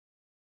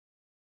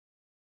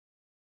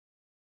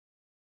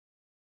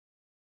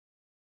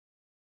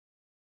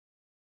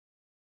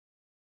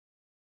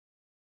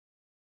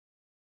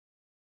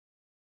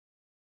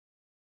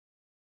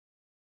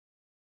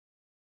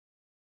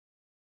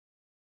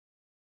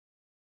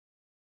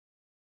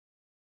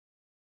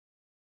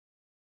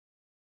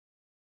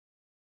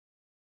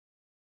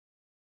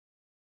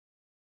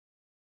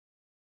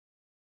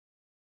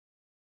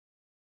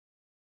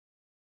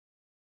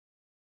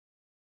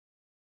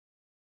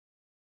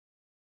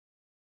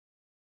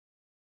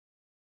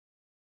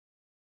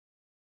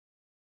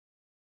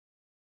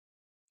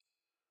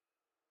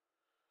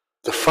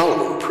The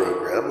following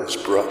program is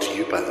brought to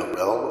you by the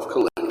Realm of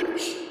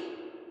Collectors.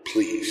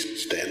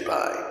 Please stand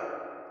by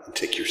and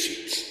take your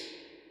seats.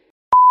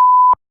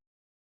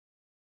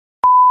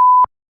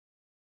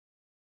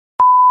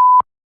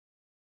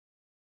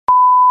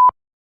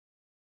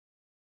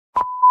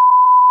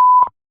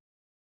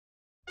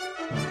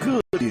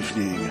 Good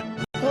evening,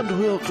 and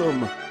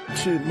welcome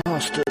to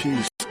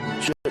Masterpiece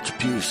Jet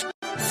Piece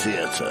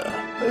Theater.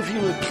 If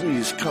you would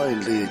please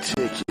kindly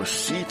take your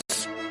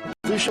seats,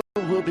 the show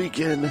will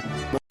begin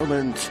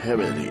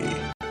momentarily.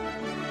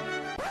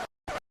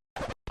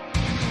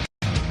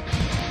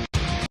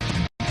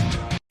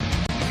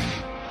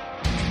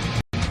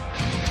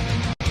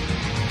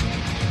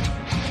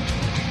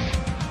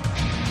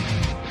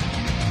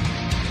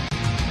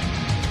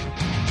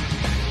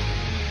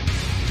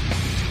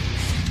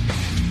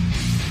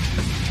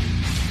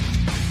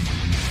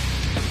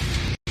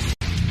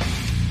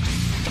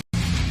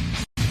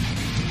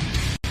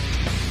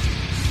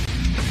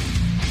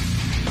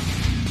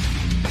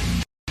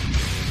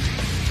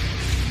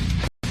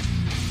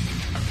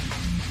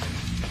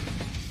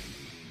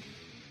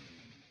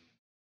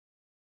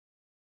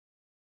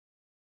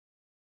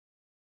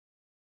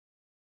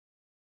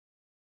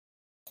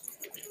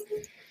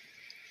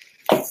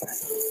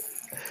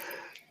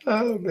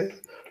 Oh, man.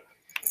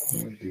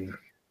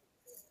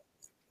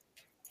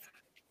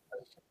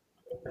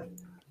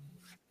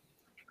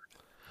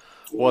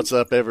 What's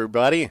up,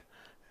 everybody?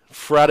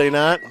 Friday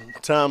night,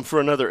 time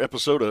for another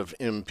episode of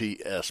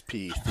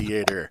MPSP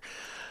Theater.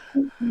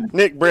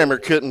 Nick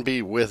Brammer couldn't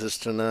be with us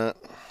tonight.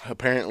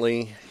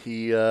 Apparently,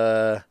 he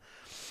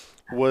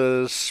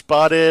was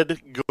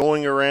spotted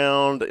going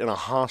around in a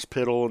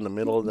hospital in the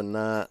middle of the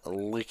night,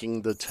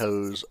 licking the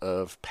toes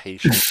of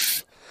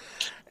patients.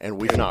 And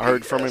we've not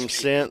heard from him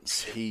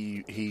since.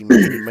 He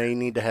may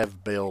need to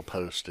have bail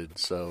posted,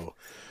 so...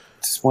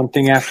 It's one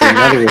thing after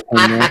another with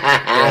him,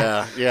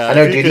 man. Yeah. I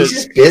know, dude. He's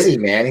just busy,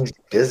 man. He's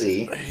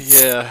busy.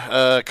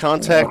 Yeah.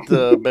 Contact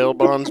the bail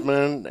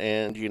bondsman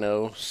and,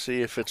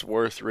 see if it's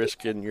worth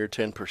risking your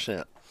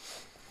 10%.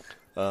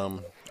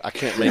 I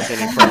can't make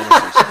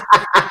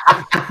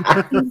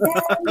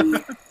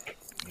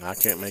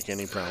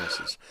any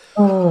promises.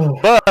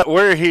 But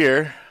we're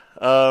here.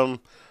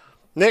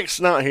 Nick's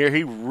not here.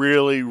 He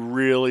really,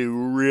 really,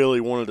 really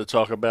wanted to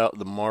talk about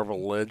the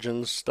Marvel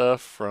Legends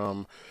stuff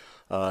from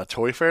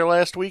Toy Fair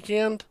last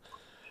weekend.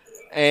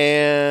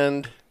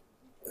 And,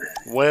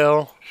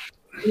 well,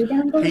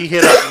 he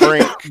hit up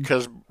Brink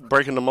because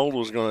Breaking the Mold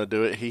was going to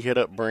do it. He hit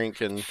up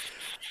Brink and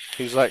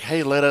he's like,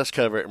 hey, let us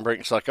cover it. And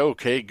Brink's like,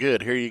 okay,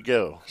 good, here you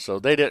go. So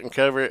they didn't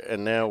cover it,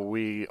 and now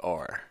we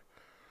are.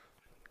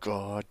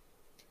 God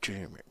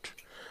damn it.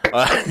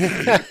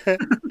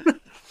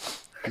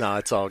 No,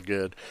 it's all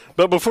good.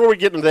 But before we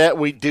get into that,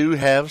 we do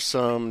have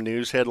some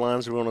news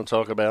headlines we want to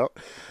talk about.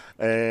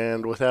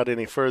 And without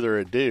any further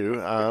ado,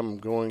 I'm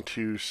going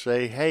to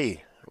say,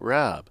 hey,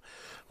 Rob,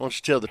 why don't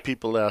you tell the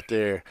people out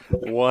there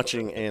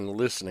watching and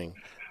listening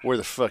where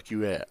the fuck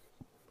you at?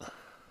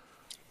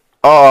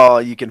 Oh,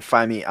 you can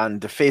find me on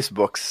the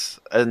Facebooks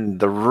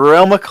and the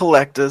Realm of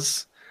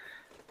Collectors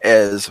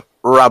as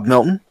Rob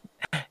Milton.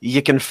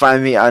 You can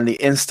find me on the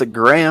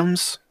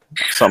Instagrams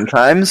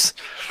sometimes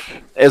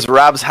as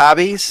Rob's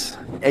Hobbies.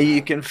 And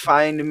you can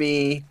find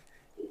me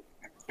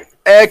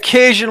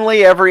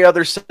occasionally every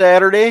other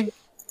Saturday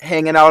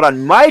hanging out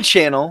on my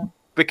channel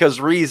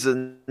because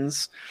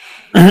reasons.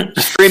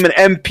 Streaming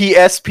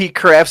MPSP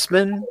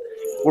Craftsman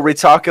where we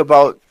talk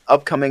about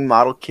upcoming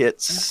model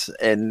kits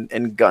and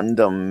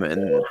Gundam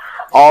and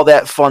all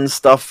that fun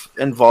stuff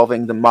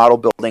involving the model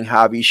building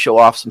hobby, show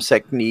off some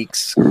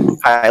techniques,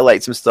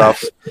 highlight some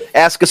stuff,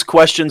 ask us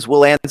questions,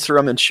 we'll answer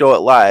them and show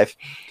it live.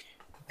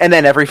 And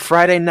then every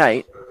Friday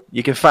night,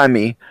 you can find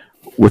me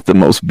with the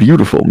most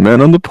beautiful men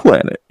on the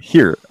planet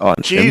here on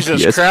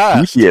Jesus MPSP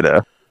Christ.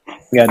 Theater.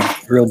 We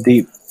got real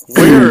deep.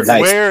 Where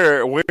Nice.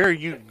 where are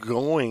you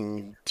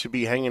going to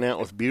be hanging out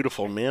with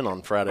beautiful men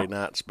on Friday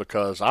nights?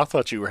 Because I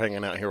thought you were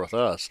hanging out here with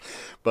us,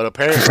 but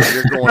apparently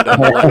you're going to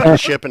like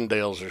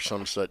Chippendales or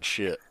some such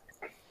shit.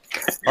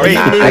 Are you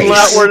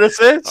moonlight where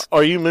this is?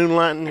 Are you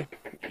moonlighting?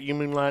 You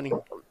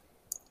moonlighting?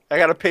 I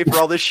gotta pay for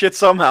all this shit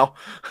somehow.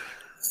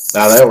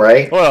 I know,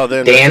 right? Well,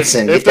 then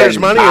Dancing. if get there's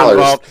them money dollars.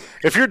 involved,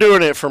 if you're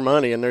doing it for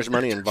money and there's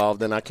money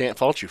involved, then I can't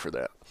fault you for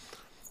that.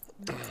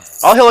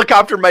 I'll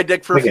helicopter my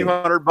dick for a few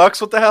Okay.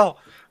 $100. What the hell?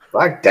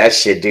 Fuck that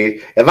shit,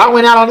 dude. If I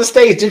went out on the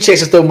stage, them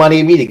chicks would throw money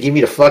at me to get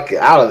me the fuck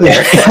out of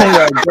there. Hey,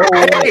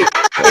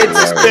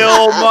 it's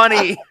still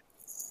money.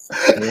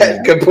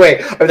 Good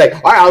point. I'd be like,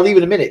 all right, I'll leave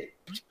in a minute.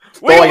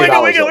 Throw all your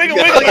dollars up.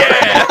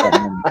 Yeah.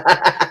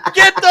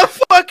 Get the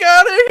fuck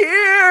out of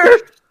here.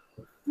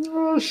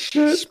 Oh,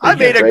 shit. I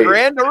made a Great.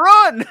 grand to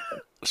run.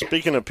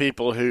 Speaking of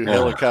people who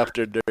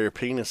helicoptered their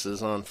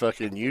penises on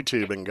fucking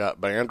YouTube and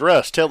got banned,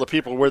 Russ, tell the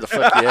people where the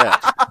fuck you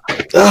at.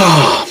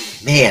 Oh,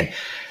 man.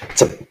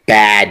 It's a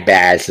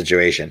bad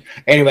situation.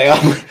 Anyway,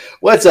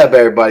 what's up,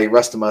 everybody?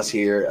 Rustamus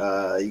here.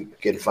 You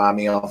can find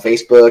me on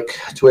Facebook,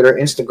 Twitter,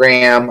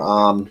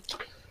 Instagram.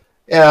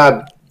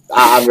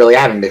 I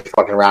haven't been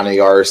fucking around in the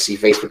RC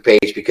Facebook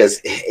page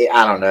because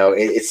I don't know.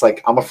 It's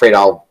like I'm afraid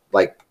I'll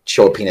like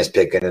show a penis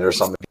pic in it or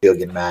something. People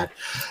get mad,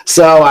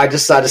 so I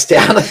decided to stay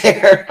out of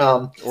there.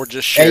 Or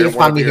just share. And you can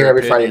find me here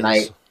every Friday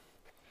opinions. night.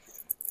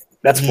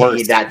 That's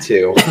worse. That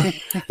too.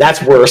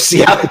 That's worse.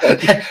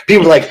 Yeah.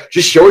 People are like,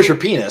 just show us your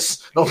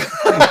penis. No.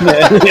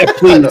 Yeah,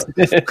 please.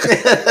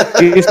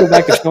 Please go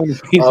back to showing your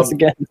penis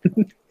again.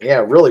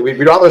 Yeah, really. We'd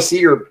rather see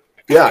your.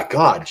 Yeah,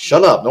 God,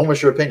 shut up. No one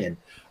wants your opinion.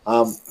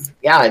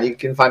 Yeah, and you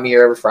can find me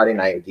here every Friday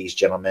night with these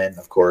gentlemen,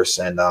 of course,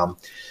 and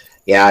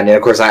yeah, and then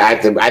of course I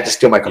have to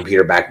steal my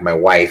computer back from my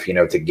wife,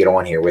 to get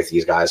on here with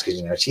these guys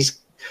because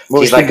she's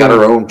like got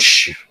her own.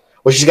 She's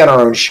got her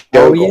own show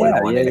going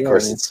on, and of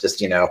course it's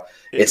just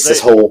it's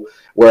this whole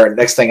where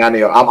next thing I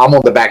knew I'm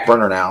on the back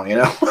burner now,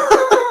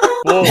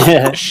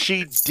 Well,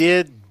 she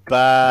did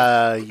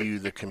buy you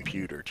the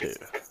computer too.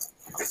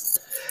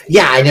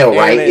 Yeah, I know,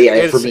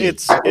 right? For me,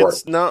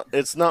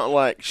 it's not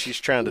like she's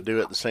trying to do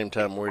it at the same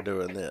time we're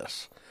doing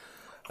this.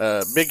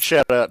 Big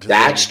shout out to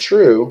that's them.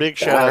 true. Big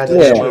shout out to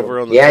them over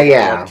on the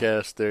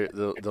podcast.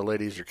 The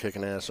ladies are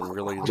kicking ass and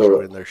really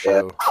enjoying their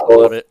show.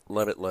 Yeah.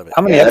 Love it.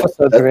 How many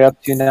episodes are we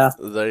up to now?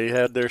 They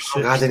had their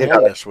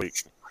 6th this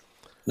week.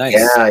 Nice.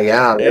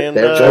 Yeah. And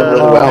they're doing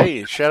really well.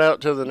 Hey, shout out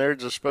to the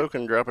Nerds Have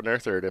Spoken dropping their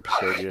 3rd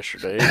episode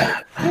yesterday.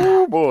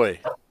 Oh boy.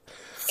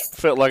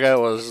 Felt like I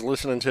was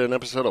listening to an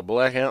episode of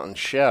Blackout and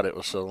Shout. It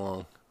was so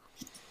long.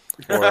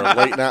 Or a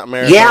late night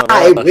marathon. Yeah,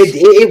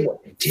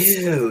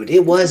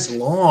 it was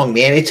long,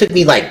 man. It took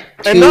me like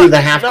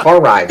 2.5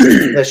 car rides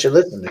that should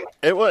listen to.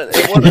 It was.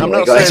 I'm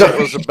not saying it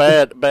was a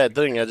bad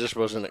thing. I just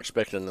wasn't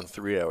expecting a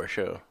 3-hour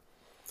show.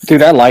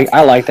 Dude, I like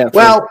that.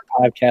 Well,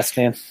 podcast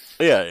fan.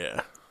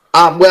 Yeah.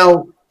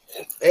 Well,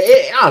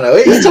 I don't know.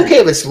 It's okay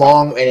if it's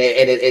long and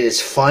it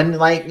is fun.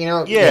 Like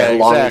long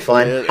and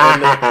fun.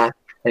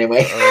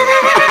 Anyway.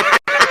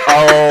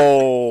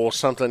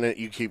 Something that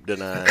you keep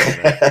denying.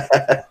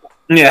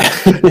 Yeah,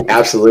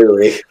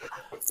 absolutely.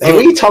 Hey, what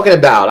are you talking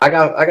about? I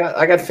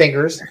got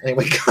fingers.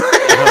 Anyway.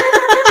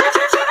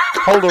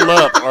 Hold them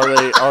up.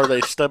 Are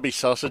they stubby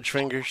sausage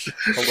fingers?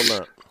 Hold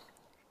them up.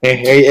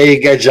 Hey,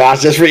 you go,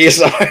 Josh. Just for you.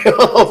 Sorry.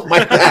 Oh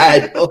my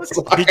God.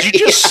 Did you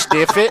just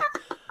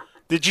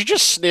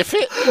sniff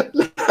it?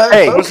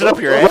 Hey, was it up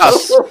your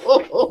ass?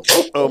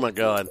 Oh my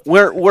God.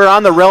 We're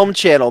on the Realm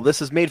channel.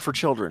 This is made for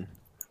children.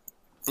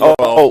 Wait,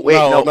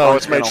 no,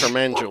 it's made for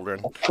man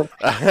children.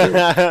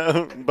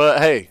 But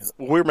hey,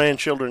 we're man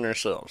children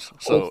ourselves,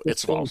 so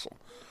it's awesome.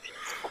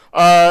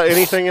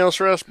 Anything else,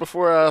 Russ,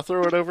 before I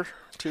throw it over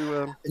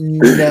to?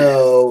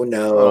 No.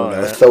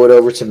 Right. Throw it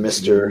over to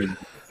Mr.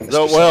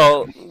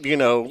 Well,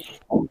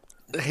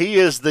 he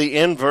is the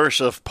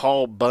inverse of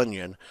Paul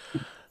Bunyan.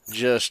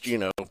 Just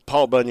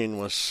Paul Bunyan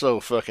was so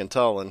fucking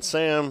tall, and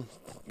Sam,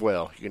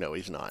 well,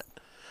 he's not.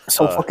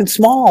 So fucking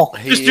small.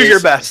 Just do your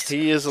best.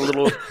 He is a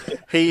little.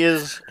 He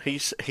is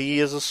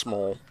a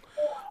small.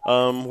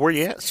 Where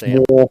you at,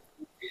 Sam?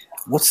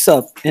 What's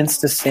up,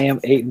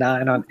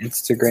 InstaSam89 on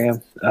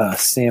Instagram.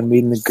 Sam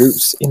leading the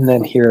groups, and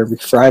then here every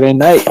Friday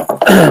night.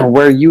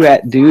 Where you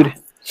at, dude?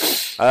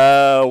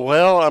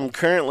 Well, I'm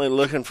currently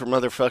looking for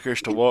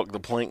motherfuckers to walk the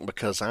plank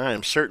because I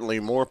am certainly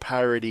more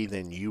piratey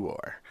than you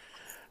are.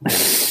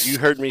 You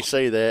heard me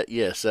say that.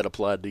 Yes, that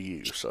applied to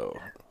you. So,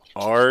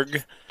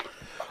 arg.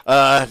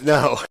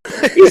 No.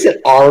 You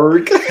said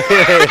arg? Yeah,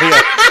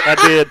 I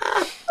did.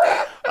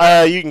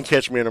 You can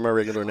catch me under my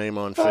regular name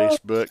on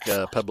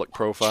Facebook, public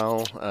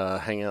profile,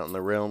 hang out in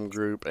the Realm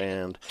group,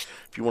 and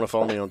if you want to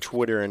follow me on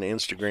Twitter and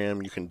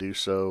Instagram, you can do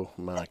so.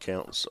 My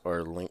accounts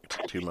are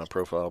linked to my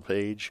profile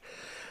page.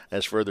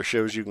 As for other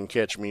shows you can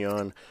catch me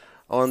on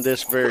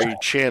this very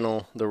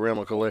channel, the Realm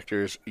of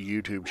Collectors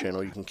YouTube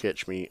channel, you can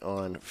catch me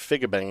on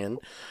Figabangin'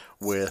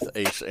 with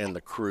Ace and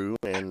the crew,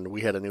 and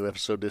we had a new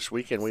episode this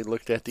week, and we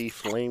looked at the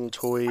Flame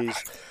Toys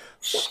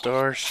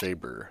Star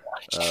Saber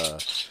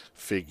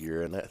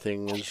figure, and that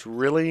thing is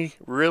really,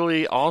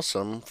 really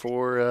awesome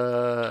for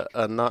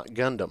a not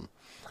Gundam.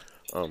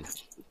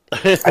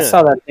 I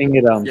saw that thing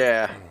at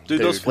yeah,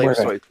 dude, those Flame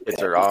Toys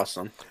kits are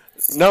awesome.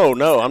 No,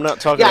 I'm not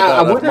talking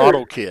about a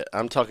model kit.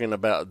 I'm talking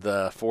about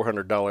the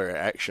 $400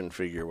 action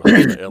figure with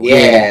the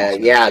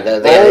LED.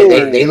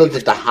 They looked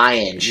at the high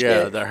end shit.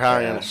 Yeah, the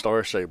high end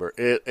Star Saber.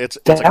 It's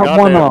a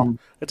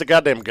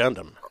goddamn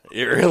Gundam.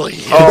 It really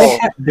is. Did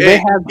they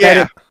have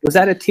that? Was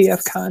that a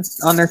TF Con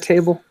on their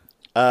table?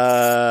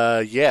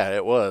 Yeah,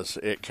 it was.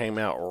 It came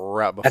out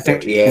right before.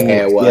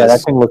 It was. Yeah,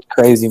 that thing looked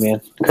crazy,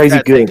 man.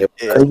 Crazy good.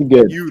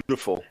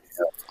 Beautiful.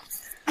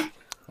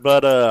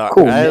 But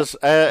cool,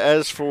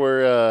 as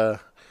for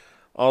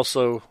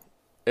also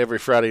every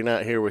Friday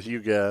night here with you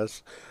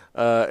guys,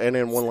 and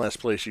then one last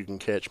place you can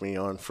catch me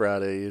on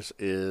Fridays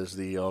is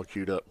the All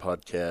Queued Up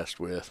podcast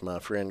with my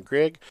friend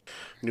Greg.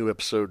 New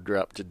episode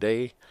dropped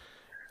today,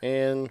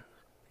 and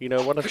why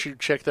don't you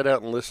check that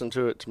out and listen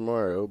to it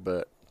tomorrow?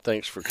 But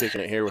thanks for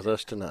kicking it here with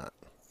us tonight.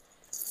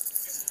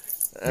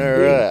 All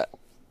right.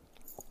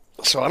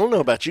 So I don't know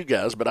about you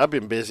guys, but I've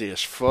been busy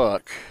as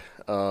fuck.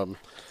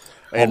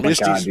 And my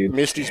God, dude.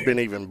 Misty's been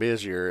even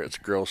busier. It's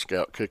Girl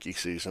Scout cookie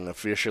season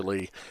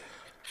officially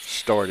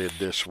started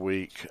this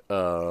week.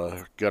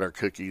 Got our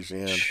cookies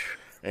in,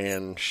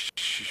 and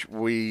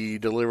we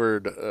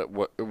delivered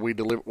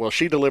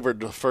she delivered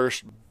the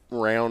first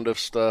round of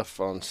stuff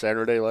on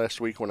Saturday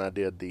last week when I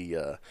did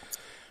the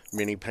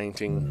mini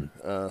painting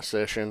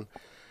session,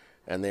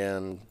 and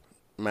then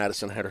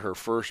Madison had her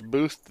first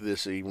booth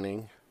this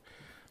evening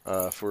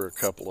for a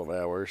couple of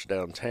hours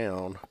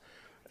downtown.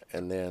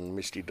 And then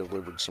Misty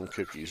delivered some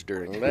cookies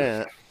during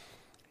that,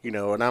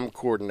 and I'm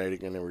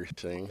coordinating and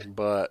everything.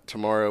 But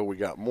tomorrow we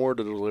got more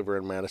to deliver,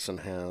 and Madison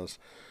has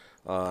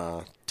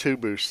 2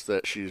 booths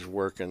that she's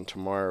working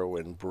tomorrow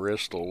in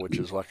Bristol, which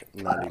is like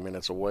 90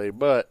 minutes away.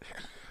 But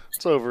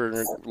it's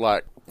over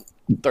like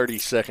 30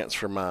 seconds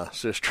from my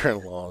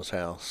sister-in-law's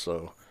house,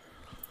 so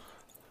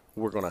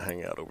we're going to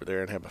hang out over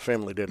there and have a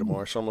family day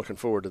tomorrow. So I'm looking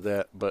forward to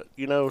that. But,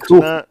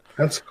 tonight...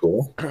 That's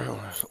cool.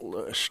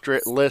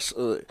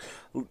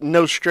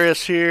 No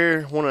stress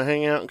here. Want to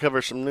hang out and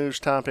cover some news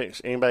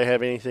topics. Anybody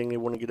have anything they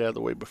want to get out of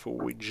the way before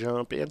we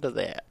jump into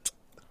that?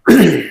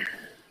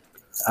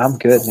 I'm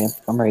good, man.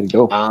 I'm ready to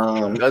go.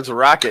 Let's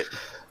rock it.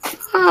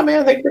 Oh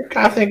man,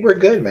 I think we're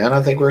good, man.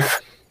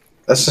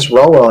 Let's just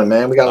rolling,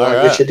 man. We got a lot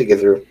of good shit to get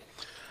through.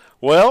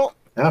 Well,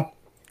 yeah.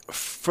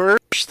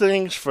 First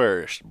things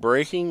first.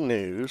 Breaking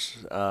news.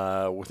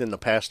 Within the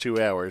past 2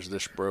 hours,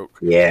 this broke.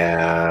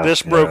 Yeah.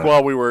 This broke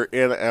while we were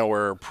in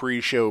our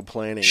pre-show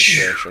planning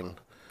session.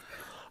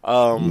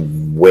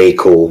 Way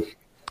cool.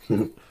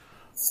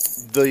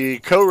 The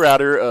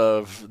co-writer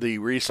of the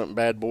recent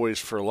Bad Boys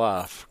for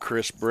Life,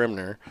 Chris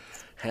Bremner,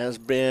 has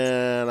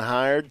been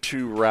hired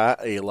to write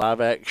a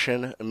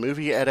live-action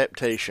movie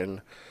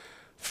adaptation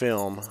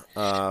film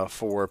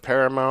for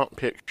Paramount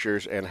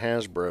Pictures and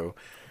Hasbro.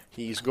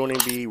 He's going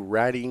to be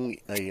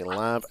writing a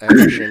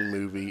live-action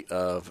movie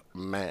of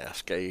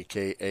Mask,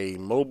 a.k.a.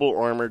 Mobile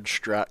Armored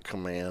Strike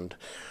Command.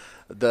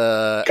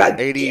 The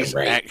 80s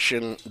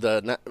action,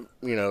 the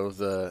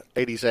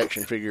 80s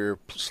action figure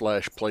 /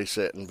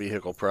 playset and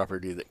vehicle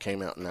property that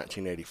came out in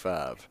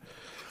 1985.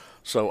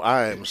 So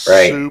I am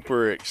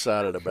super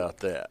excited about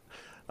that.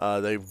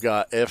 They've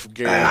got F.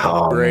 Gary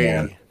Gray.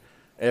 Man.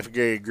 F.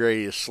 Gary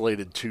Gray is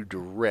slated to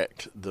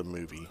direct the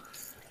movie.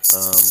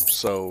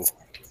 So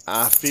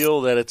I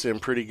feel that it's in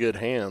pretty good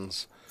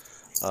hands.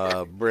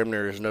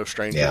 Bremner is no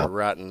stranger to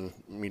writing,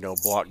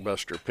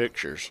 blockbuster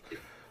pictures.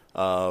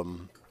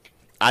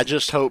 I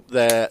just hope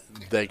that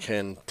they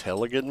can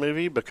tell a good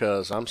movie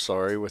because I'm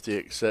sorry, with the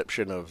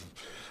exception of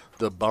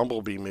the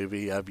Bumblebee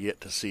movie, I've yet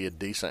to see a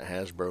decent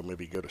Hasbro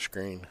movie go to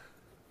screen.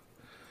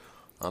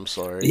 I'm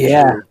sorry.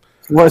 Yeah.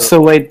 What's their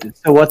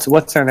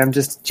name?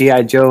 Just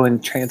G.I. Joe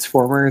and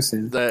Transformers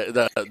and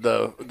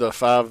the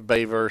 5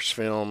 Bayverse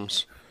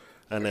films,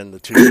 and then the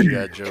 2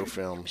 G.I. Joe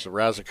films. The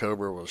Rise of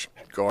Cobra was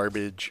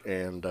garbage,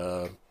 and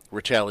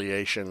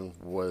Retaliation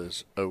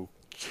was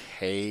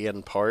okay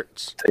in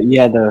parts.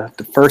 Yeah,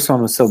 the first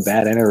one was so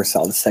bad I never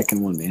saw the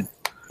second one, man.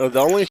 The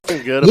only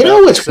thing good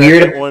about the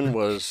second one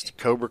was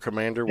Cobra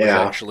Commander was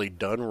actually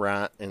done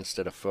right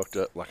instead of fucked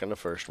up like in the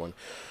first one.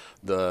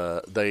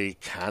 They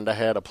kind of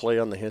had a play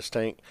on the Hiss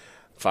tank.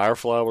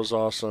 Firefly was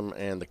awesome,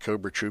 and the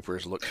Cobra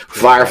Troopers looked pretty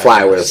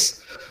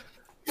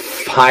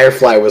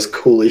Firefly was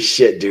cool as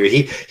shit, dude.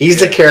 He's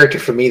the character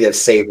for me that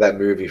saved that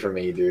movie for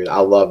me, dude. I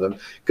love him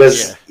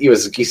because he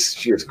was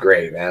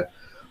great, man.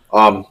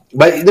 But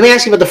let me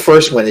ask you about the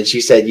first one that you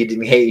said you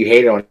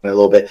hated on it a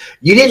little bit.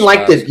 You didn't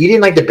like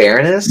the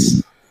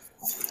Baroness?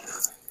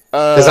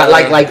 Because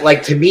I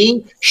to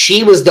me,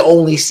 she was the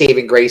only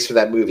saving grace for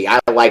that movie. I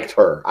liked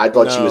her. I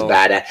thought she was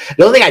badass.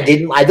 The only thing I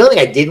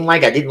didn't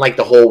like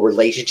the whole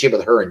relationship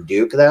with her and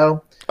Duke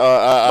though. But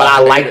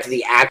I liked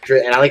the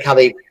actress, and I like how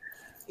they.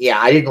 Yeah,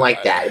 I didn't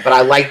like that, but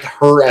I liked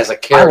her as a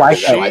character. I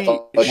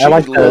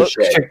like the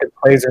chick that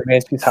plays her,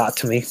 man. She's hot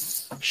to me.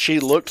 She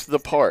looked the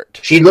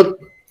part. She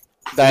looked.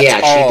 She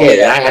did,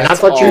 and I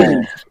thought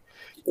you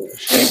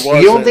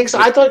don't think so?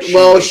 I thought.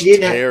 She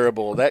didn't.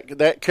 Terrible.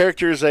 That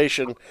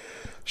characterization.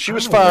 She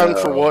was fine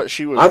for what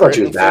she was. I thought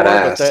she was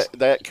badass. But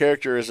that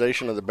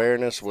characterization of the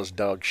Baroness was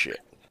dog shit.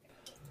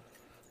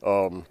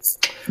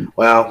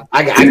 Well,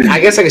 I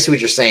guess I can see what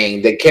you're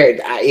saying. The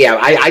character,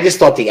 I just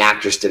thought the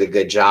actress did a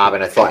good job,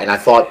 and I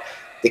thought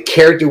the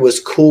character was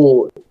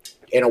cool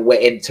in a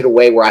way, into the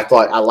way where I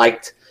thought I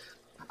liked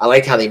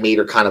how they made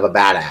her kind of a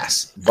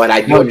badass. But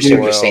I do understand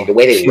what you're saying. The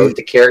way they wrote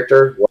the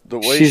character,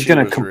 she's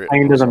going to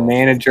complain to the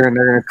manager, and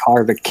they're going to call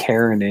her the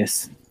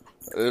Kareness.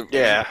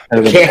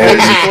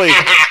 Basically,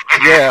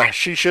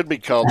 she should be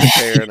called the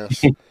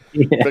Kareness.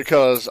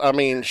 Because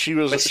she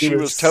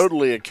was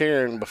totally a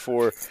Karen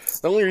before.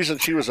 The only reason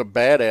she was a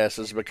badass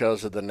is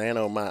because of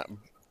the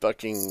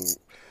fucking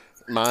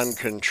mind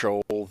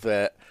control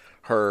that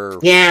her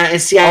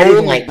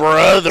own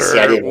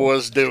brother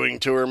was doing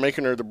to her,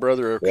 making her the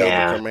brother of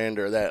Cobra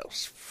Commander. That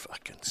was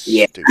fucking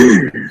stupid.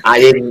 I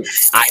didn't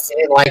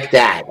like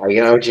that.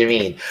 You know what you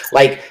mean?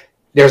 Like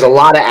there's a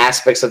lot of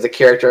aspects of the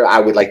character I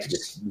would like to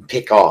just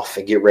pick off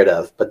and get rid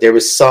of, but there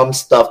was some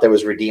stuff that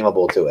was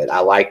redeemable to it. I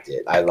liked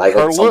it. I liked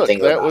Her look, something.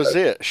 that was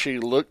it. She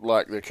looked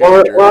like the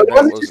character. Well,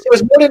 it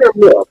was more than her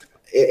look.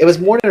 It was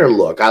more than her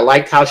look. I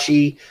liked how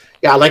she.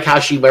 Yeah, I like how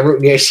she.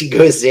 Remember, she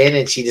goes in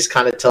and she just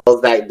kind of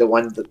tells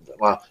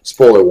well,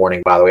 spoiler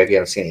warning, by the way, if you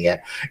haven't seen it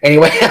yet.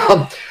 Anyway,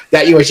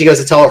 that she goes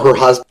to tell her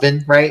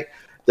husband, right?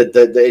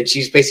 And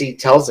she basically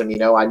tells him,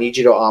 I need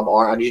you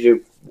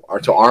to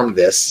to arm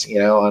this,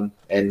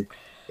 and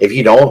if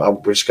you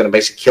don't, we're just going to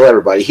basically kill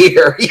everybody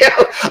here.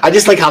 I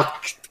just like how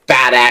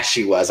badass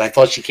she was. I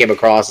thought she came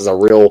across as a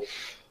real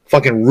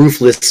fucking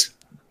ruthless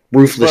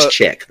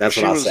chick. That's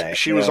what I'll say.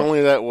 She was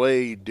only that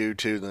way due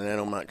to the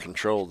nanomite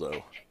control,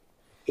 though.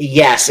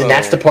 Yes, and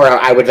that's the part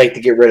I would like to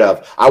get rid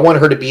of. I want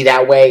her to be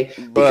that way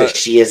because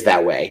she is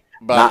that way.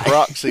 By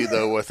proxy,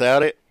 though,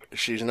 without it,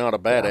 she's not a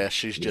badass.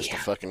 She's just a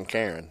fucking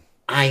Karen.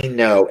 I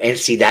know, and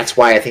see, that's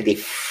why I think they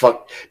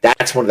fucked.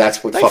 That's what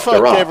fucked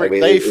her up.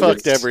 They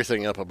fucked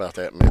everything up about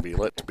that movie.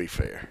 Let's be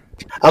fair.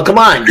 Oh, come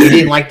on! You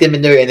didn't like them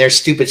in their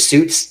stupid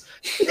suits.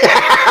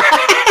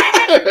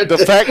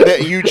 The fact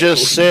that you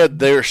just said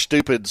they're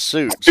stupid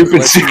suits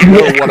lets you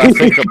know what I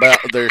think about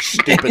their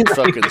stupid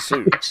fucking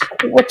suits.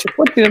 What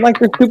do you like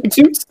their stupid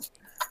suits?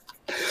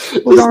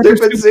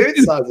 Stupid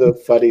suits sounds so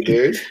funny,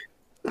 dude.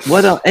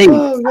 What? Hey,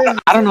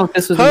 I don't know if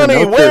this was.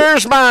 Honey,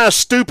 where's my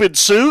stupid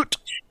suit?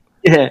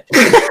 Yeah.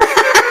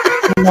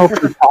 I don't know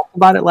if we talked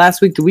about it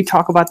last week. Did we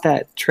talk about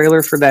that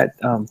trailer for that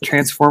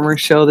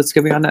Transformers show that's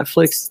going to be on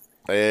Netflix?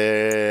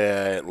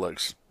 Yeah, it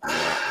looks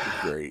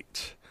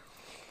great.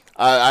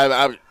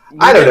 I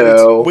don't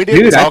know. We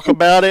didn't talk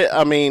about it.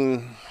 I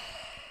mean,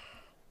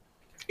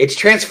 it's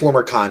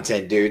Transformer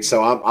content, dude.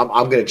 So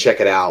I'm going to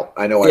check it out.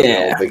 I know I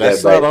will.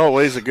 That's not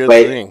always a good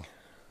thing.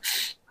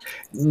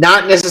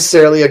 Not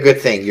necessarily a good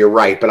thing. You're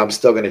right, but I'm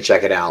still going to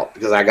check it out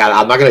because I'm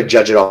not going to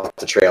judge it off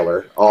the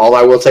trailer. All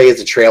I will tell you is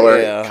the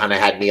trailer kind of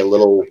had me a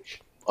little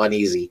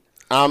uneasy.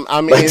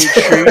 I'm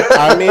intrigued.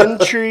 I'm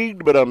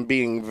intrigued, but I'm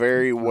being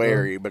very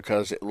wary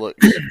because it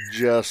looks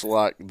just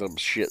like the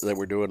shit they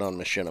were doing on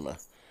Machinima.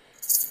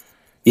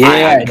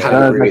 Yeah, I kind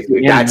of agree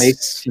with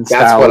you.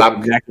 That's what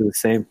I'm exactly the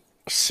same.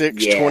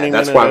 6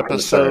 20-minute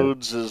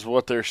episodes is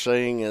what they're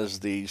saying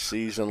is the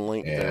season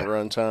length and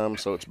runtime.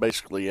 So it's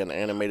basically an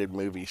animated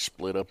movie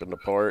split up into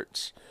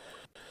parts.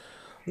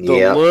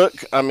 The look,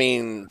 I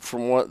mean,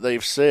 from what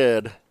they've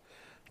said,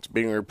 it's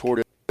being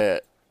reported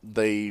that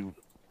they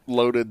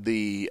loaded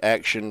the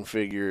action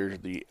figure,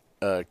 the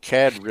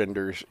CAD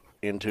renders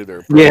into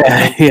their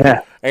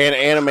program and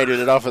animated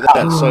it off of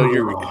that. So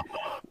you're...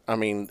 I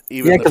mean,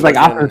 even because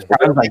Optimus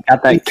Prime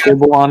got that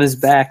cable on his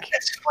back.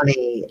 That's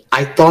funny.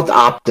 I thought the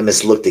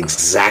Optimus looked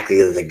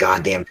exactly like the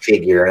goddamn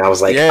figure, and I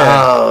was like,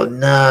 "Oh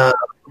no!"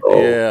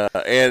 Yeah,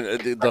 and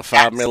the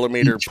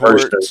 5mm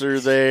ports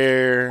are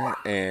there,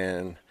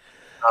 and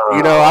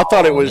I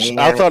thought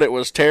it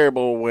was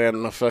terrible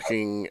when the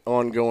fucking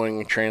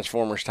ongoing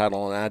Transformers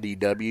title on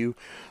IDW,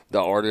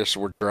 the artists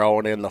were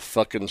drawing in the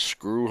fucking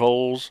screw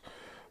holes.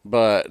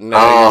 But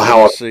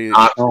now see,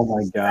 oh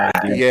my god!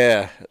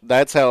 Yeah,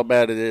 that's how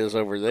bad it is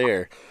over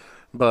there.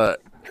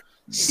 But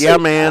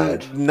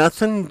man,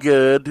 nothing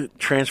good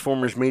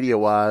Transformers media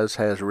wise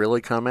has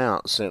really come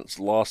out since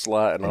Lost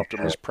Light and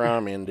Optimus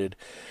Prime ended,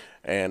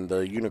 and the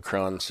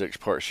Unicron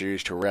 6-part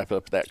series to wrap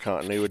up that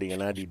continuity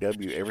in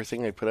IDW.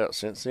 Everything they put out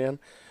since then,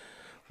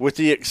 with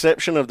the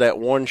exception of that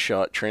one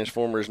shot,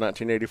 Transformers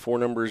 1984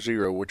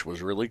 #0, which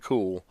was really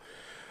cool.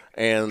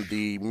 And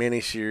the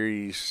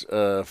miniseries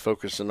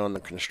focusing on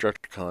the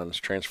Constructicons,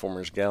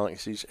 Transformers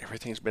Galaxies,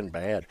 everything's been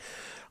bad.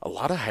 A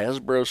lot of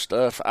Hasbro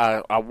stuff.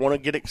 I want to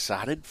get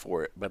excited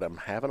for it, but I'm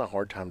having a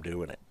hard time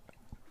doing it.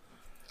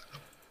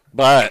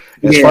 But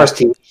as far as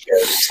TV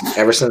shows,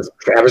 ever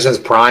since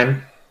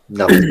Prime,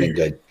 nothing's been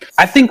good.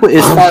 I think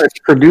as far as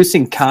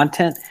producing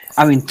content,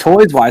 I mean,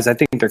 toys wise, I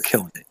think they're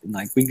killing it.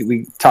 Like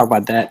we talk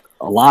about that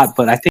a lot,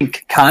 but I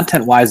think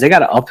content wise, they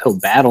got an uphill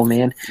battle,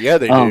 man. Yeah,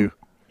 they do.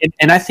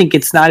 And I think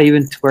it's not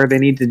even to where they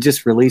need to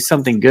just release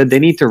something good. They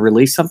need to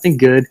release something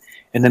good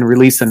and then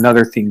release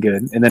another thing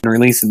good and then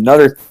release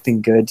another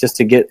thing good just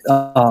to get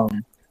a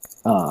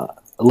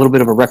little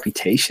bit of a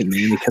reputation,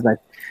 man.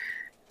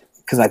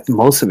 Because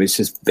most of it's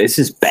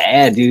just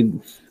bad,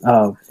 dude.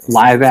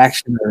 Live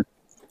action or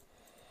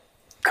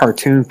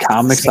cartoon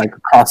comics like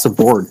across the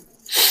board.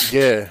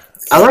 Yeah,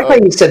 I like how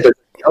you said they're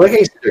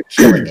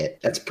killing it.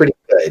 That's pretty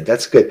good.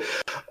 That's good.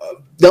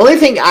 The only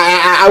thing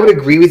I would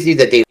agree with you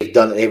that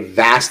they've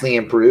vastly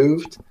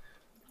improved,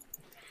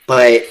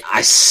 but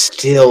there's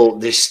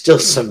still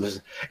some.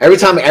 Every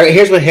time,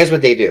 here's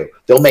what they do.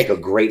 They'll make a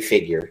great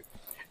figure,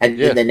 and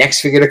then the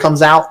next figure that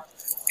comes out,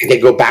 they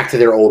go back to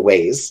their old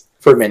ways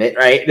for a minute.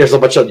 Right? There's a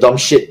bunch of dumb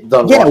shit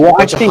done. Yeah, a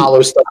bunch of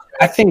hollow stuff.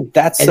 I think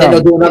that's. And then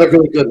they'll do another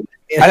really good one.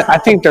 I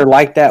think they're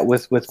like that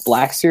with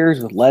Black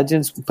Series, with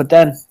Legends, but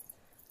then.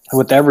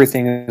 With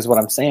everything is what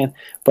I'm saying,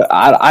 but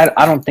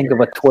I don't think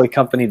of a toy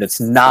company that's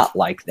not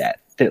like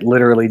that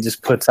literally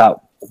just puts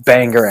out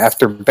banger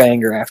after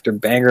banger after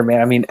banger,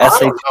 man. I mean,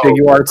 SH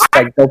Figure Arts,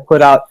 like they'll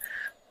put out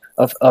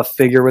a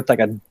figure with like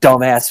a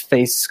dumbass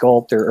face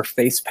sculpt or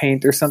face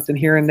paint or something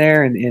here and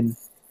there, and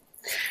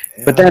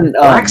but then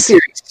Black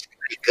Series is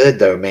pretty good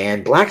though,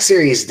 man. Black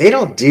Series, they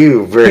don't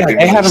do very good.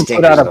 they haven't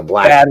put out a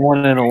black. bad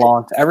one in a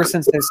long time. Ever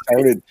since they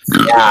started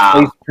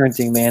face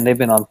printing, man, they've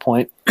been on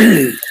point.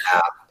 Yeah,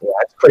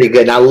 it's pretty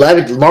good. Now,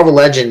 Marvel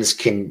Legends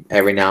can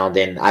every now and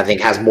then, I think,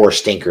 has more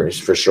stinkers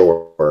for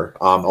sure.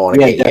 On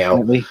Yeah, it,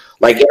 definitely.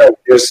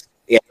 There's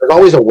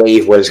always a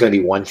wave where there's going to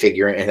be one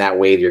figure, and that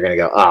wave you're going to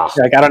go, oh,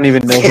 Like I don't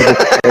even know who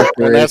the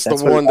character And is.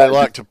 that's the one they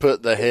like to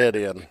put the head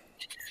in.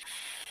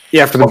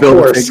 Yeah, for the of build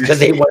course, because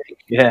they want.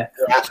 Yeah.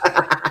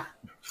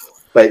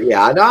 But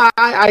yeah, no,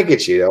 I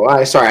get you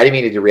though. Sorry, I didn't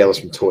mean to derail us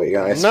from toy.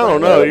 No,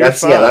 you're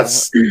that's fine. yeah,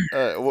 that's.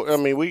 I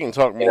mean, we can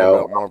talk more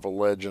about Marvel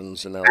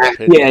Legends and our Yeah,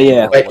 opinion.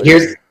 yeah. But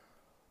here's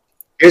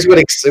what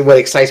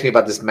excites me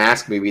about this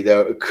Mask movie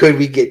though. Could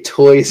we get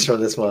toys from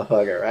this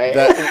motherfucker? Right?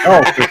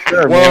 For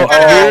sure. Well,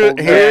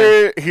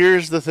 man.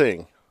 here's the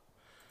thing.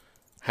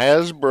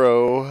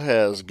 Hasbro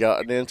has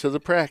gotten into the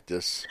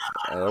practice.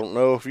 I don't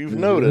know if you've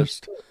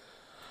noticed.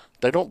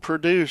 They don't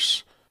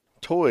produce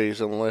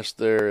toys unless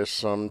there is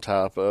some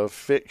type of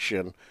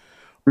fiction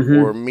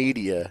or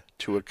media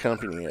to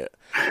accompany it.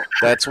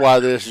 That's why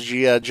this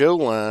G.I. Joe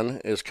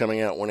line is coming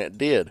out when it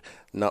did.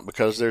 Not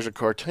because there's a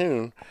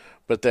cartoon,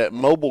 but that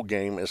mobile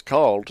game is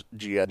called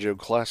G.I. Joe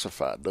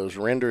Classified. Those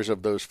renders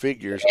of those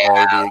figures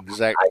are the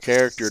exact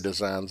character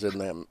designs in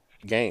that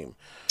game.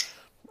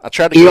 I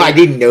tried to I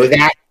didn't know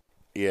that.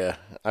 Yeah,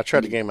 I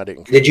tried the game. I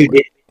didn't. Did you?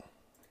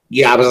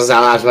 Yeah, I was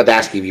about to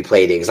ask you if you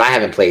played it because I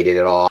haven't played it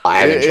at all. I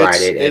haven't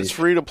tried it. It's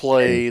free to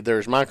play.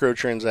 There's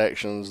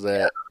microtransactions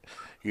that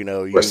you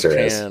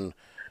can.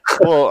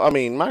 Well, I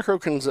mean,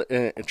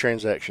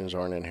 microtransactions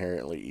aren't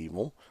inherently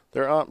evil.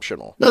 They're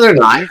optional. No, they're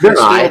not. They're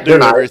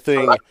not.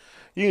 Everything.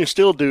 You can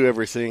still do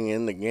everything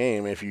in the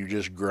game if you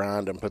just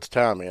grind and put the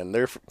time in.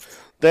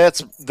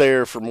 That's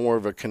there for more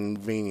of a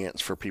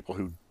convenience for people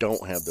who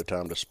don't have the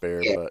time to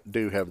spare, but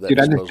do have that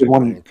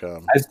disposable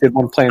income. I just did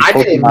one playing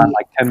Pokemon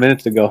like 10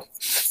 minutes ago.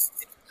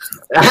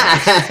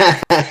 I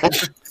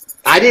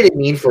didn't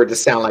mean for it to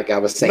sound like I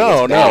was saying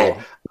No,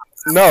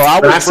 I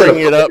was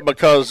bringing it up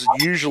because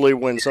usually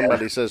when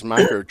somebody says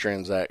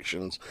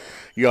microtransactions,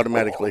 you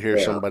automatically hear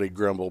somebody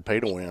grumble, pay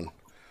to win.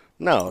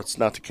 No, it's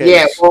not the case.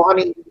 Yeah,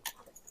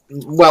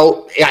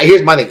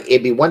 here's my thing.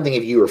 It'd be one thing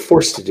if you were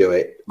forced to do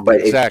it,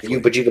 but Exactly. you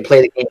can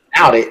play the game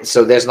without it,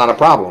 so there's not a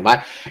problem.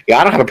 I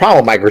don't have a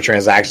problem with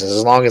microtransactions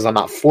as long as I'm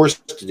not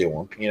forced to do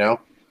them.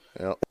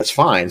 Yep. That's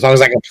fine. As long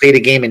as I can play the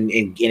game and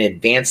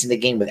advance in the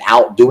game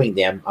without doing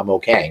them, I'm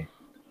okay.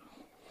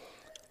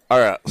 All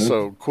right.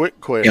 So,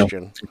 quick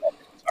question.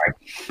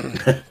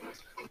 Sorry.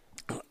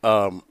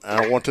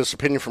 I want this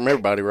opinion from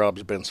everybody.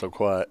 Rob's been so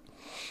quiet.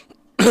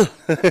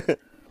 Sorry.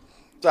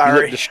 You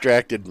look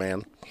distracted,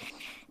 man.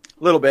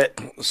 A little bit.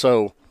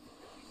 So,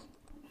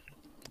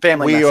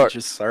 Family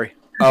messages. Sorry.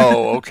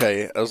 Oh,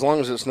 okay. As long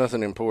as it's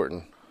nothing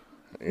important.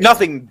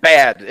 Nothing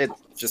bad. It's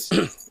just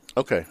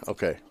Okay.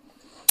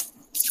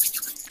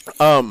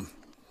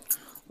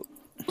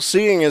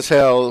 Seeing as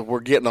how we're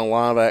getting a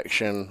live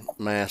action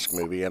Mask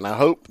movie, and I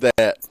hope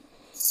that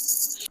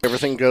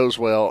everything goes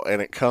well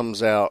and it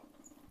comes out,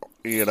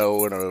 in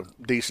a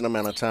decent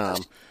amount of time.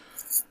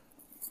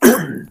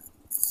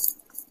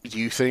 Do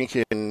you think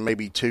in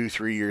maybe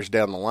 2-3 years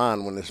down the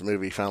line, when this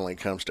movie finally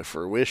comes to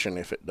fruition,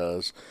 if it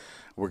does,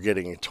 we're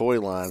getting a toy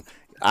line?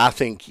 I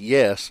think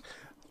yes.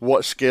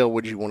 What scale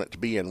would you want it to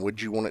be in?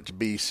 Would you want it to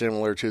be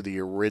similar to the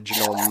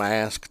original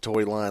Mask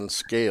toy line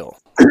scale?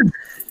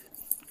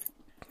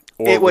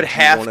 Or it would you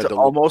have want to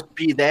almost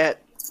be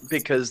that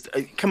because,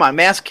 come on,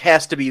 Mask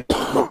has to be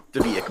the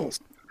vehicles.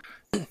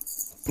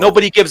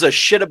 Nobody gives a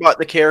shit about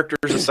the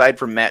characters aside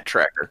from Matt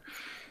Tracker.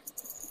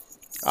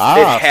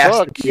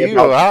 Fuck you.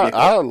 I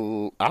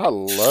love some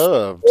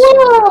of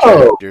the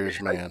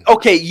characters, man.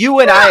 Okay, you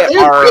and I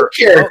are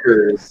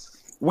characters.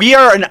 We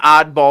are an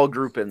oddball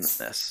group in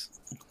this.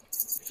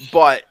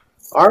 But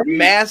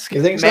Mask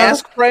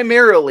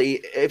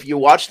primarily, if you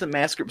watch the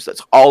Mask groups,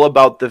 that's all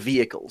about the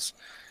vehicles.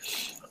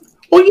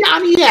 Well, you're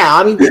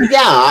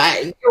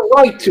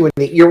right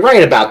you're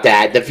right about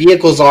that. The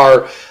vehicles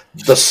are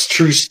the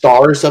true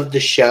stars of the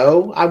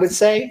show, I would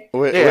say.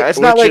 It's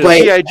not like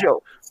G.I.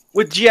 Joe.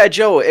 With G.I.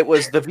 Joe, it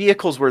was the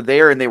vehicles were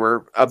there and they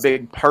were a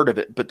big part of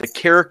it, but the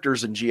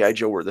characters in G.I.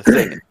 Joe were the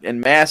thing.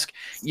 And Mask,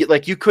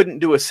 you couldn't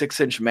do a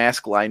 6-inch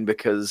Mask line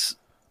because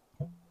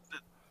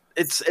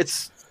it's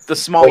the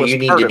smallest. Well, you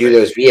need to do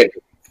those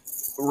vehicles.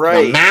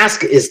 Right. Now,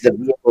 Mask is the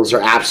vehicles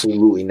are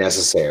absolutely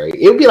necessary.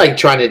 It would be like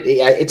trying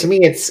to. To me,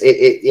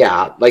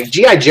 like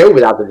G.I. Joe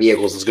without the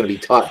vehicles is going to be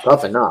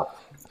tough enough.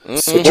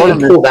 So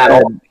pull that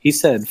off. He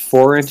said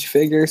 4-inch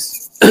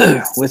figures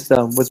with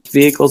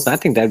vehicles. I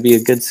think that'd be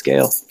a good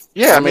scale.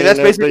 Yeah, I mean that's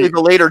basically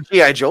the later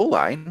G.I. Joe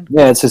line.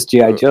 Yeah, it's just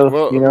G.I. Joe.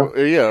 Well,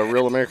 yeah,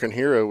 Real American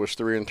Hero was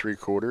 3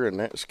 3/4 in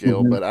that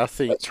scale, but I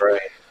think that's right.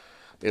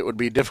 It would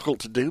be difficult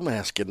to do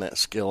Mask in that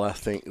scale. I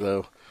think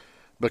though.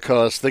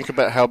 Because think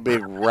about how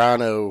big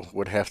Rhino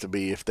would have to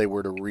be if they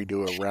were to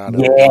redo a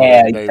Rhino.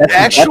 Yeah,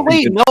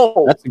 Actually,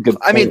 no. That's a good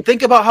I mean, point.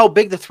 think about how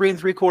big the 3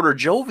 3/4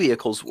 Joe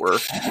vehicles were.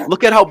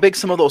 Look at how big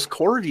some of those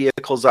core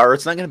vehicles are.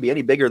 It's not going to be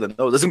any bigger than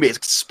those. It's going to be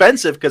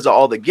expensive because of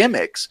all the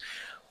gimmicks.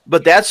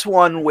 But that's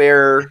one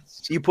where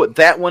you put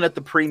that one at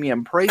the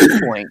premium price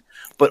point,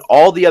 but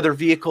all the other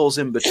vehicles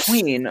in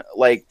between,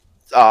 like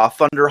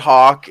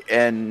Thunderhawk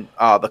and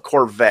the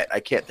Corvette.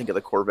 I can't think of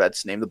the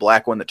Corvette's name. The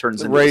black one that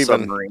turns into a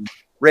submarine.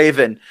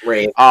 Raven.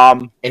 Right.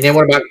 And then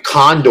what about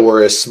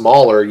Condor is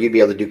smaller? You'd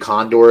be able to do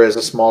Condor as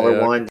a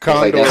smaller one.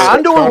 Condor,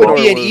 Condor would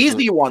be an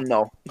easy one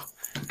though,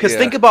 because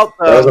think about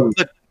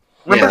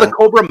remember the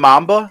Cobra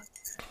Mamba.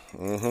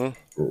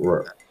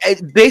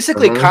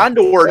 Basically,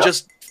 Condor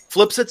just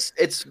flips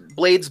its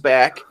blades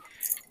back,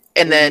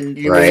 and then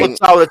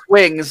flips out its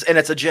wings, and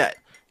it's a jet.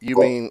 You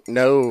mean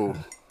no?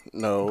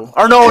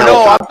 Or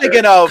no, I'm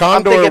thinking of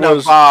Condor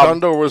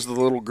was the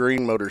little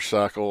green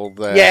motorcycle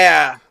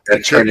that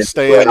turned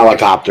into a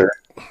helicopter.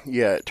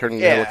 Yeah, it turned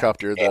into a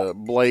helicopter. The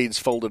blades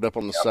folded up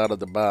on the side of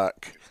the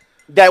back.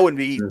 That would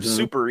be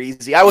super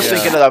easy. I was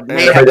thinking of the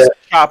Mayhem's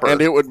chopper,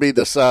 and it would be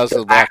the size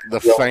of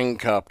the Fang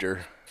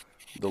copter,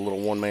 the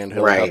little one-man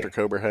helicopter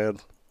Cobra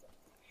had.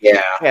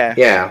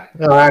 Yeah.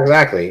 No,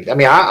 exactly. I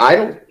mean, I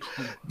don't.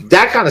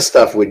 That kind of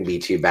stuff wouldn't be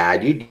too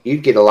bad.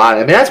 You'd get a lot.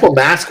 I mean, that's what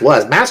Mask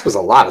was. Mask was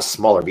a lot of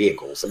smaller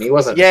vehicles. I mean, it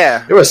wasn't.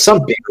 Yeah. There was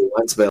some bigger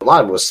ones, but a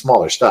lot of it was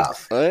smaller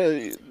stuff.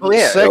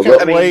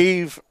 Second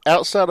wave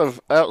outside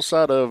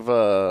of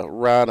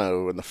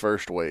Rhino in the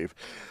first wave.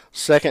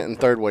 Second and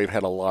third wave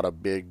had a lot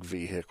of big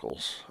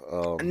vehicles.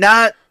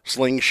 Not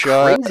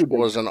Slingshot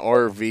was an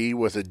RV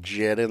with a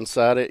jet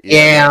inside it.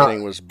 Yeah,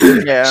 everything was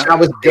big. That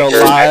was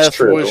Goliath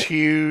was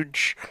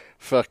huge.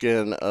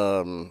 Fucking.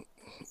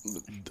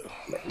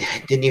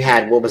 Then you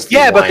had what was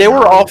the but they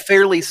were all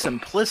fairly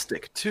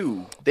simplistic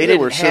too. They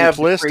were have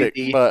simplistic,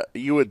 crazy... but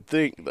you would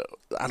think though.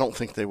 I don't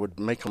think they would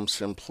make them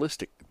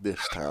simplistic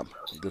this time.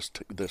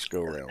 This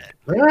go around.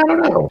 I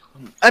don't know.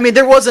 I mean,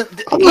 there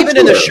wasn't even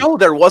in the show.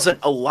 There wasn't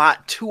a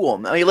lot to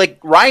them. I mean, like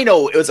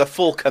Rhino, it was a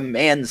full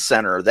command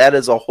center. That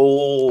is a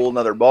whole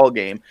another ball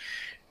game,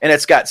 and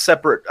it's got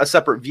a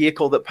separate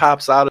vehicle that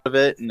pops out of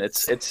it, and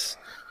it's.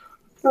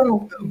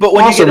 But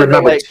when you get into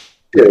like,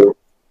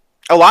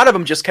 a lot of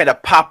them just kind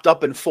of popped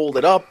up and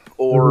folded up,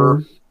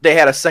 or they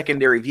had a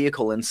secondary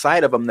vehicle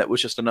inside of them that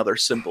was just another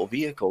simple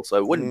vehicle. So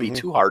it wouldn't be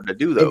too hard to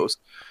do those.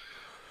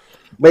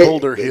 But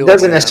it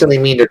doesn't necessarily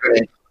mean they're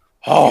going to.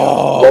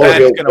 That's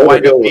going to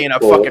wind up being a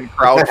fucking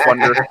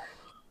crowdfunder.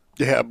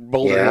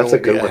 Boulder Hill will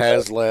be a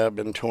HasLab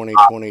in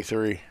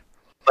 2023.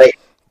 But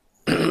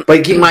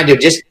keep in mind,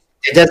 dude, it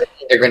doesn't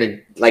mean they're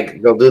going to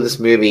go do this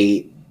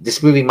movie.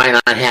 This movie might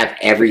not have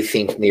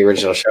everything from the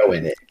original show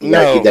in it. You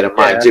got to keep that in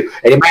mind too,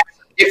 and it might have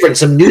different,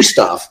 some new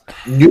stuff.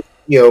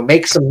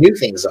 Make some new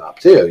things up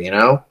too.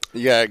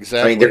 Yeah,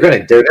 exactly. I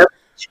mean,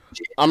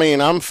 I mean,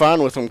 I'm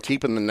fine with them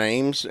keeping the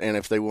names, and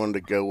if they wanted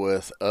to go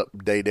with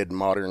updated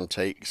modern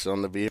takes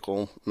on the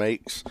vehicle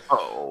makes,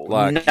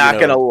 not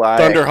gonna lie,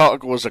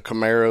 Thunderhawk was a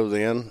Camaro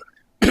then.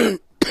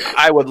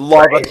 I would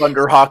love a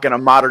Thunderhawk in a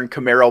modern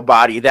Camaro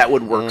body. That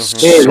would work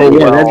so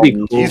well. That'd be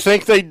cool. You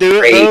think they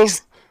do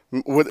it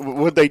though?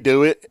 Would they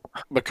do it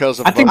because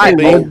of? I think they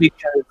would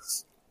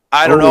because.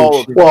 I don't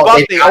know.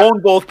 Well, they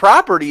own both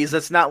properties.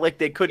 It's not like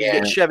they couldn't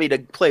get Chevy to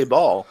play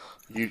ball.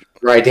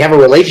 They have a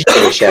relationship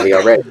with Chevy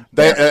already.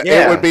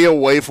 It would be a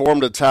way for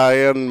them to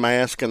tie in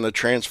Mask and the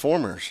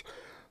Transformers.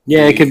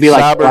 Yeah, it could be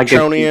like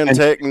Cybertronian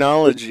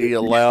technology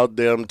allowed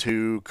them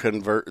to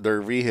convert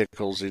their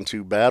vehicles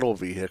into battle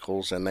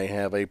vehicles, and they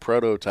have a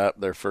prototype.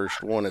 Their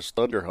first one is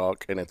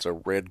Thunderhawk, and it's a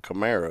red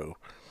Camaro.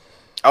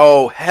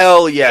 Oh,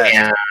 hell yes.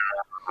 Yeah.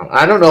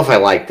 I don't know if I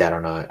like that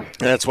or not.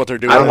 That's what they're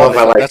doing. I don't know if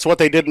I like. That's what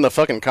they did in the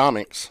fucking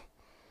comics.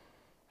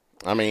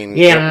 I mean,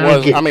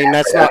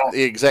 that's not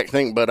the exact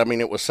thing, but I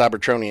mean, it was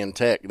Cybertronian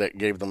tech that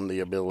gave them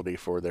the ability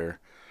for their.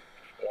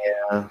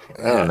 Yeah,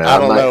 I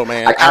don't know,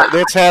 man.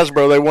 It's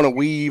Hasbro. They want to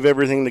weave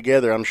everything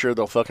together. I'm sure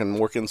they'll fucking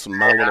work in some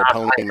My Little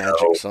Pony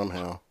magic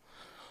somehow.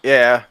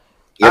 Yeah,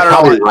 you're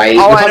probably right.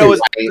 All I know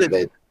is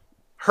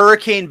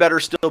Hurricane better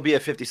still be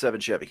a '57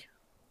 Chevy.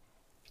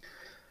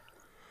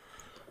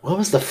 What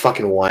was the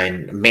fucking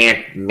one?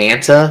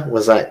 Manta?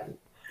 Was that?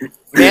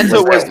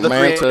 Manta was the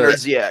 300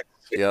 ZX.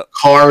 Yep.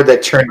 Car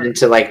that turned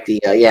into like the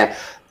it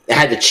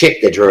had the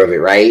chick that drove it,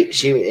 right?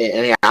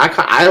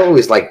 I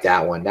always liked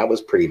that one. That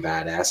was pretty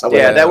badass.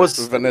 That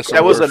was Vanessa.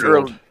 That was an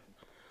early.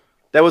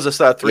 That was a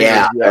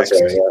 300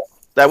 ZX.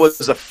 That was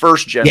the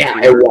first gen. Yeah,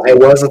 it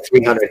was a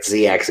 300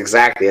 ZX.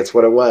 Exactly, that's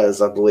what it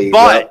was, I believe.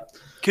 But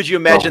could you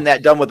imagine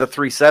that done with a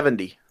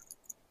 370?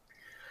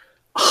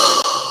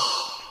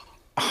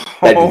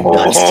 That'd be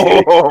nuts,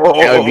 dude.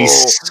 That would be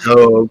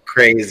so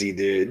crazy,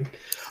 dude.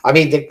 I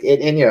mean,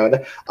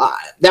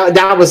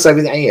 that was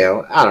something. I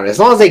don't know. As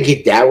long as they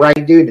get that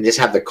right, dude, and just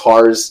have the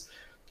cars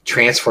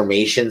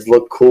transformations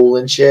look cool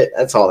and shit,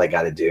 that's all they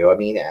got to do. I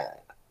mean,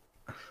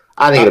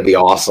 I think it'll be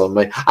awesome.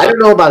 I don't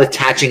know about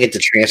attaching it to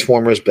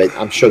Transformers, but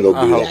I'm sure they'll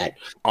do that.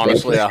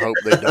 Honestly, I hope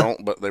they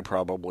don't, but they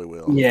probably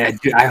will. Yeah,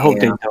 dude, I hope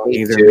they don't me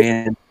either, too.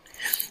 man.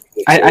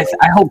 I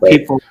hope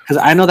people, because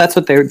I know that's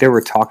what they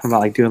were talking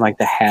about, like doing like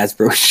the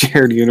Hasbro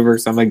shared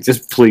universe. I'm like,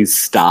 just please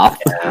stop.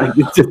 Like,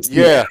 it's just-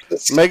 Yeah,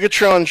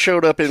 Megatron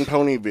showed up in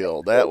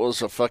Ponyville. That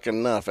was a fucking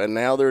enough, and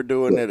now they're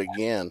doing it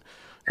again.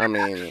 I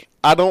mean,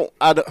 I don't.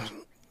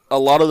 A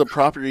lot of the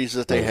properties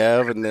that they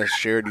have in this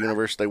shared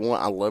universe they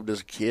want, I loved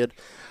as a kid.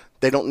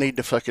 They don't need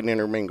to fucking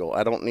intermingle.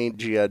 I don't need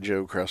G.I.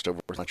 Joe crossed over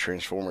with my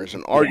Transformers,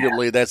 and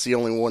arguably that's the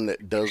only one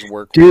that does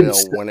work well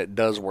when it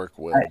does work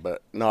well,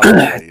 but not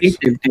I always.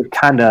 think they've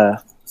kind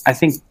of. I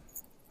think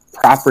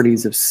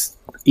properties have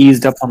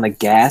eased up on the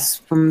gas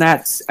from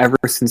that ever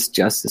since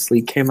Justice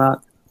League came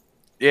out.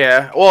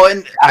 Yeah, well,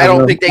 and I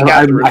don't think they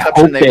got the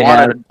reception they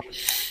wanted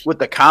with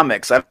the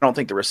comics. I don't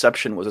think the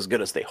reception was as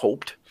good as they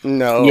hoped.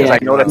 No, Yeah, I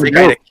know that they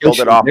kind of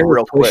killed it off they were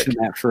real quick.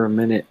 pushing that for a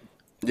minute.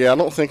 yeah, I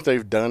don't think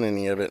they've done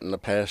any of it in the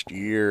past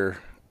year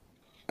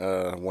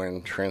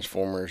when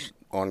Transformers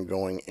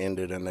Ongoing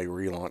ended and they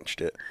relaunched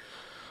it.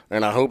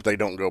 And I hope they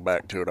don't go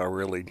back to it. I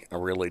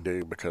really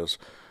do, because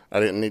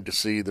I didn't need to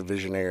see the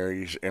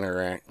Visionaries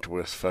interact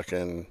with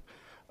fucking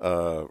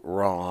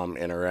ROM,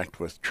 interact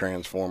with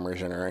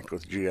Transformers, interact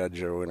with G.I.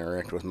 Joe,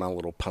 interact with My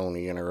Little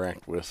Pony,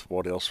 interact with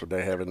what else would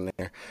they have in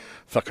there?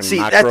 Fucking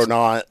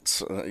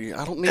Micronauts.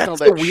 I don't need all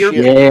that weird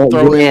shit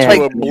thrown into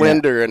a like-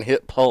 blender and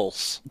hit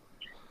pulse.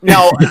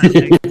 Now,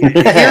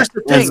 here's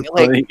the thing. That's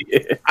Like, funny.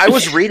 I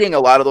was reading a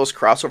lot of those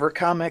crossover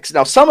comics.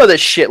 Now, some of this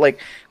shit, like,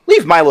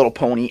 leave My Little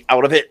Pony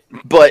out of it,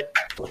 but,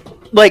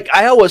 like,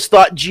 I always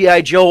thought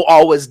G.I. Joe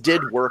always did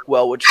work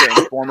well with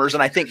Transformers,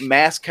 and I think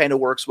Mask kind of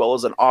works well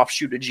as an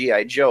offshoot of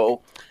G.I.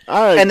 Joe.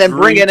 And then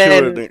agree bringing to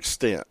in- an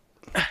extent.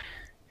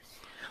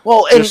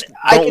 Well, and Just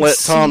I don't can let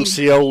Tom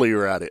see... Scioli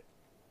write it.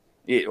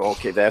 Yeah,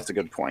 okay, that's a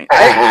good point.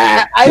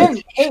 I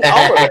didn't hate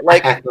all of it.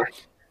 Like,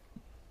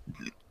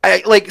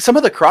 I like some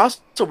of the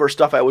crossover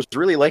stuff. I was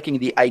really liking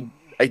the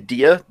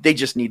idea. They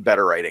just need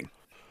better writing.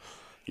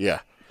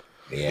 Yeah.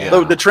 Yeah.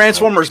 The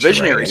Transformers You're right.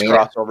 Visionaries I mean,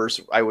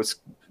 crossovers, I was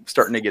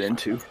starting to get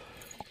into.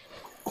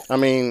 I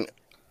mean,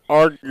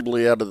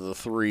 arguably out of the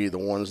three, the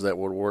ones that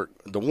would work,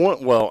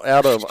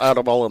 out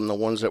of all of them, the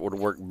ones that would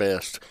work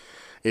best,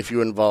 if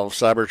you involve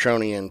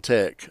Cybertronian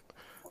tech,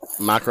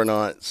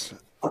 Micronauts,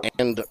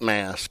 and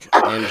Mask,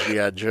 and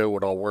G.I. Joe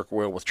would all work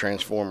well with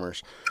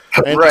Transformers,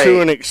 and Right. to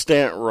an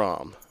extent,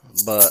 ROM.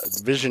 But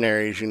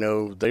Visionaries,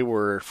 they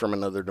were from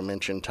another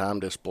dimension, time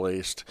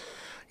displaced,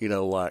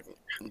 like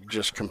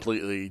just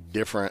completely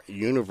different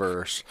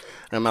universe.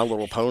 And My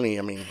Little Pony,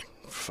 I mean,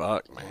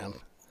 fuck, man.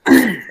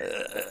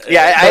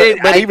 Yeah,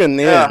 But even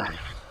then,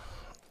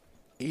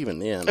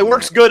 it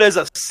works good as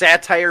a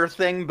satire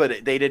thing,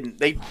 but they didn't.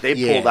 They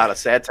Yeah. pulled out a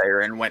satire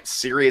and went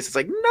serious. It's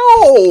like,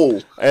 no.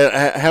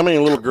 How many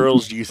little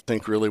girls do you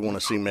think really want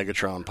to see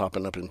Megatron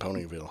popping up in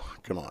Ponyville?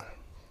 Come on.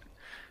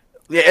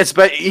 Yeah, it's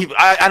but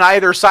on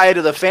either side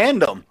of the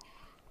fandom.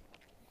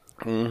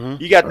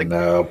 Mm-hmm. You got the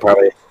No,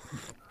 probably.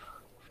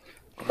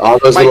 All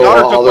those my little,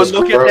 daughter all took one those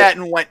look girls- at that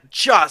and went,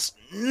 just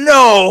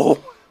no.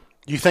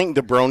 You think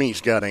the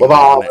Bronies got What about angry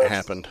all when it those-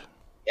 happened?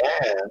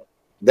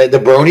 Yeah. The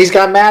Bronies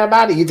got mad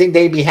about it? You think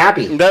they'd be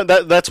happy?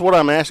 That's what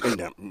I'm asking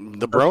them.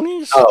 The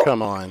Bronies? Oh.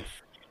 Come on.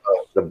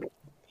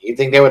 You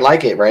think they would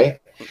like it, right?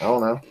 I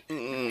don't know.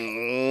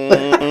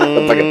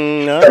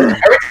 No.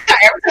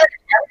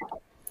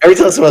 Every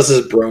time someone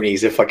says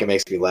bronies, it fucking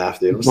makes me laugh,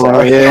 dude. I'm Oh,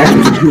 sorry. yeah.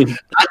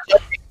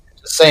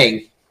 Just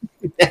saying.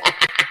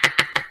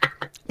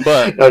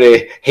 But No,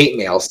 they hate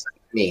mails.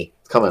 Me.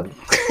 Come on.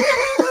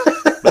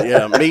 But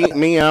yeah,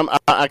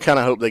 I kind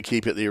of hope they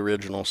keep it the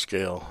original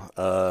scale.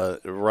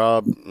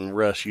 Rob and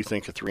Russ, you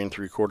think a 3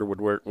 3/4 would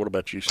work? What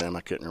about you, Sam?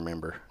 I couldn't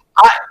remember.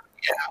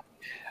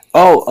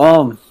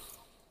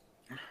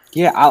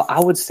 Yeah, I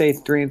would say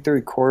 3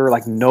 3/4,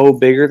 like no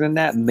bigger than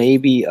that.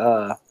 Maybe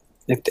I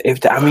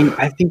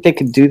think they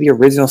could do the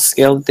original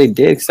scale that they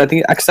did because I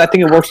think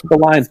it works with the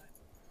line.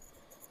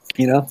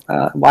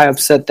 Why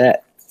upset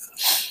that?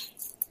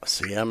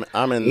 See, I'm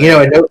in You know,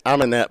 I know-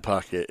 I'm in that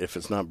pocket. If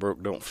it's not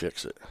broke, don't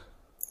fix it.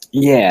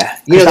 Yeah,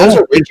 Those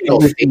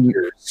original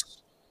figures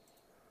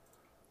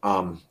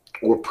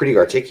were pretty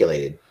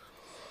articulated.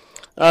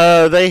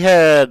 They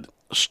had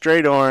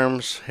straight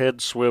arms,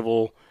 head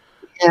swivel,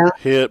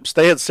 hips.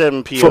 They had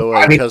 7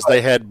 POA because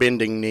they had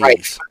bending knees.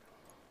 Right.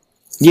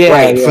 Yeah,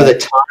 Right. yeah.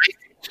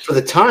 For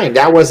the time,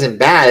 that wasn't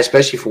bad,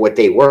 especially for what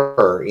they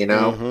were,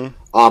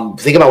 Mhm.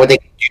 Think about what they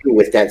can do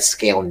with that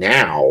scale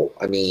now.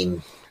 I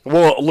mean,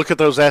 Well, look at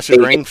those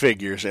Acid Rain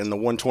figures in the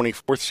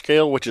 1/24th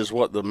scale, which is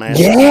what the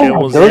massive Yeah,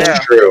 scale was those- in.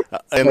 that's true.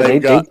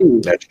 And Yeah,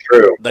 That's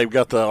true. they've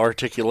got the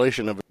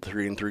articulation of a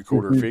 3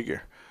 3/4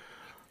 figure.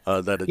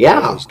 That Yeah,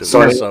 Joe's doing.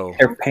 so- So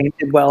They're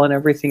painted well and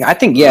everything. I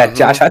think,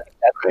 Josh, I think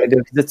that's what I do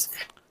because it's.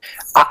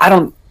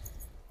 I'm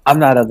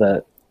not of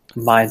the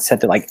mindset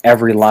that like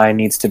every line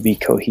needs to be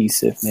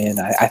cohesive, man.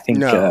 I think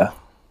No.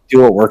 do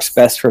what works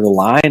best for the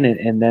line,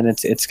 and then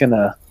it's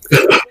gonna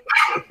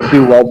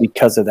do well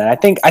because of that.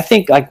 I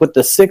think like with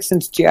the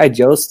 6-inch GI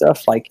Joe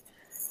stuff, like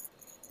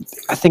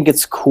I think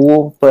it's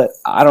cool, but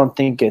I don't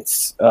think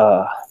it's.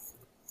 I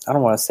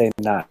don't want to say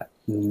not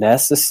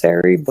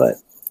necessary, but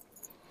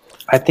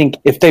I think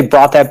if they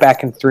brought that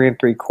back in 3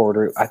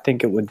 3/4, I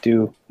think it would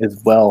do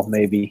as well,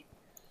 maybe.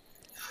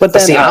 But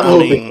then See, I'm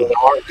hoping they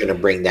are going to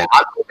bring that.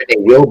 I'm hoping they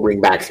will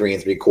bring back 3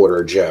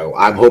 3/4, Joe.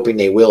 I'm hoping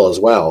they will as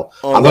well.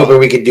 I'm hoping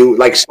we could do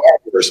like Star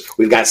Wars.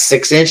 We've got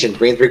 6" and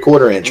 3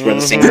 3/4" at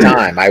the same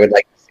time. I would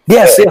like.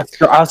 Yes.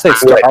 I'll say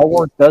Star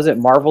Wars does it.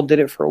 Marvel did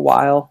it for a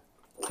while.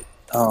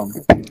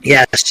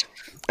 Yes.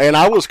 And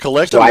I was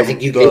collecting So I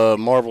think you the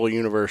Marvel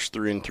Universe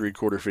 3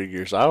 3/4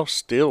 figures. I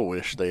still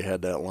wish they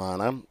had that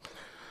line.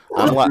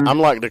 I'm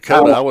like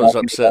Dakota. I was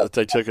upset that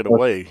they took it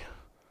away.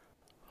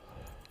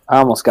 I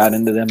almost got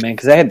into them, man,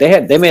 because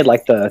they made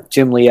like the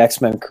Jim Lee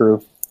X-Men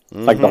crew,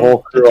 like the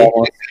whole crew.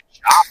 Almost.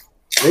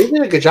 They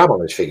did a good job on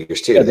those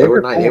figures too. Yeah, they were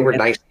nice. They were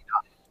nice.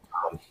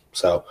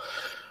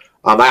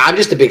 I'm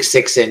just a big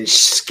 6"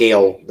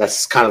 scale.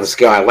 That's kind of the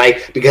scale I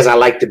like because I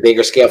like the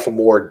bigger scale for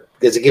more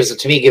because it gives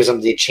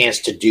them the chance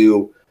to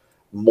do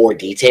more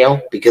detail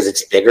because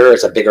it's bigger.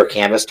 It's a bigger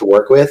canvas to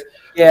work with.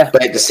 Yeah.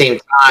 But at the same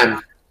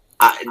time,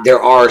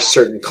 there are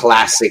certain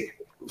classic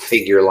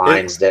figure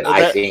lines that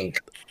I think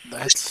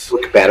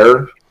look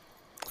better.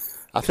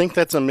 I think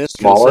that's a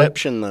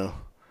misconception, though.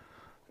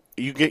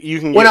 You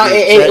can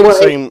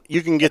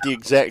get the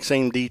exact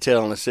same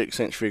detail in a 6"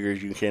 figure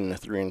as you can in a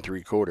 3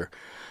 3/4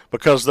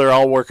 because they're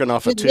all working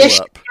off a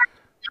 2-up.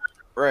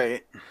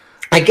 Right.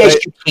 I guess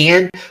you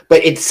can,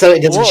 but it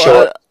doesn't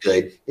show up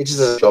good. It just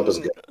doesn't show up as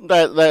good.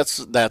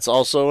 That's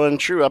also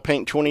untrue. I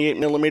paint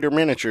 28mm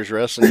miniatures,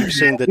 Russ, and you've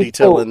seen the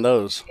detail in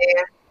those.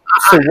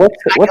 So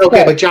what's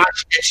okay, but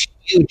Josh, that's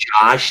you,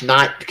 Josh,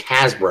 not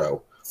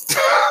Hasbro.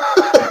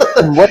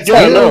 I'm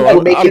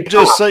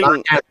just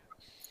saying.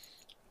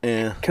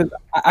 Yeah, because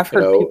I've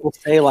heard people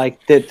say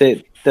like that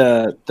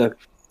the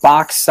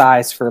box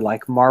size for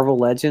like Marvel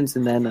Legends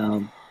and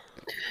then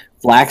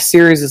Black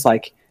Series is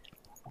like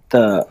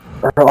or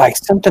like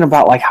something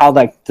about like how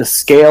like the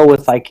scale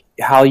with like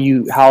how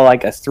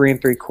like a 3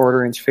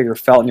 3/4" figure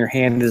felt in your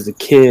hand as a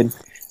kid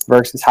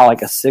versus how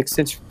like a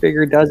 6"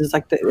 figure does. It's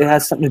like it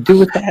has something to do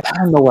with that. I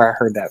don't know where I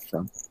heard that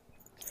from.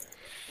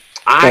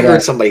 I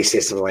heard somebody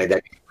say something like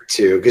that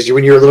too. Because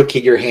when you're a little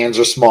kid, your hands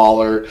are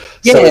smaller.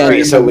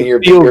 So when you're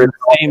bigger, the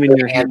same in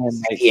your hand.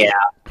 Like, yeah.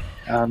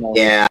 I don't know.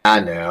 Yeah,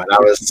 I know.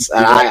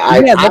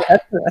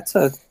 That's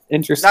a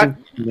interesting.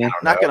 I'm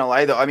not gonna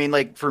lie though. I mean,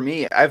 like for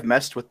me, I've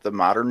messed with the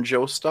modern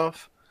Joe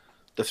stuff,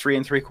 the 3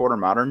 3/4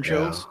 modern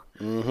Joes.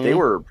 Mm-hmm. They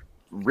were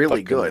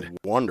really good,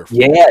 wonderful.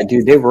 Yeah,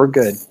 dude, they were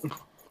good.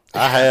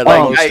 I had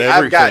almost everything.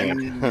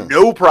 I've got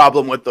no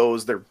problem with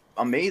those. They're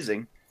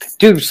amazing.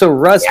 Dude, so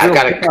Russ, real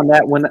quick on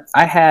that, when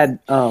I had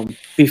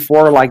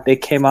before like they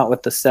came out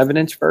with the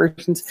 7"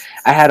 versions,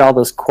 I had all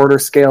those quarter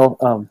scale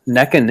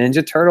NECA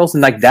Ninja Turtles,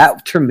 and like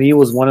that to me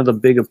was one of the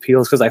big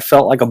appeals because I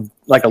felt like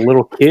a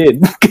little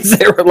kid because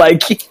they were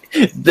like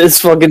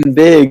this fucking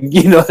big,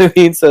 you know what I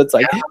mean? So it's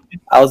like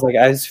I was like,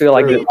 I just feel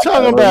like what are you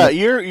talking about?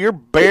 You're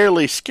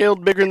barely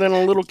scaled bigger than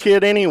a little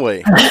kid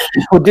anyway.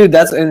 Well, dude,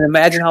 and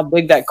imagine how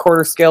big that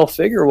quarter scale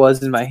figure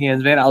was in my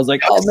hands, man. I was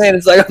like, oh man,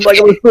 it's like I'm like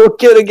a little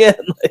kid again.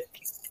 Like,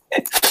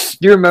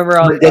 you remember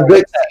on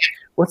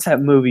what's that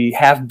movie,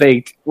 Half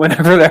Baked?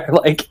 Whenever they're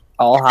like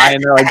all high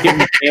and they're like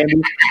getting candy,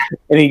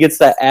 and he gets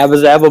that Abba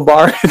Zaba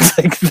bar. It's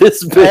like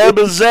this big.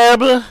 Abba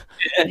Zaba,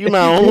 you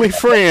my only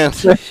friend.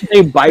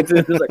 He bites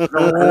it. It's like,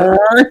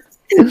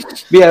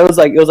 yeah, it was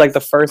like the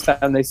first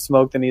time they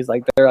smoked, and he's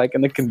like they're like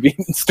in the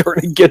convenience store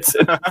and he gets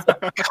it,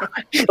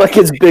 like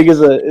as big as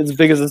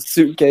a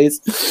suitcase.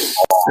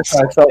 That's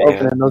how I felt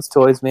opening those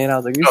toys, man. I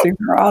was like, these things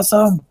are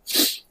awesome.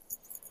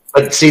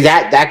 But see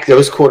those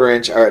those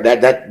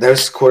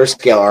quarter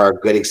scale are a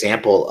good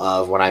example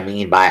of what I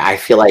mean by I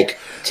feel like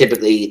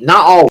typically,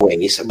 not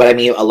always, but I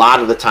mean a lot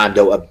of the time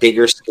though, a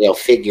bigger scale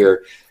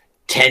figure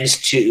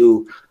tends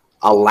to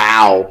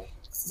allow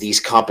these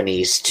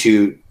companies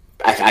to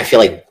I feel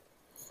like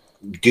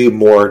do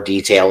more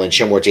detail and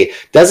show more detail.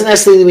 Doesn't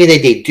necessarily mean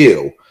that they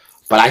do,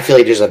 but I feel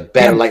like there's a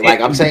better like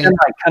I'm saying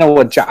like kind of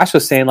what Josh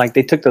was saying, like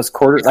they took those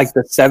like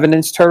the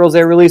 7" turtles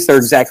they released, they're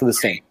exactly the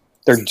same.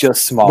 They're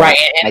just small. Right.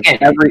 Like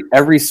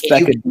every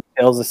speck of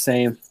detail is the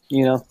same,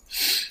 you know?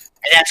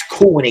 And that's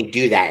cool when they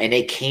do that, and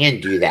they can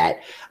do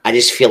that. I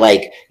just feel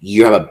like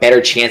you have a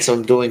better chance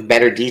of doing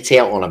better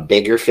detail on a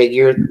bigger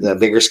figure, the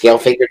bigger scale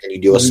figure, than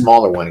you do a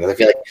smaller one. Because I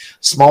feel like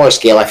smaller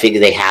scale, I figure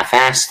they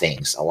half-ass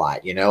things a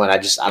lot, you know? And I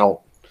don't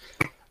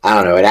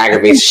know. It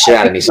aggravates the shit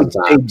out of me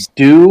sometimes. They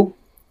do,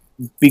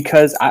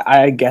 because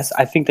I guess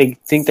I think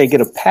they get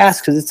a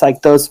pass because it's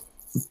like those.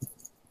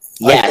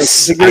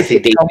 Yes, like I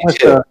think they do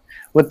too.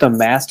 With the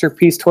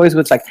masterpiece toys,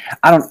 which like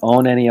I don't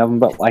own any of them,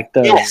 but like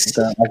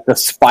the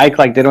Spike,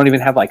 like they don't even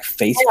have like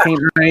face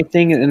paint or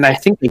anything, and I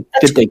think they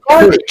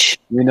could,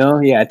 you know,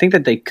 I think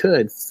that they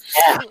could,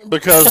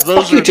 because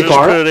those are just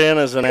put in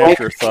as an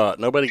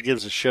afterthought. Nobody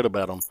gives a shit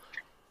about them.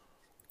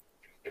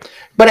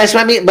 But that's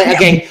what I mean. But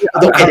again,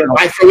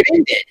 why throw it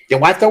in then? Then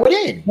why throw it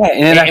in? Yeah,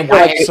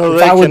 and so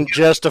they can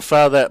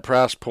justify that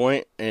price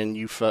point, and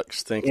you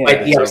fucks think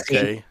that it's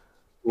okay.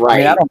 Right. I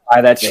mean, I don't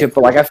buy that shit,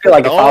 but like I feel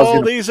like if I was All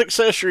gonna, these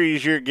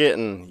accessories you're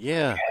getting,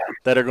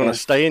 that are going to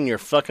stay in your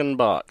fucking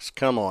box.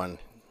 Come on.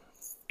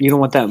 you don't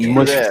want that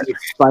mush that.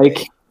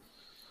 spike.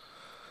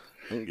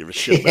 I don't give a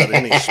shit about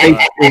any It,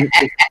 spot.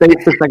 it,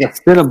 it looks like a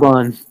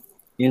Cinnabon.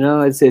 You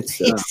know, it's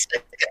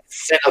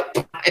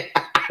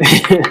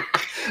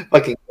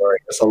Fucking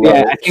glorious. I love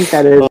yeah. it. I think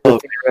that is the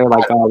thing where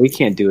like, oh, we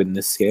can't do it in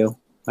this scale.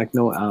 Like,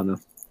 no, I don't know.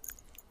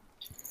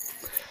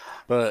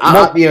 But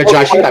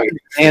Josh, you got me.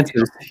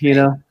 Answers, you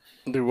know.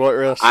 do what,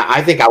 Russ?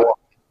 I think I want.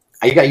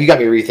 You got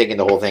me rethinking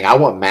the whole thing. I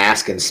want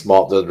mask and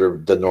small,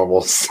 the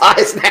normal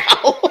size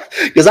now,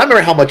 because I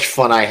remember how much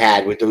fun I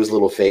had with those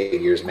little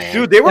figures, man.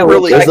 Dude, they were Yeah,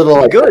 really those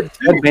little, like, good.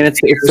 Yeah, man,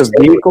 it's the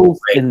vehicles,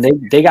 and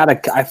they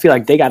gotta. I feel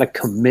like they gotta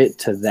commit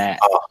to that.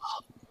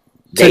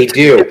 They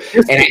do,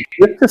 Just, and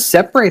just to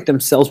separate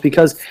themselves,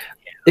 because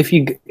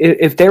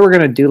if they were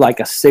gonna do like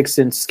a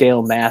 6-inch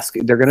scale mask,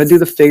 they're gonna do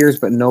the figures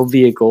but no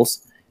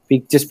vehicles,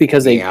 just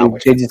because they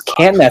just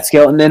can't that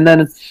scale, and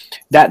then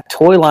that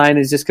toy line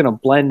is just gonna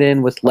blend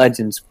in with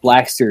Legends,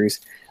 Black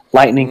Series,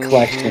 Lightning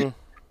Collection,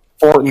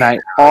 Fortnite,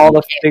 all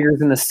the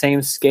figures in the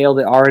same scale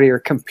that already are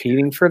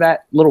competing for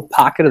that little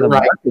pocket of the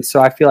market. So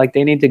I feel like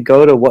they need to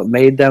go to what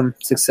made them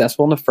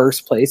successful in the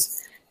first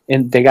place,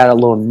 and they got a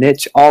little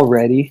niche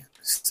already.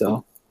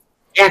 So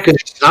yeah, because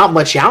there's not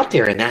much out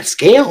there in that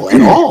scale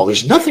at all.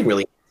 There's nothing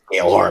really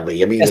scale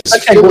hardly. I mean, It's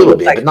there's such a little like-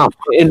 bit, but not.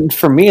 and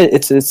for me,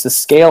 it's the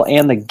scale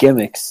and the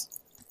gimmicks.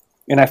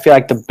 And I feel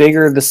like the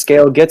bigger the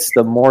scale gets,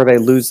 the more they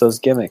lose those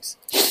gimmicks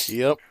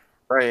Yep.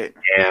 Right.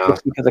 Yeah,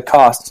 just because of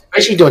cost.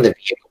 especially doing the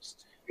vehicles.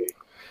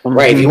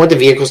 Right, if you want the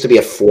vehicles to be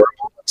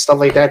affordable and stuff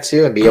like that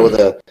too, and be able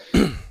to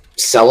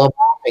sell them,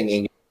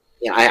 and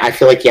I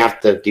feel like you have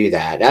to do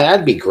that.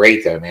 That'd be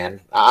great, though, man.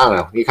 I don't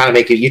know. You kind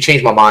of you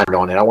changed my mind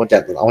on it. I want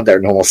that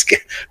normal scale,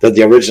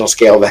 the original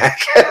scale back.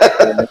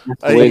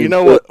 You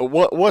know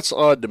what's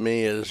odd to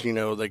me is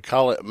they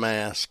call it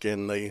mask,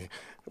 and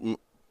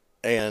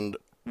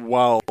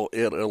while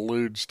it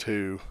alludes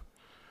to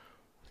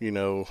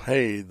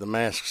hey, the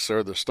masks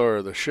are the star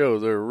of the show,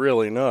 they're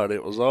really not.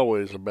 It was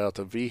always about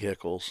the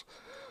vehicles.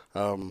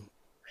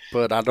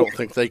 But I don't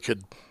think they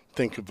could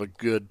think of a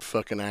good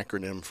fucking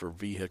acronym for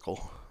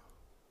vehicle.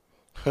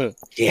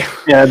 Yeah,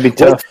 that'd be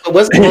tough.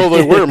 Well,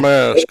 they wear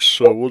masks,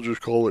 so we'll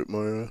just call it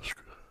mask.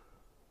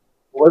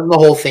 Wasn't the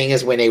whole thing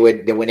is when they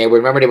would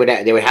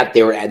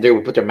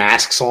put their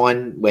masks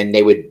on when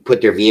they would put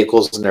their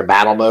vehicles in their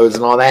battle modes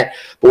and all that,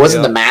 but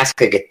wasn't the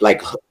mask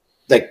like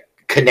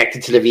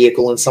connected to the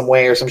vehicle in some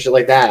way or some shit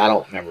like that? I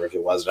don't remember if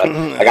it was. But,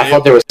 I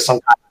thought there was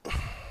some.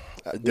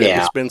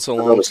 It's been so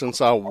long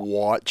since I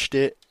watched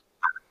it.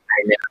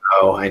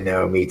 I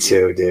know, me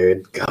too,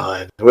 dude.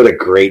 God, what a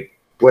great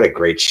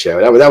show.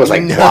 That was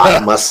like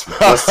plot must.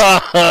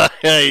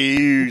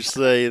 You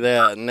say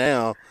that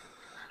now.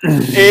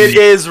 It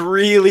is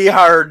really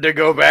hard to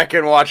go back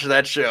and watch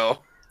that show.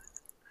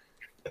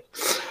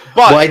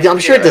 But I'm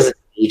sure it doesn't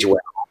age well.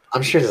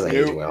 I'm sure it doesn't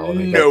age well.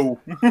 No.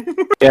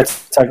 Yeah,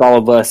 it's like all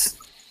of us.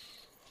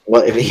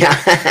 Well,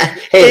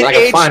 hey, like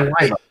a fine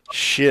wine.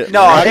 Shit.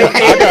 No, man,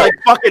 I got like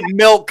fucking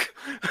milk.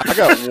 I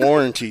got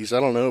warranties. I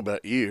don't know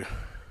about you.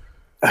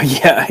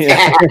 Yeah.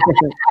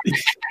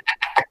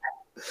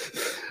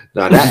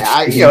 No, in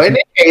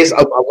any case,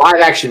 a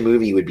live action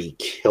movie would be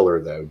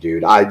killer, though,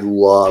 dude. I'd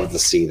love to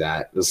see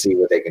that, to see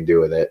what they can do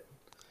with it.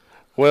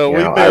 Well,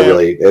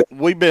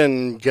 we've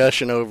been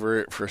gushing over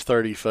it for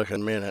 30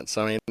 fucking minutes.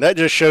 I mean, that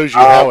just shows you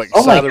how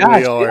excited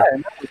we are. Yeah.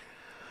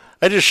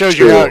 That just shows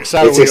you how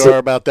excited we are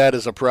about that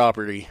as a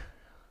property.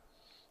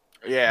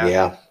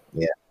 Yeah.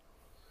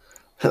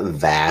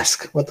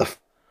 Vask. What the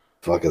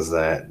fuck is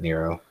that,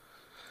 Nero?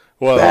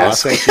 Well,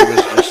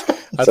 Vask.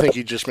 I think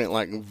he just meant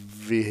like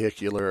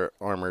Vehicular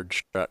Armored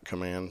Strike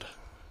Command.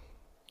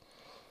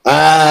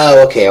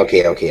 Oh, okay. I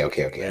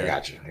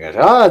got you.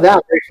 Oh, that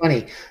was very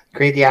funny.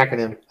 Create the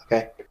acronym.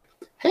 Okay.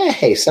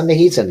 Hey, Sunday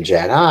Heat's in the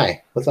chat.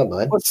 Hi. What's up,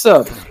 bud? What's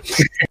up?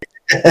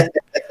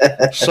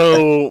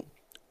 So,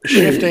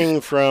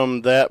 shifting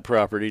from that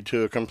property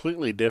to a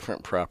completely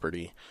different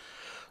property,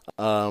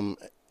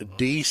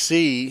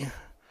 DC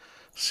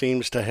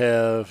seems to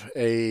have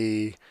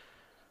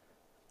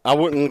I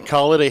wouldn't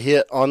call it a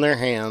hit on their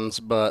hands,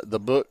 but the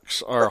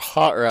books are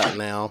hot right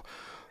now.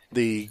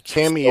 The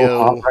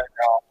cameo,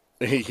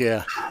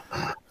 yeah,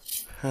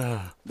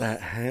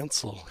 that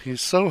Hansel,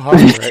 he's so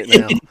hot right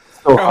now.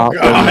 So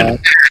God.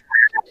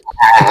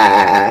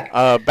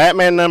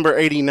 Batman number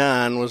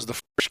 89 was the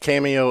first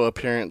cameo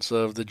appearance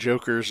of the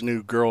Joker's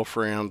new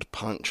girlfriend,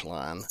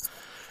 Punchline,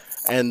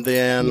 and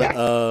then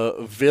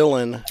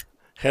Villain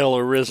Hell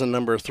Arisen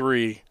number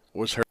 3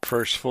 was her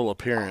first full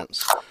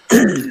appearance.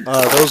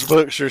 Those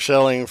books are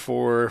selling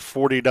for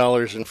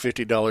 $40 and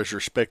 $50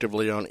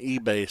 respectively on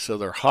eBay, so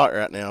they're hot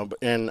right now.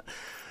 And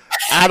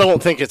I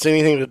don't think it's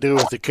anything to do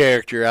with the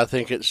character. I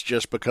think it's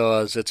just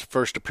because it's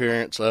first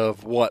appearance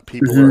of what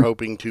people are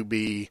hoping to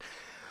be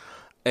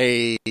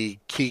a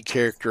key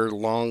character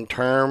long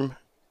term,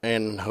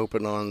 and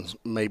hoping on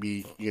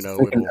maybe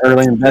like an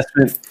early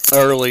investment.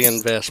 Early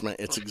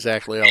investment. It's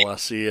exactly all I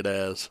see it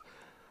as.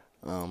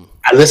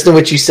 I listened to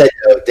what you said,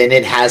 though. Then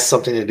it has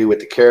something to do with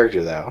the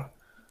character, though.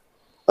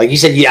 Like you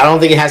said, I don't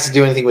think it has to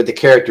do anything with the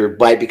character,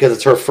 but because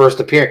it's her first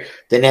appearance,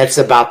 then that's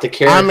about the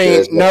character. I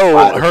mean, no,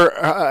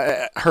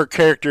 her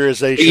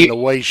characterization, the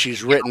way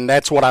she's written,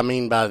 that's what I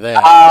mean by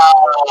that.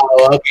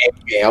 Oh,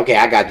 okay,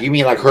 I got you. You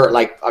mean like her,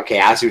 okay,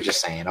 I see what you're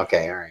saying.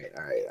 Okay, all right.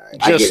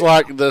 Just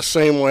like the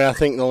same way, I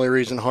think the only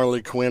reason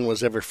Harley Quinn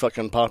was ever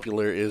fucking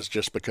popular is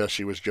just because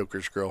she was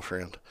Joker's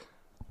girlfriend.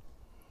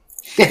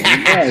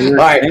 Yeah, you're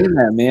All right. saying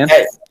that, man.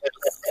 Hey,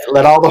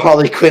 let all the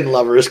Harley Quinn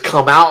lovers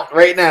come out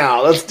right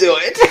now. Let's do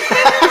it.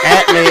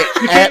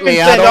 At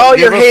me, I Send don't all give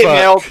your a hate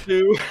fuck.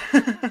 mail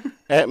to.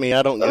 At me,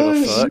 I don't give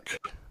a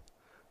fuck.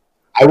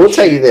 I will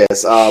tell you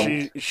this.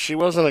 She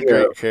wasn't a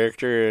great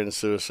character in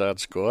Suicide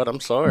Squad.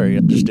 I'm sorry, I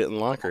just didn't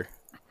like her.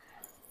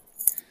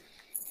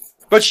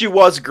 But she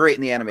was great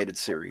in the animated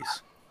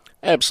series.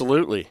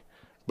 Absolutely,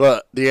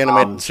 but the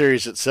animated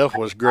series itself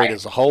was great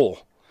as a whole.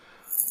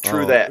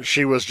 True that.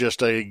 She was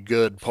just a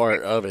good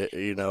part of it.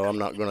 I'm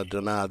not going to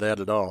deny that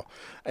at all.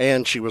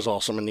 And she was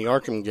awesome in the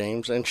Arkham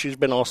games, and she's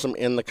been awesome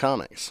in the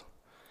comics.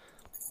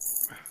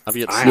 I've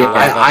yet to see a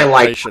live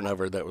adaptation of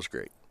her that was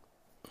great.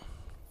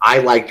 I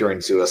liked her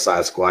in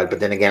Suicide Squad, but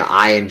then again,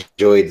 I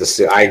enjoyed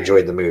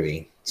the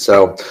movie.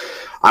 So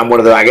I'm one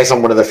of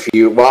the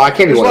few. Well, I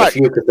can't be one of the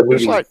few because the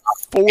movie like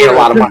made a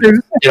lot of money.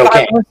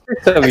 Okay.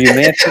 Of you,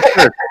 man,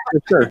 for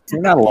sure.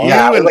 You're not alone.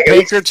 Yeah, You and like,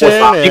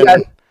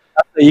 Pinkerton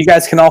You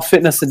guys can all fit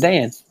in a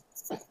sedan.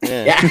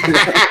 Yeah.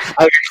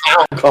 A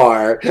clown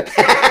car.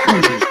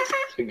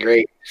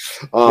 Great.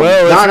 Well,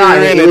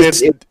 if you're in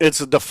it, it's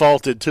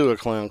defaulted to a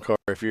clown car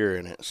if you're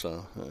in it.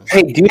 So,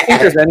 Hey, do you think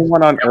there's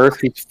anyone on Earth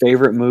whose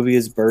favorite movie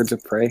is Birds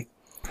of Prey?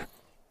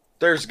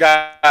 There's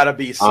gotta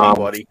be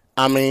somebody.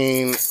 I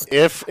mean,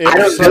 if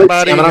don't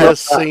somebody know. has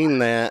seen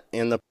that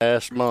in the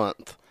past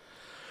month,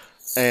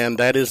 and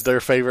that is their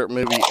favorite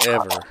movie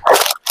ever,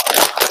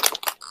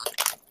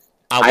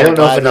 I don't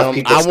know if enough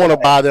people. I want to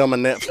buy them a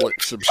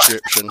Netflix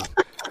subscription,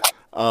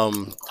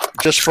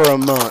 just for a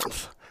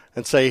month,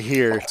 and say,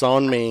 "Here, it's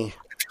on me."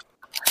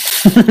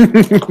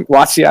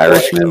 Watch The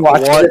Irishman.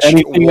 Watch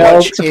anything watch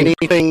else.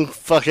 anything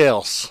fuck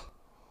else.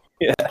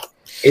 Yeah.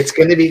 It's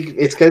gonna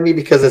be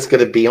because it's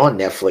gonna be on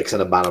Netflix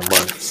in about a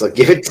month. So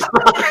give it time.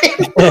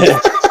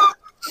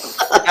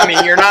 I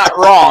mean, you're not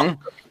wrong.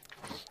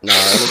 No,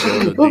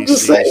 it'll go I'm to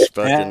just saying. DC's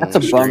fucking Yeah, that's a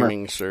bummer.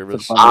 streaming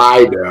service.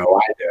 I know.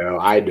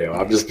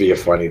 I'm just being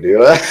funny,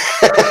 dude.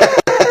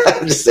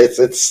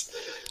 it's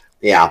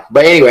yeah.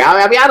 But anyway,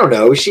 I mean, I don't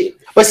know.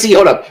 But see,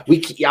 hold up.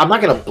 I'm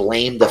not going to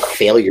blame the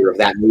failure of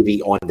that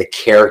movie on the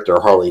character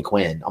Harley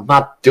Quinn. I'm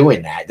not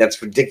doing that.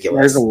 That's ridiculous.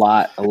 There's a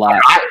lot.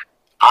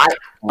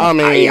 I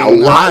mean, a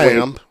lot I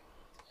of- am.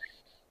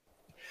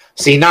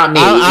 See, not me.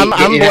 I'm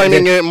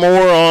blaming it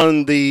more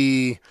on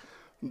the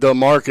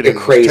marketing. The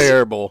crazy. Was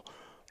terrible.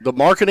 The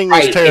marketing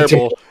was Right,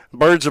 terrible.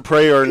 Birds of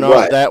Prey are not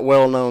Right. that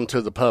well known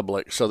to the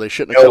public, so they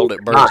shouldn't have No, called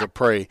it Birds not. of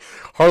Prey.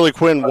 Harley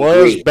Quinn was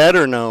Agreed.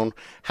 better known.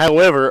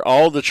 However,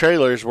 all the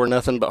trailers were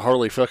nothing but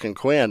Harley fucking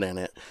Quinn in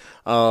it.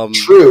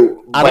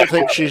 True. I don't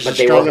think she's a but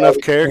they strong were enough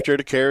Harley- character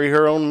to carry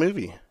her own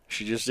movie.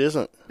 She just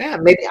isn't. Yeah,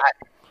 maybe.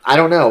 I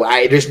don't know.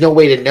 There's no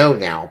way to know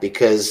now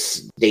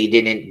because they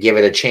didn't give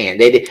it a chance.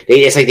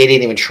 It's like they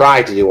didn't even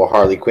try to do a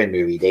Harley Quinn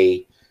movie.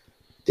 They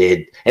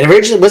did. And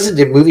originally, wasn't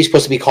the movie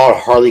supposed to be called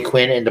Harley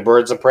Quinn and the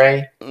Birds of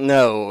Prey?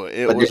 No,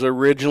 it But was it-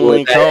 originally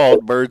was that-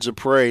 called Birds of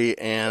Prey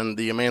and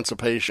the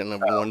Emancipation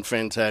of One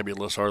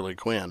Fantabulous Harley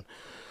Quinn.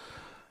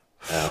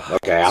 Oh,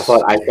 okay. I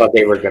thought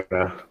they were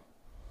gonna.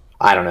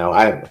 I don't know.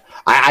 I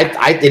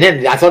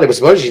thought it was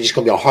supposed to be just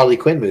gonna be a Harley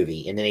Quinn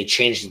movie, and then they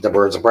changed it to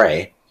Birds of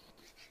Prey.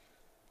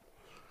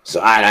 So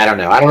I don't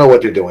know. I don't know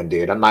what they're doing,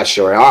 dude. I'm not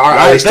sure.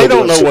 Are They still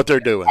don't doing know what they're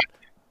doing.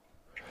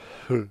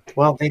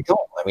 Well, they don't.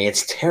 I mean,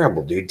 it's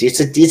terrible, dude.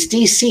 It's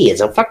DC.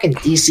 It's a fucking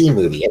DC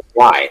movie. That's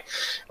why.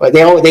 But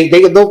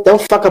they'll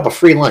fuck up a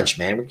free lunch,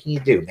 man. What can you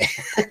do,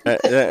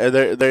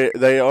 man?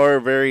 They are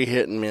very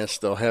hit and miss.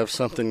 They'll have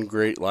something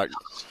great like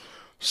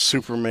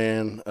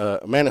Superman.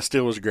 Man of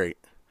Steel was great.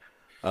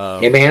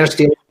 Hey, Man of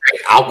Steel,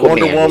 Aquaman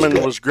Wonder Woman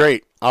good. was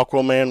great.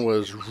 Aquaman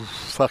was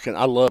fucking.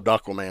 I loved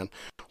Aquaman.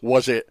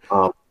 Was it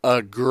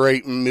a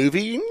great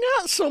movie?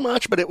 Not so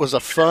much, but it was a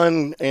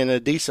fun and a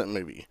decent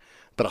movie.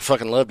 But I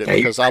fucking loved it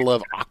because I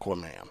love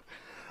Aquaman.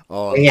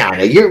 Yeah, I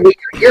know.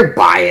 You're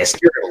biased.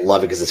 You're gonna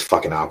love it because it's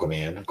fucking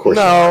Aquaman. Of course.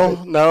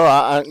 No,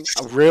 I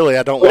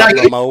really don't like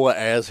Momoa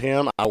as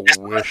him. I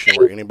wish it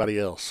were anybody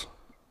else.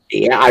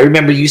 Yeah, I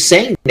remember you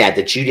saying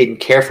that you didn't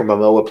care for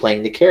Momoa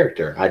playing the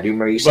character. I do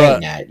remember you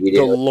saying that. You The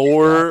didn't.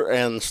 lore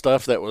and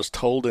stuff that was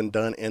told and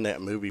done in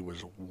that movie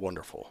was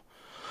wonderful.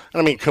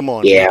 I mean, come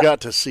on. Yeah. You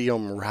got to see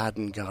them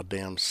riding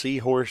goddamn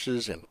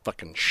seahorses and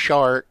fucking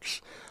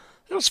sharks.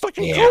 It was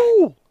fucking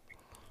cool.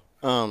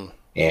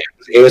 Yeah,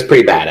 it was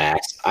pretty badass.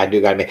 I do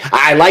gotta admit,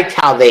 I liked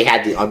how they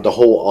had the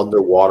whole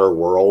underwater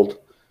world.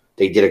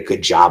 They did a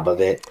good job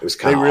of it. It was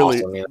kind of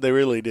awesome. You know? They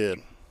really did.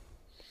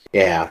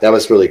 Yeah, that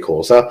was really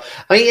cool. So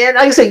I mean, and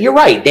like I said, you're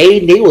right.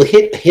 They will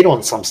hit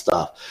on some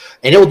stuff,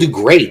 and they'll do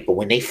great. But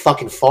when they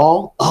fucking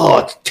fall, oh,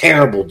 it's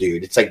terrible,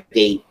 dude. It's like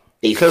they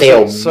they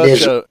fail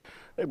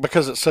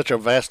because it's such a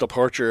vast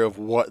departure of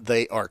what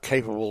they are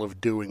capable of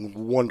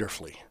doing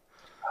wonderfully.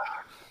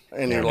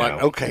 And you're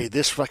like, okay,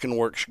 this fucking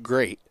works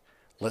great.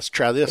 Let's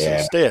try this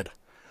instead.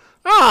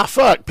 Ah,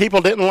 fuck.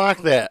 People didn't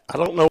like that. I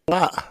don't know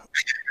why.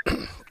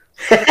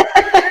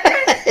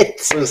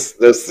 It's so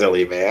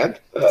silly, man.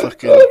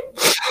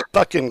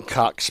 Fucking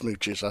cock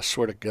smooches, I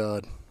swear to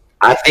God.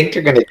 I think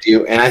they're going to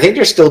do, and I think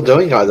they're still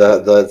doing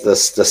the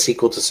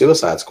sequel to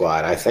Suicide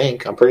Squad.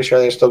 I'm pretty sure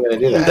they're still going to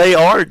do that. They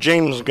are.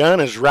 James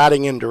Gunn is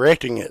writing and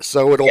directing it,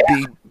 so it'll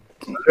be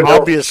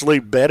obviously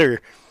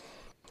better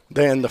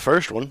than the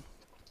first one.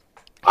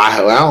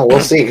 Well,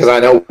 we'll see, because I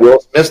know Will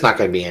Smith's not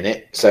going to be in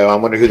it, so I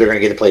wonder who they're going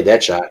to get to play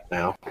Deadshot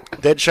now.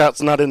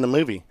 Deadshot's not in the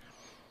movie.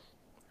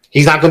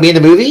 He's not going to be in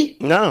the movie?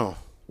 No.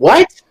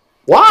 What?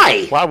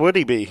 Why? Why would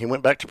he be? He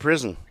went back to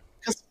prison.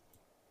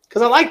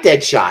 Because I like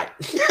Deadshot.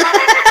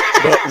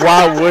 But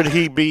why would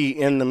he be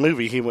in the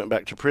movie? He went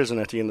back to prison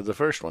at the end of the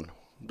first one.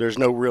 There's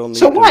no real need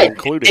to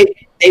include it.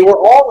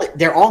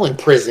 They're all in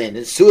prison.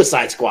 It's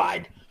Suicide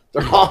Squad.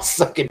 They're all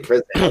stuck in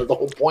prison. That's the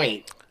whole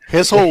point.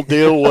 His whole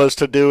deal was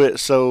to do it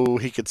so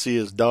he could see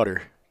his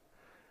daughter.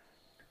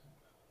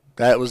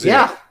 That was it.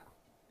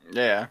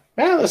 Yeah.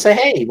 Well, let's say,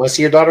 hey, you want to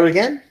see your daughter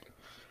again?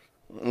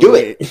 Do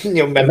it.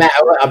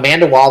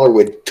 Amanda Waller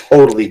would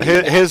totally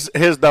do that.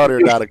 His daughter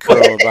died of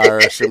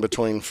coronavirus in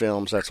between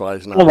films. That's why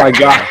he's not. Oh my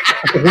god.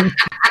 Oh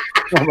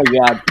my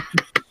god.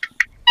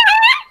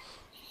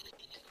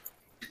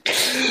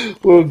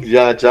 Oh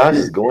god, Josh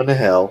is going to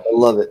hell. I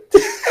love it.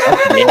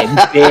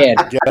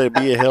 Bad. Gotta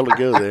be a hell to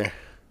go there.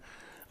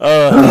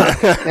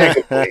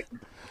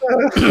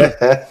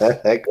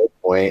 Good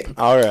point.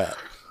 All right.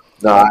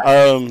 No,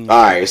 all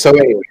right. So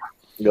anyway,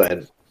 go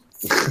ahead.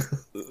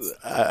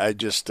 I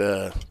just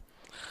yeah.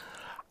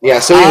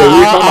 So anyway, we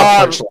were talking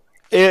about punchline.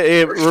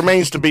 It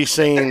remains to be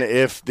seen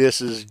if this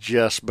is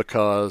just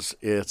because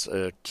it's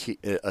a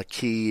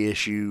key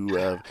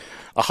issue,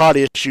 a hot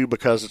issue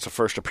because it's a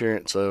first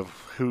appearance of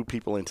who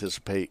people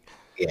anticipate.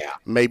 Yeah,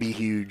 maybe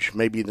huge,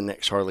 maybe the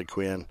next Harley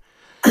Quinn.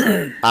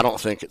 I don't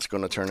think it's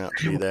going to turn out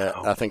to be that.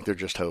 I think they're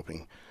just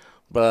hoping.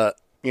 But,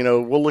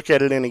 we'll look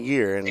at it in a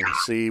year and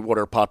see what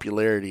her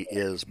popularity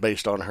is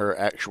based on her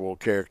actual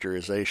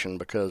characterization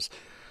because,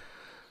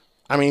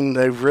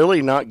 they've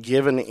really not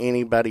given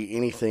anybody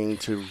anything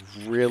to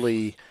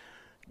really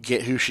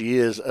get who she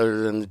is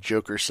other than the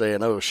Joker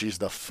saying, oh, she's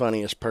the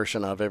funniest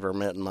person I've ever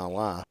met in my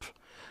life.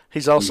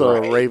 He's also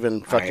a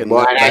raving fucking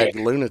nutbag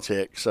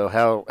lunatic, so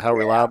how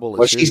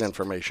reliable is his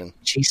information?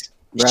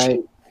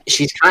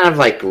 She's kind of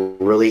like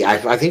really.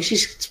 I think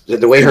she's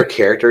the way her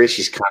character is.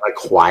 She's kind of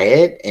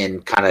quiet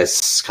and kind of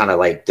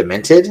like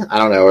demented. I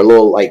don't know, or a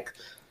little like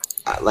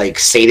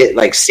sadist,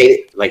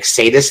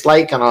 sadist.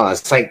 Like I don't know.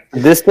 It's like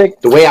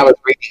sadistic. The way I was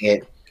reading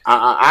it,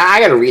 I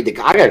gotta read I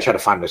gotta try to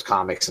find those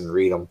comics and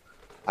read them.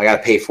 I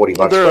gotta pay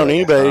 $40. They're on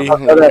eBay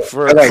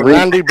for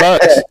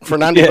 $90. For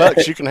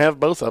 $90, you can have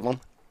both of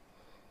them.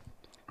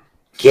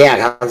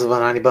 Yeah, that's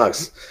about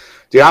 $90.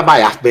 Dude,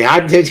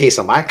 I tell you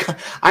something.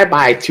 I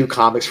buy 2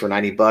 comics for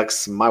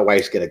 $90. My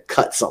wife's gonna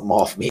cut something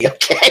off me.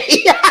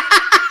 Okay.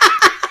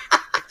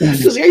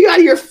 She's like, are you out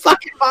of your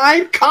fucking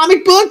mind?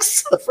 Comic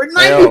books for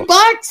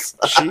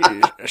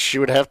 $90? She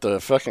would have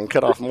to fucking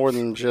cut off more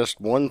than just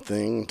one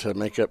thing to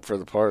make up for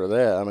the part of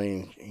that.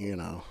 You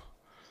know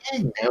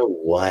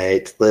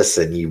what?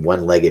 Listen, you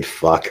one-legged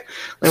fuck.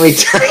 Let me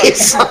tell you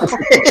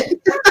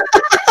something.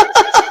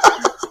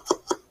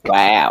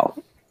 Wow.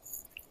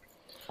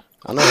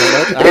 I know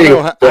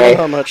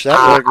how much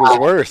that leg was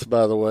worth,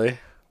 by the way.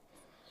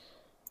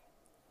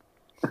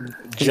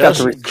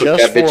 Just for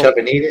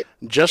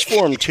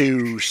him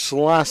to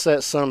slice that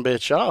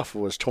sumbitch off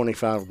was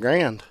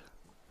 $25,000.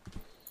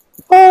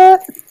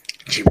 What?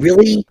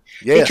 Really?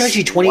 Yes. They charge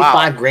you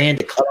 $25,000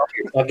 to cut off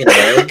your fucking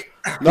leg?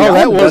 No,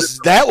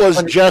 that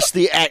was just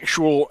the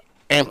actual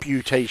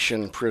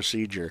amputation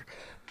procedure.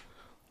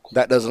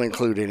 That doesn't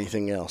include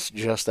anything else.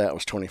 Just that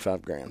was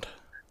 $25,000.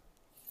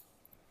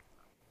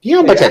 You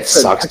know how much that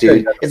sucks,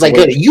 dude? It's like,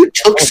 good, you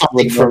took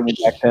something from me,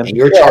 and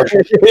you're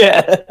charging.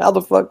 Yeah, how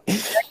the fuck?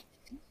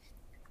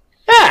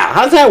 Yeah,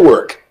 how's that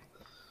work?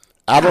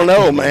 I don't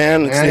know,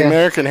 man. It's the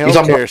American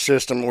healthcare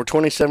system. We're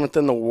 27th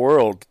in the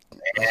world.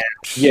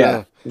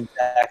 Yeah,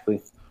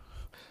 exactly.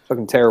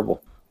 Fucking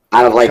terrible.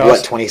 Out of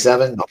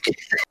 27?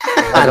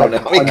 I don't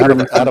know.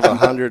 Out of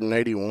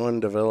 181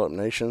 developed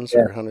nations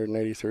or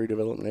 183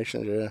 developed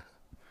nations, yeah.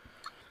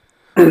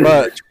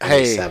 But,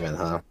 hey. 27,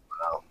 huh?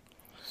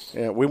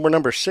 Yeah, we were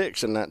number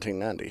 6 in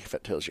 1990, if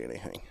that tells you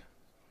anything.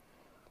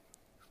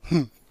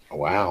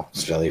 Wow.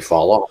 So they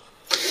fall off.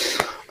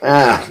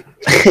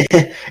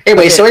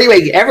 Anyway,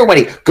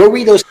 everybody, go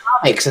read those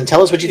comics and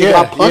tell us what you think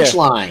about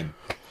Punchline.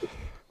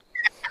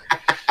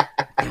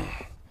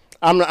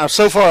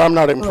 So far, I'm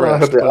not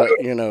impressed, but,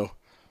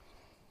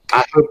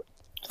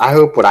 I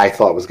hope what I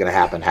thought was going to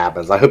happen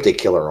happens. I hope they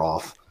kill her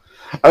off.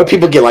 I hope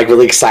people get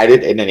really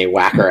excited and then they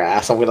whack her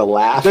ass. I'm gonna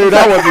laugh. Dude,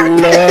 I'd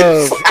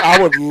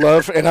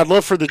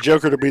love for the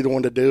Joker to be the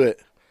one to do it.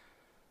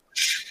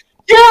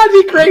 that'd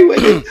be great.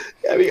 Wouldn't it?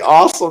 That'd be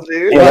awesome,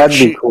 dude. Yeah, that'd be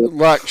she, cool.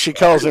 Like she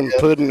calls him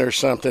Puddin' or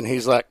something.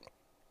 He's like,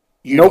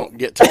 you Nope. don't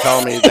get to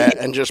call me that,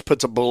 and just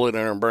puts a bullet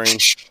in her brain.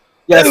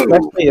 Yeah,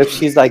 especially if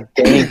she's like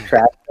gaining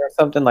traction or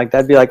something. Like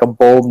that'd be like a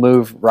bold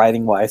move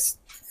writing wise.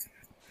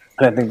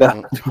 And I think that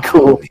would be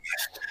cool.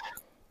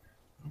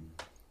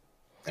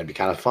 That'd be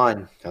kind of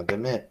fun, I have to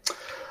admit.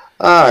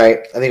 All right.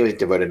 I think we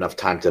devoted enough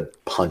time to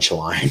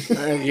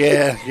punchline.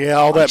 Yeah,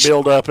 all that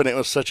build up, and it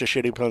was such a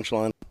shitty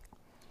punchline.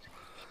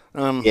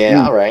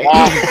 Yeah, all right.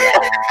 I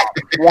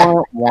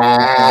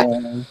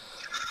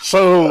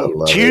So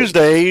love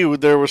Tuesday,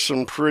 there was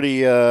some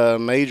pretty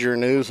major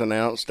news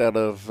announced out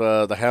of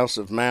the House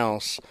of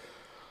Mouse.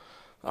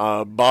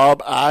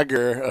 Bob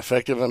Iger,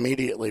 effective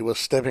immediately, was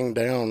stepping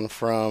down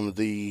from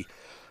the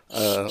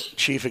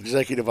chief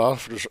executive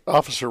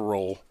officer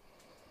role.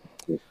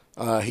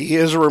 He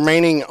is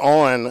remaining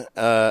on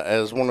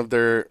as one of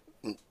their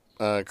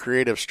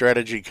creative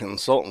strategy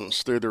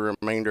consultants through the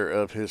remainder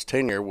of his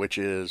tenure, which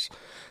ends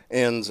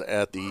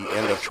at the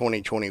end of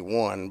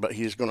 2021. But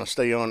he's going to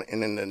stay on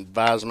in an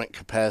advisement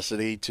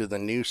capacity to the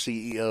new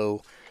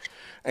CEO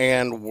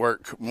and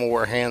work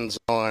more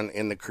hands-on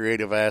in the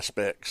creative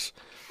aspects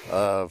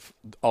of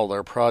all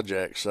their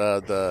projects.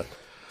 The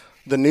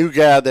new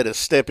guy that is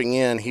stepping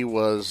in, he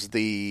was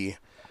the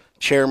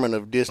chairman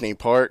of Disney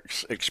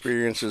Parks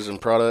Experiences and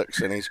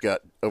Products, and he's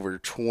got over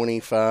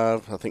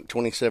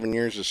 27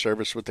 years of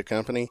service with the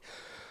company.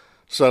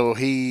 So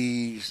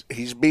he's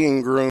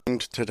being groomed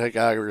to take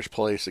Iger's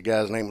place. The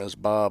guy's name is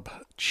Bob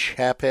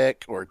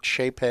Chapek, or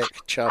Chapek,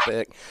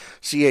 Chapek.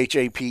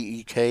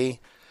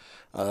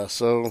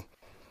 So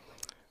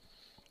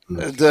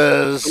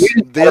does That'd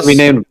be this?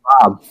 named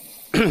Bob.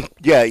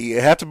 Yeah,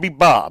 you have to be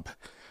Bob.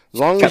 As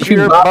long as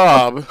you're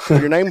Bob,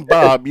 your name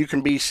Bob, you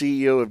can be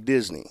CEO of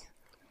Disney.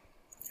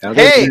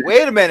 Hey,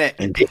 wait a minute.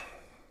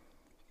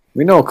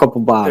 We know a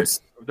couple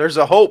Bobs. There's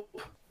a hope.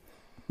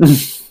 Good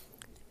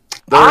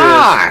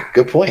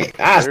point.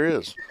 There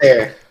is.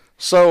 There.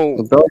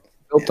 So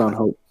Built on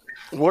hope.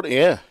 what?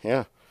 Yeah.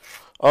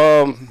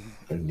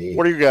 Indeed.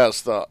 What are your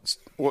guys' thoughts?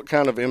 What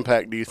kind of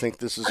impact do you think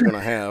this is going to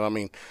have? I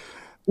mean,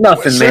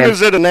 Nothing, as soon man.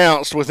 as it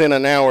announced, within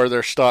an hour,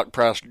 their stock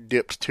price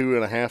dipped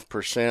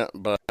 2.5%.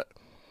 But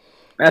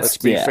let's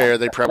be fair,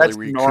 they probably That's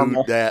recouped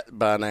normal. that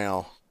by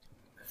now.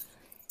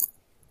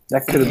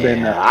 That could have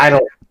been. I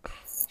don't.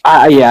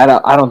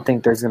 I don't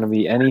think there's going to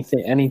be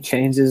any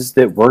changes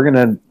that we're going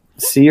to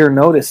see or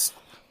notice.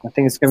 I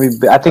think it's going to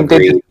be. I think they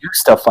Agreed. do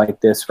stuff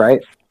like this, right?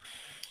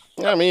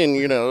 I mean,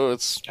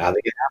 it's I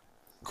think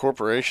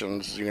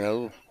corporations.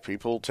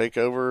 People take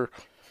over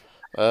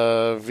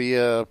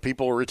via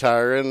people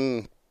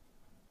retiring,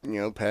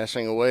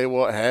 passing away,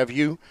 what have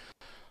you,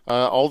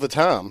 all the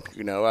time.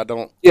 I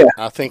don't. Yeah.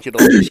 I think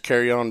it'll just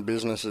carry on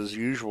business as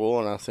usual,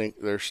 and I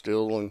think they're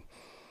still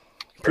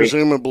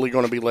presumably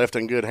going to be left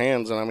in good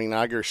hands. And I mean,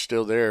 Iger's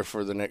still there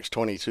for the next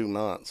 22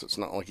 months. It's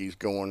not like he's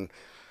going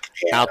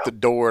out the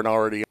door and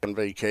already on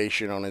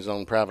vacation on his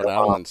own private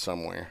island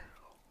somewhere.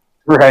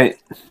 Right.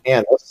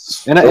 Yeah,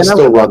 And I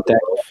would want that.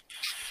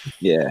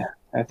 Yeah,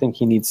 I think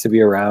he needs to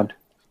be around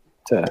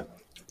to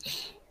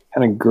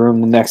kind of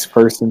groom the next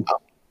person.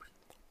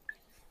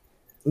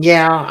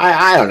 Yeah,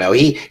 I don't know.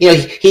 He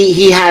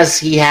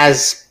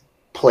has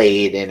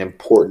played an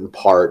important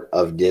part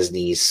of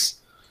Disney's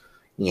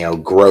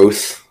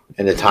growth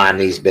in the time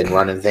that he's been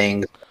running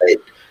things.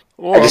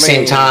 But at the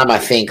same time, I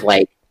think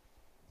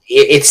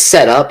it's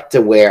set up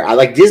to where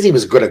Disney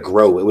was going to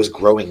grow. It was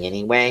growing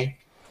anyway.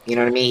 You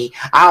know what I mean?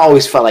 I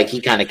always felt like he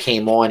kind of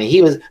came on, and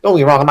he was. Don't get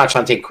me wrong. I'm not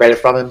trying to take credit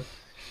from him.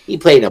 He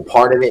played a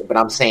part of it, but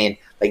I'm saying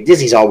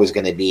Disney's always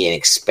going to be an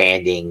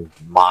expanding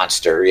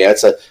monster. Yeah,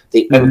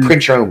 they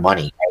print your own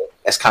money. Right?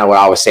 That's kind of what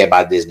I always say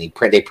about Disney.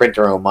 They print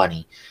their own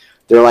money.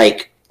 They're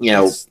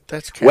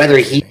That's whether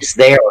he's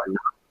there or not.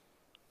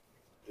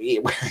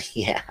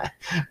 Yeah,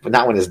 but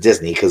not when it's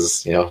Disney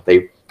because they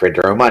print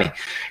their own money.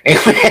 I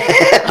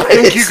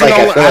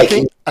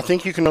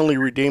think you can only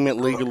redeem it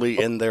legally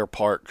in their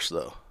parks,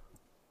 though.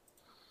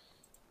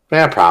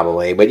 Yeah,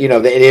 probably, but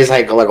it is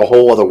like a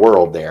whole other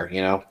world there,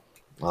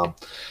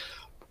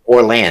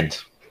 or land.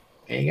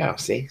 There you go.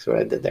 See what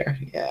I did there?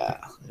 Yeah,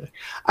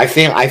 I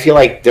feel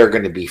like they're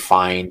going to be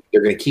fine.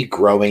 They're going to keep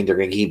growing. They're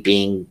going to keep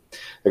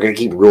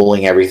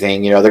ruling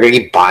everything. They're going to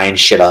keep buying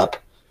shit up.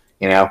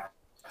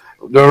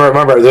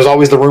 Remember, there's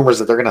always the rumors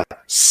that they're going to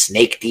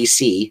snake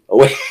DC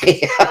away.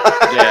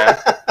 Yeah.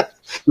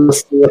 We'll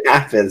see what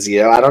happens.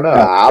 I don't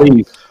know.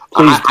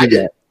 Please do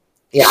that.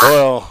 Yeah.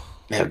 Well,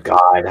 Oh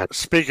God.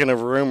 speaking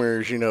of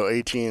rumors,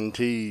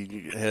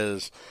 AT&T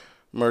has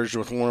merged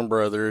with Warner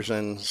Brothers,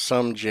 and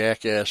some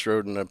jackass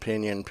wrote an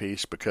opinion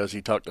piece because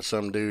he talked to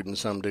some dude, and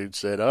some dude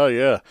said, "Oh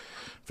yeah,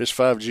 if this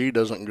 5G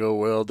doesn't go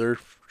well, they're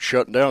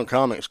shutting down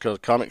comics because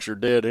comics are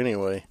dead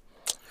anyway."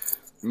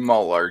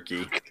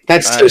 Malarkey.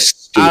 That's so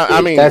stupid.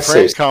 I mean, That's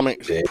print so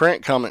comics. stupid.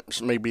 Print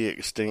comics may be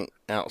extinct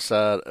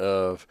outside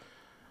of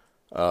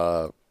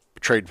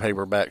trade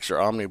paperbacks or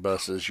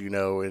omnibuses,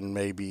 in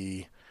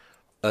maybe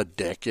a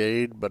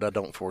decade, but I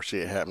don't foresee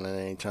it happening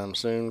anytime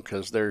soon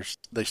because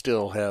they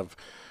still have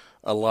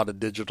a lot of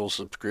digital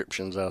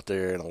subscriptions out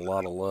there and a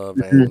lot of love.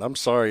 And I'm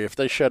sorry, if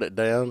they shut it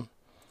down,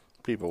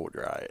 people would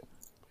riot.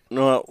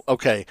 No,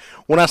 okay.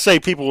 When I say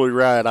people would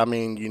riot, I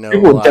mean,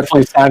 People would like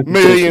definitely sign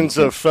millions petitions.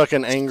 of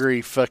fucking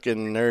angry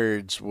fucking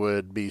nerds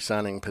would be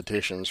signing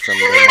petitions from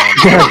their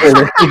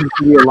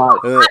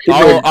moms.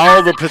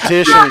 All the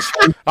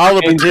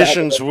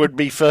petitions would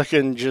be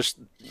fucking just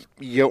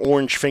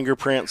orange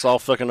fingerprints all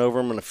fucking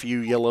over them and a few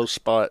yellow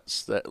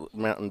spots that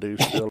Mountain Dew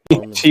still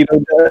on them.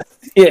 Cheeto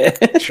dust. Yeah.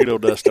 Cheeto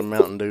dust and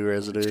Mountain Dew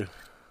residue.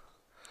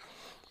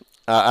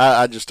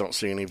 I just don't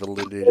see any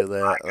validity to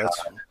that.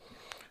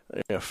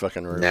 That's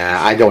fucking rude.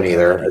 Nah, I don't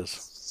either.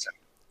 It's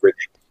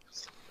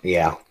ridiculous.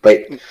 Yeah,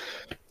 but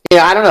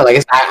I don't know.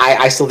 Like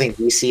I still think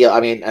DC. I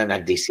mean,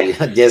 not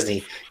DC.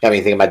 Disney. Got me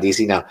thinking about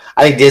DC now.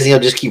 I think Disney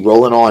will just keep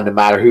rolling on no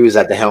matter who's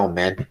at the helm,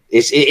 man.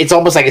 It's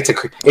almost like it's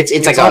like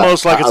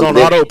almost like it's on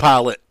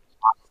autopilot.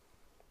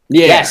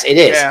 Yeah. Yes, it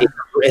is. Yeah.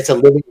 It's a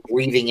living,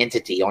 breathing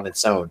entity on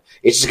its own.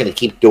 It's just going to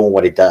keep doing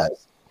what it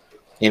does.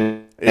 You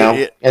know,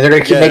 and they're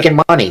going to keep making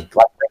money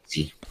like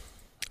crazy.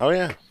 Oh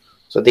yeah,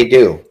 that's what they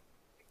do.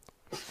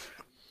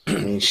 I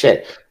mean,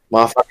 shit,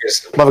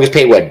 motherfuckers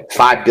paid what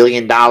 $5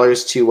 billion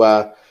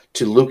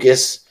to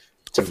Lucas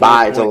to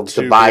buy Star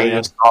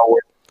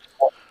Wars.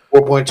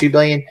 4.2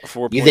 billion.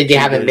 You think they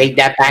haven't made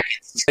that back?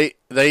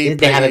 They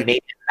haven't made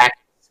it back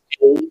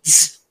in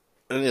spades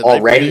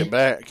already. They paid it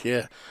back,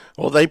 yeah.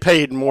 Well, they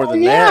paid more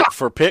than that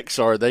for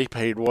Pixar. They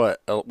paid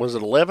what? Was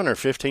it 11 or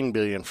 15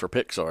 billion for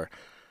Pixar?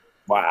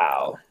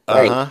 Wow.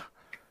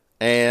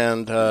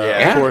 And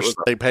of course,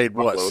 they paid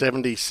what?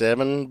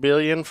 77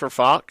 billion for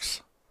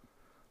Fox.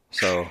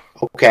 So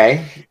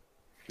okay,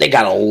 they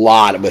got a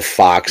lot with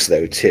Fox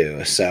though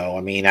too. So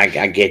I mean,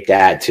 I get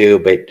that too,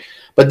 but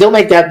they'll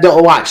make that.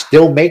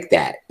 They'll make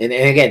that, and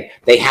again,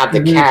 they have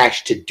the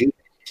cash to do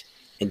it,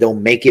 and they'll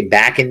make it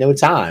back in no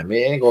time. It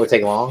ain't going to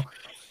take long.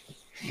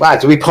 Wow,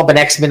 so we pumping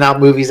X-Men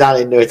movies out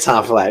in no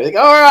time for that. Like,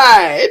 all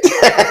right,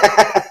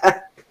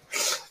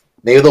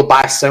 maybe they'll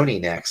buy Sony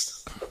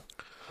next.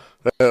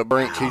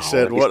 Brink, he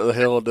said, what the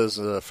hell does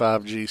the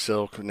 5G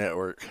cell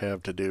network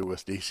have to do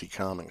with DC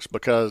Comics?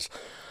 Because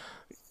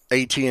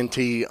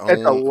AT&T owns...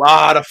 That's a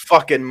lot of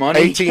fucking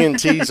money.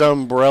 AT&T's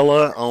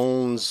umbrella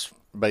owns,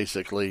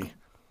 basically,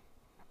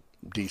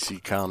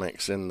 DC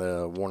Comics and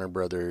the Warner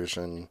Brothers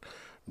and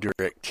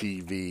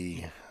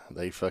DirecTV.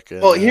 They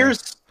fucking... Well,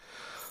 here's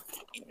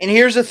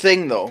the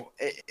thing, though.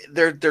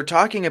 They're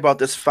talking about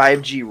this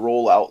 5G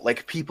rollout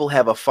like people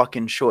have a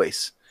fucking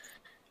choice.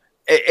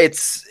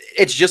 It's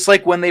just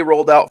like when they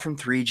rolled out from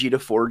 3G to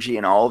 4G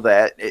and all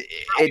that.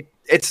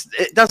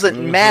 It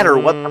doesn't matter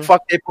what the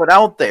fuck they put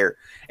out there.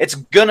 It's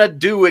gonna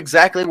do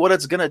exactly what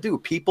it's gonna do.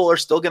 People are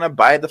still gonna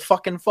buy the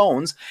fucking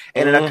phones,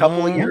 and in a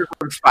couple of years,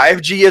 when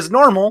 5G is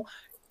normal,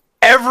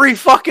 every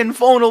fucking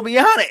phone will be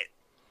on it.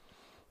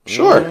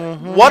 Sure.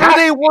 What are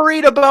they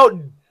worried about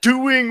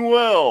doing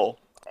well?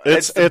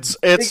 It's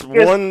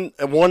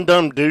one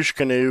dumb douche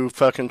canoe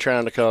fucking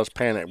trying to cause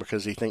panic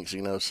because he thinks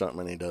he knows something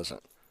and he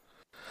doesn't.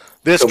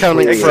 This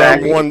coming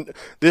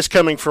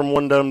from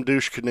one dumb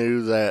douche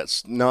canoe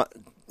that's not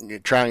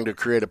trying to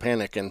create a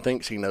panic and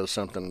thinks he knows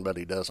something but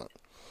he doesn't.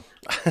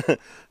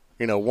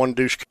 One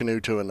douche canoe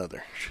to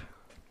another.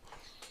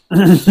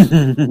 That's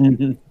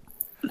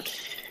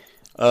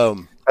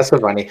so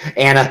funny.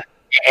 Anna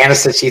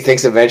said she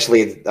thinks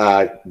eventually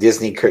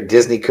Disney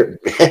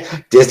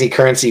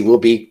currency will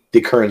be the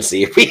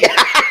currency.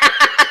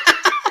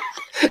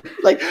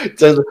 Like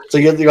so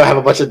you're gonna have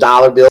a bunch of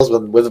dollar bills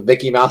with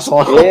Mickey Mouse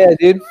on them. Yeah,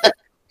 dude.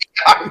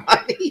 Our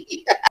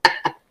money.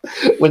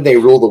 When they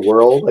rule the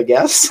world, I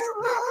guess.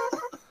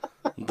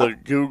 The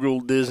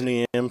Google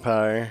Disney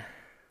Empire.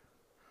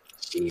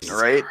 Jesus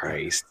right?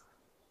 Christ.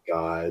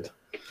 God.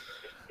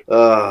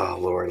 Oh,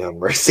 Lord have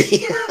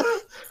mercy.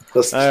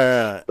 All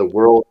right. The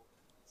world.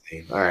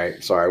 All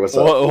right. Sorry. What's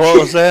up? What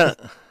was that?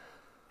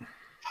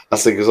 I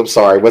said, I'm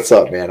sorry. What's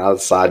up, man? I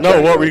was sidetracked.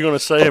 No, what were you going to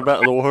say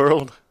about the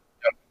world?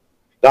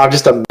 No, I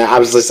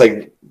was just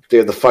like,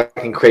 dude, the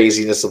fucking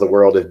craziness of the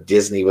world if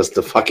Disney was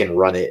to fucking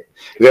run it.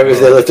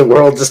 If the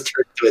world just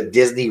turned into a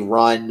Disney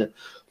run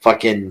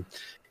fucking.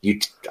 I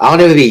don't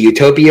know if it'd be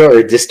utopia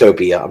or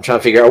dystopia. I'm trying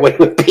to figure out what it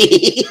would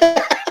be.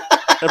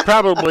 It'd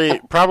probably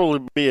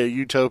be a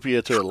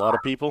utopia to a lot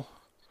of people.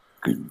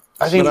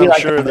 I think but I'm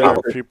sure there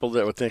are people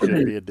that would think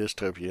it'd be a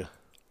dystopia.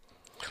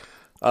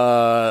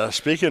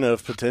 Speaking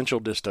of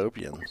potential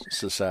dystopian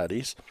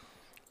societies,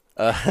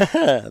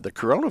 the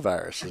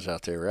coronavirus is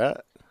out there, right?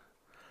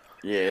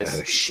 Yes.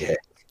 Oh, shit.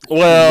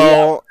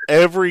 Well,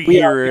 every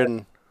year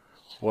in...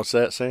 What's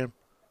that, Sam?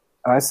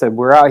 I said,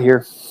 we're out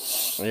here.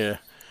 Yeah.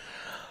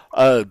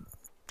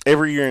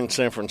 Every year in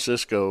San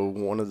Francisco,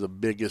 one of the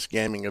biggest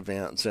gaming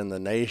events in the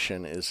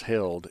nation is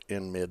held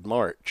in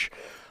mid-March,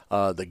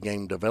 the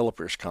Game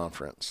Developers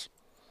Conference.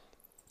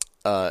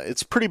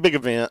 It's a pretty big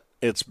event.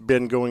 It's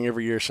been going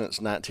every year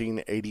since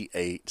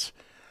 1988.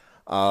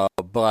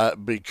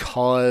 But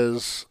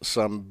because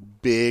some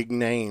big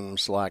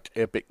names like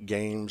Epic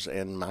Games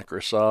and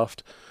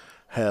Microsoft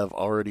have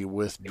already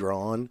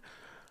withdrawn,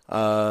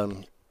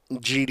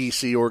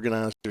 GDC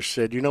organizers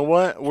said, you know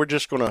what, we're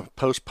just going to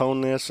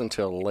postpone this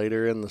until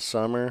later in the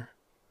summer.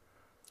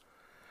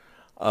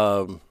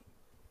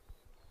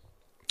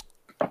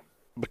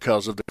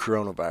 Because of the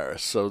coronavirus.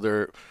 So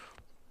they're,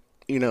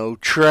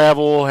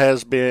 travel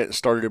has been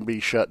started to be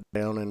shut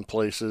down in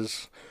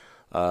places.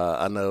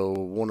 I know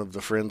one of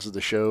the friends of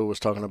the show was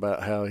talking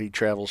about how he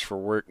travels for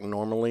work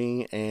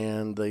normally,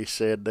 and they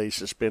said they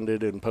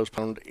suspended and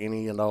postponed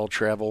any and all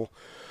travel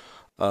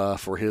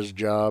for his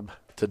job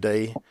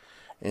today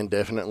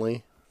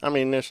indefinitely. I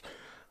mean, there's,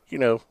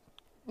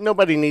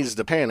 nobody needs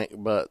to panic,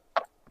 but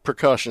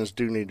precautions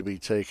do need to be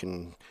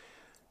taken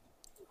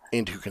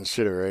into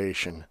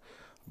consideration.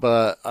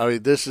 But, I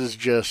mean, this is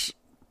just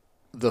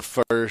the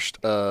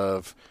first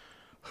of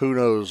who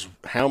knows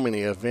how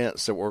many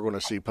events that we're going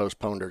to see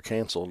postponed or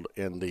canceled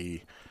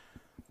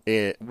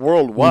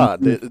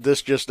worldwide.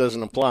 This just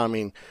doesn't apply. I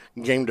mean,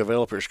 Game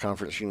Developers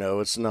Conference,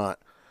 it's not,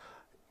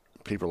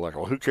 people are like,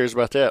 well, who cares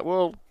about that?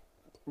 Well,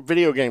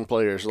 video game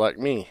players like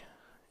me,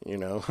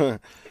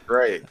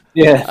 Right.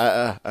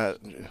 Yeah.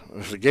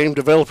 If the Game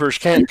Developers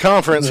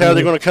Conference, how are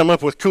they going to come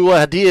up with cool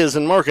ideas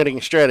and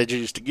marketing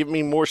strategies to give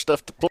me more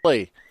stuff to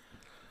play?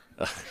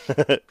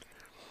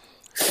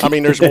 I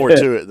mean, there's more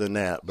to it than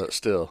that, but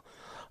still.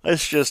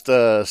 It's just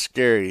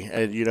scary.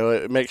 And,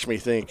 it makes me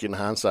think in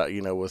hindsight,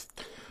 with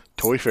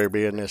Toy Fair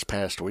being this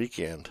past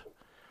weekend.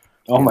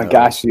 Oh, my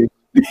gosh, dude.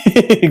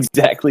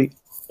 Exactly.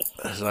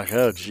 It's like,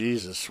 oh,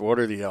 Jesus, what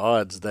are the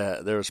odds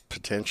that there's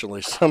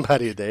potentially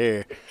somebody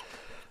there?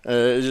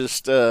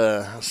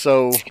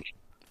 So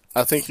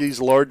I think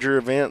these larger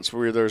events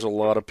where there's a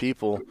lot of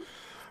people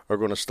are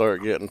going to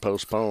start getting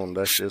postponed.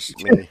 That's just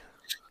me.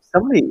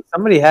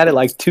 Somebody had it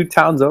like 2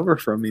 towns over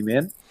from me,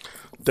 man.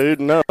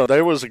 Dude, no,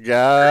 there was a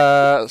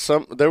guy.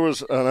 There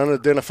was an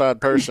unidentified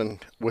person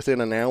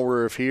within an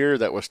hour of here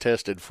that was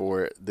tested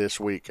for it this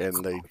week,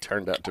 and they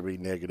turned out to be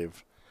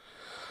negative.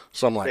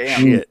 So I'm like,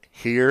 Damn. shit,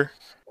 here,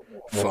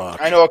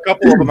 fuck. I know a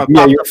couple of them have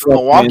popped up from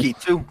Milwaukee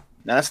too.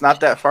 That's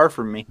not that far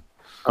from me.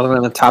 Other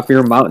on the top of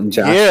your mountain,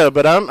 Josh. Yeah,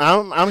 but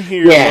I'm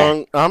here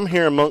Yeah. I'm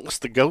here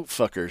amongst the goat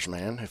fuckers,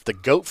 man. If the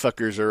goat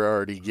fuckers are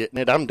already getting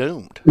it, I'm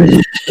doomed.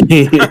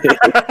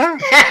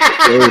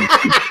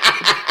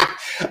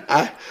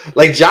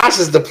 Like Josh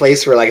is the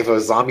place where, like, if a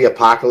zombie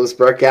apocalypse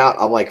broke out,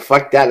 I'm like,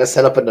 fuck that. Let's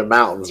head up in the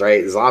mountains,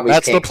 right? Zombies.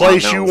 That's the can't climb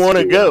place you mountains want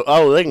to too go.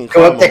 well. Oh, they can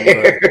Go climb up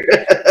there.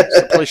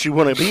 That's the place you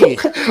want to be.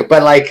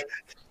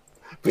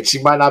 But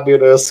you might not be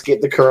able to escape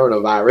the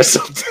coronavirus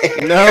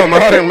someday. No,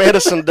 modern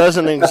medicine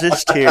doesn't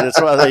exist here. That's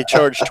why they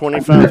charge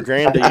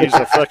 $25,000 to use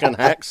a fucking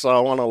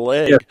hacksaw on a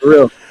leg. Yeah, for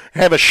real.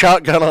 Have a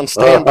shotgun on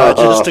standby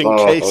just in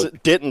case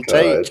it didn't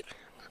God. take.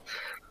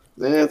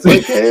 That's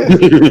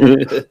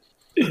okay.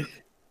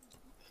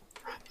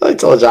 I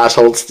told Josh,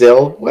 hold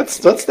still. What's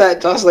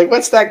that? Josh, like,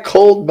 what's that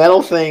cold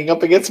metal thing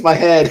up against my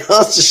head?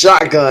 Oh, it's a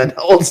shotgun.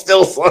 Hold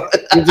still, son.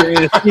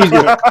 And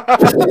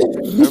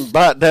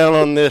bite down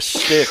on this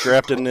stick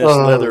wrapped in this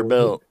leather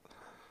belt.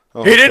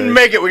 He didn't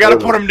make it. We got to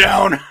put him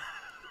down.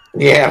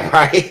 Yeah,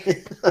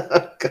 right.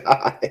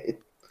 God,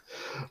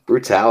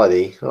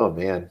 brutality. Oh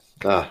man.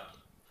 All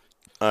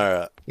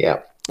right.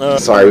 Yeah.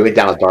 Sorry, we went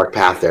down a dark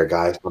path there,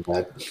 guys. My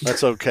bad.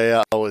 That's okay.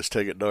 I always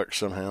take it dark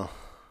somehow.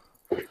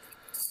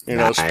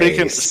 Nice.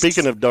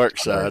 Speaking of dark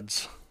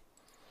sides,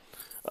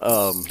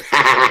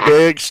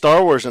 big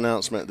Star Wars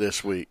announcement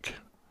this week.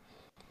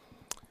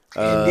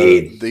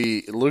 Indeed.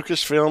 The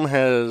Lucasfilm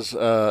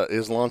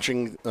is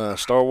launching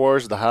Star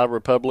Wars: The High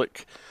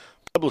Republic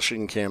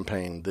publishing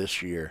campaign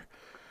this year.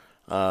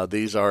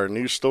 These are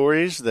new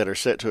stories that are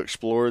set to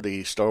explore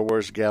the Star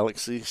Wars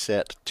galaxy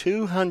set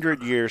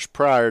 200 years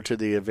prior to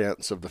the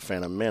events of The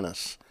Phantom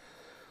Menace.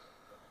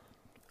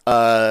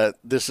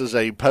 This is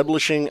a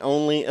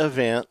publishing-only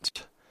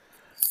event,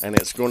 and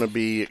it's going to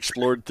be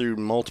explored through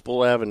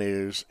multiple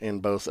avenues in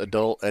both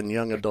adult and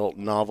young adult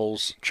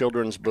novels,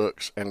 children's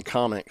books, and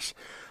comics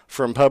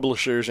from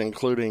publishers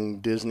including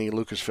Disney,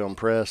 Lucasfilm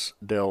Press,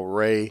 Del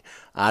Rey,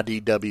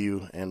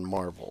 IDW, and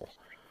Marvel.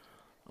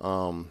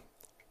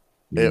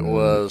 It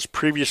was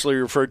previously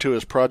referred to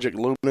as Project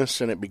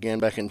Luminous, and it began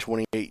back in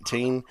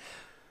 2018.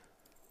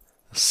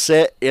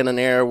 Set in an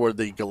era where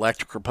the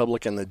Galactic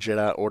Republic and the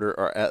Jedi Order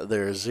are at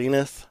their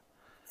zenith,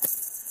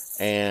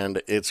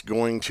 and it's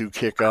going to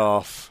kick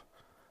off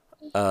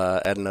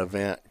at an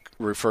event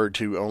referred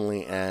to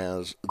only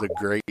as the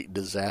Great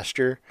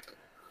Disaster,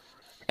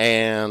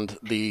 and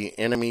the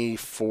enemy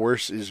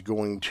force is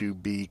going to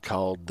be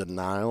called the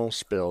Nihil,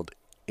 spelled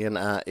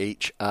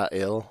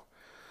Nihil,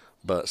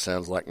 but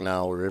sounds like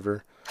Nile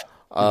River.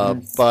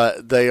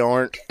 But they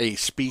aren't a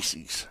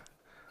species.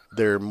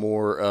 They're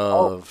more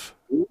of...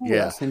 Ooh,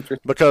 yeah, that's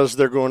interesting. because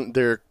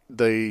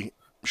they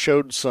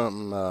showed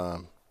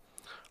some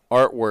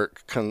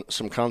artwork,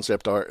 some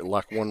concept art.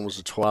 Like one was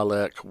a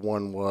Twi'lek,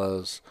 one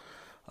was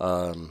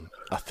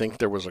I think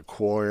there was a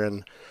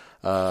Quarren.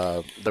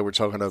 They were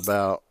talking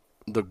about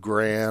the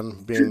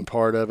Gran being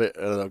part of it.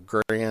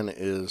 Gran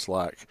is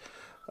like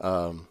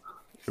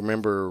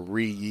remember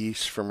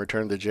Reese from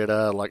Return of the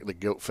Jedi, like the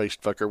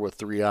goat-faced fucker with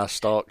 3 eye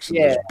stalks and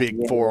Yeah, those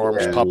big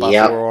forearms, yeah. Popeye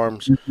Yep.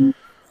 forearms. Mhm.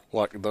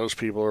 Like those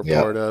people are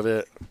Yep. part of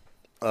it.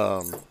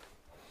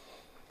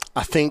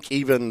 I think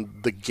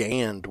even the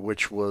Gand,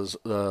 which was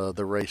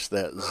the race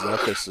that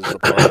Zuckuss is a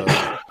part of,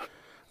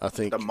 I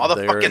think The they're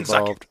motherfucking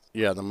involved.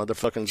 Yeah, the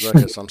motherfucking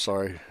Zuckuss. I'm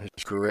sorry,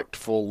 his correct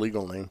full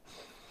legal name.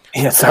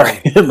 Yeah,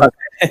 sorry.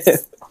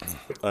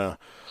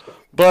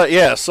 But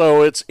yeah,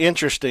 so it's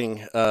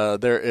interesting.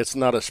 It's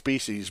not a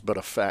species, but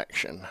a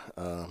faction.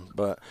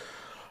 But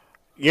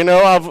you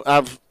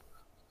know,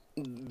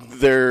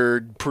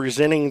 they're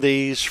presenting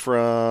these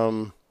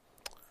from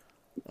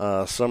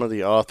some of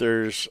the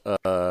authors,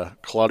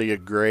 Claudia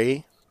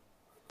Gray,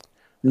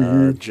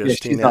 Mhm. Yeah, she's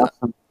Justina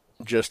awesome.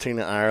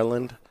 Justina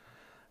Ireland,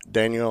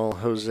 Daniel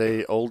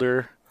Jose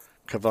Older,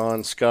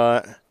 Kavan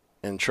Scott,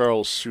 and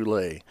Charles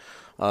Soule.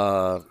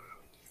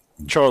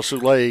 Charles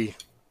Soule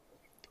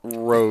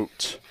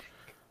wrote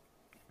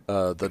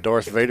the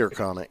Darth Vader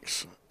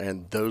comics,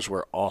 and those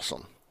were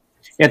awesome.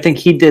 Yeah, I think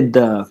he did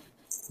the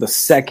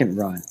second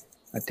run.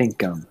 I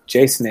think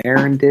Jason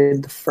Aaron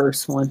did the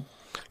first one.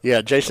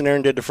 Yeah, Jason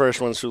Aaron did the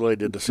first one, Soule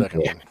did the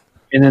second one.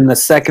 And then the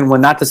second one,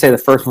 not to say the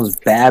first one was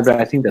bad, but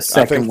I think the I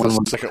second think one the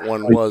was second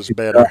one was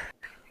better.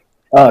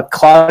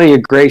 Claudia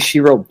Gray. She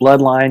wrote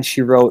Bloodline.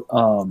 She wrote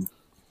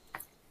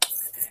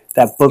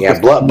that book. Yeah,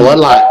 with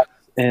Bloodline.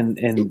 and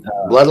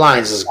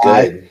Bloodlines is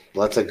good.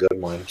 That's a good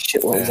one.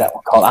 shit. What was that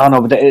one called? I don't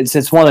know, but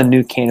it's one of the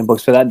new canon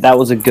books. But that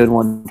was a good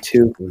one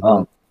too.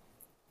 Mhm.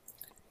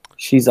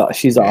 She's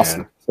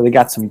awesome. So they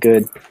got some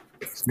good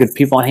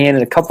people on hand,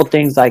 and a couple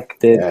things like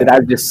that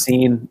I've just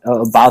seen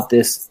about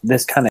this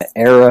kind of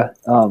era.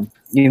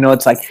 You know,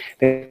 it's like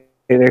they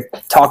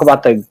talk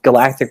about the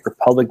Galactic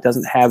Republic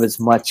doesn't have as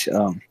much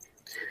of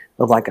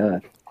like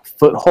a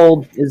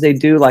foothold as they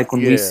do, like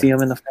when we see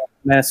them in the Phantom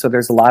Menace. So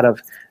there's a lot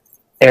of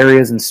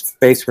areas in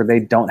space where they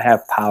don't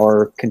have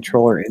power,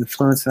 control, or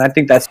influence, and I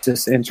think that's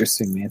just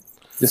interesting, man.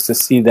 Just to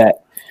see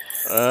that.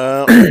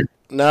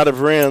 Knight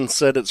of Ren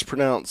said it's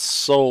pronounced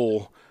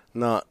Soul,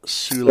 not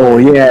Soule. Oh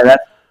yeah,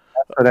 that's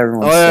what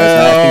everyone says.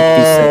 And I think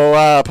he said, Oh,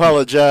 I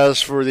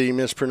apologize for the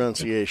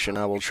mispronunciation.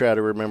 I will try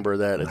to remember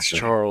that. It's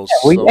Charles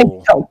well, yeah,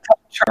 Soule. tell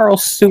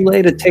Charles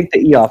Soule to take the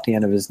E off the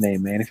end of his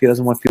name, man, if he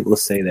doesn't want people to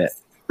say that.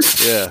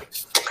 Yeah.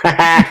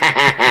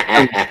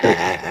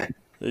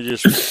 They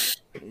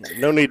just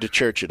no need to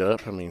church it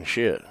up. I mean,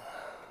 shit.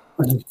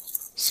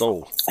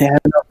 Soul. Yeah, I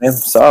know, man.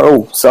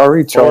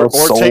 Sorry, Charles.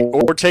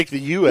 Or take the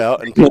U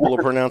out and people will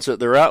pronounce it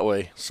the right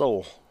way.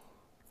 Soul.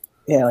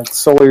 Yeah, like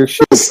soul your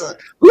shit.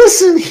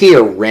 Listen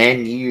here,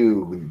 Ren,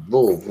 you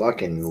little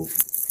fucking,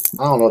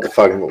 I don't know what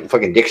the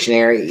fucking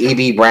dictionary,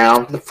 E.B.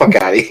 Brown, get the fuck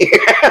out of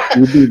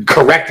here.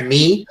 Correct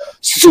me,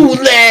 Soule.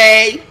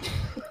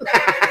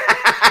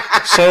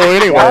 So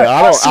anyway,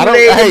 I don't.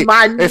 Hey,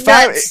 my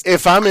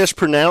if I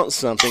mispronounce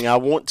something, I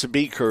want to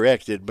be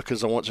corrected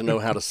because I want to know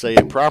how to say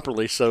it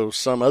properly. So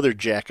some other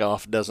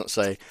jackoff doesn't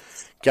say,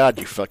 "God,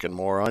 you fucking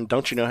moron!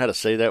 Don't you know how to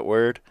say that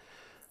word?"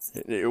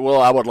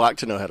 Well, I would like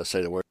to know how to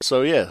say the word.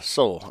 So yeah,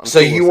 soul. I'm So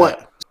cool you with want,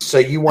 that. so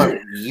you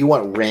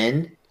want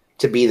Ren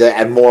to be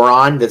the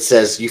moron that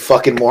says you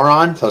fucking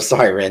moron? Oh,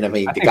 sorry, Ren. I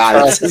mean, the guy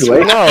that says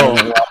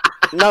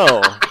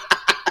No.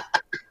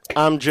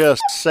 I'm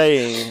just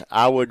saying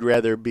I would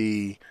rather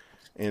be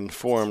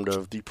informed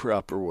of the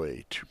proper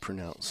way to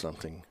pronounce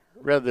something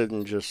rather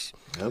than just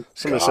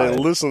somebody saying,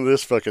 listen to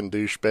this fucking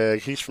douchebag.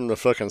 He's from the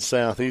fucking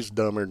South. He's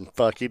dumber than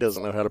fuck. He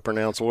doesn't know how to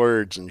pronounce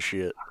words and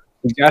shit.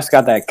 Josh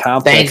got that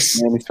complex.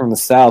 Thanks. Man. He's from the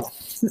South.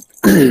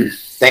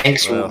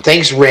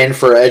 Thanks, Ren,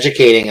 for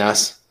educating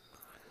us.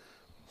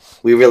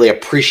 We really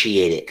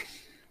appreciate it.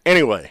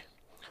 Anyway,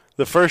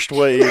 the first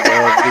wave of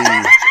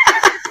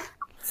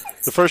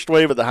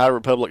the High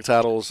Republic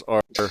titles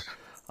are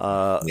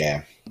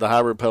The High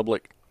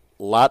Republic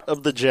Light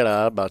of the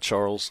Jedi by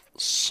Charles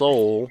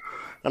Soule,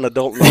 an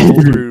adult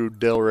novel through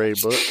Del Rey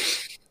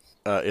Books.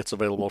 It's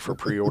available for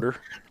pre-order.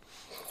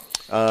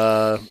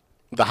 The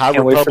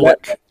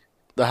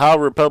High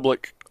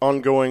Republic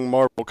ongoing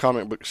Marvel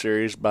comic book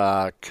series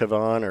by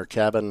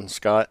Cavan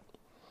Scott.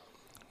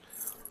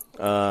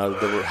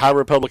 The High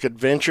Republic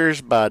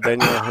Adventures by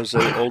Daniel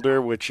Jose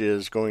Older, which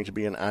is going to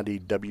be an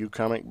IDW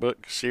comic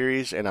book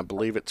series, and I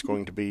believe it's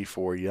going to be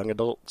for young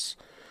adults,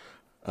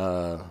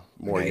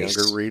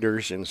 younger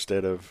readers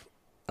instead of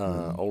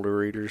older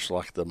readers,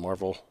 like the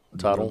Marvel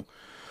title.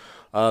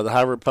 The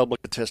High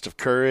Republic: A Test of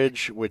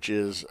Courage, which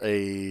is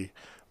a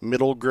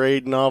middle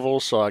grade novel,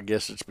 so I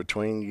guess it's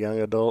between young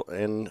adult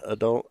and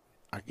adult,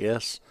 I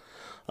guess.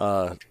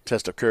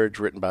 Test of Courage,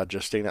 written by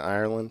Justina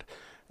Ireland.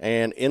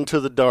 And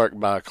Into the Dark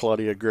by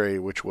Claudia Gray,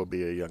 which will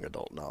be a young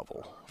adult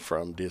novel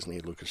from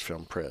Disney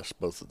Lucasfilm Press.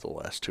 Both of the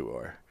last two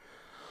are.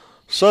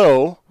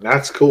 So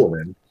That's cool,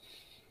 man.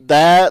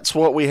 that's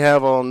what we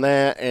have on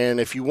that. And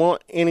if you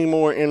want any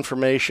more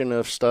information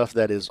of stuff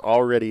that is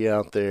already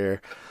out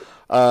there,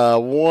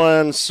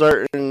 one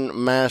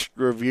certain masked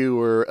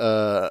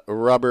reviewer,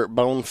 Robert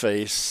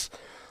Boneface,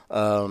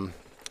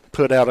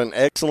 put out an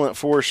excellent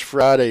Force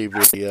Friday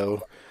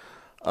video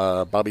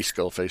Bobby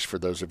Skullface, for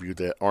those of you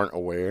that aren't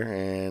aware.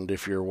 And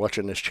if you're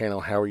watching this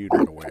channel, how are you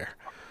not aware?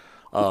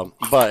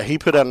 But he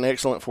put out an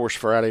excellent Force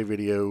Friday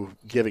video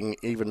giving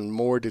even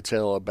more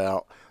detail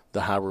about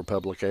the High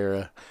Republic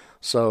era.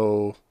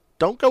 So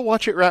don't go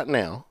watch it right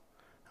now.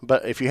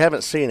 But if you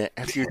haven't seen it,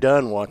 after you're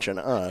done watching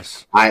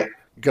us,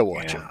 go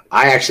watch it.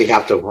 I actually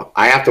have to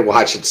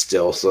watch it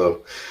still.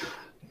 So,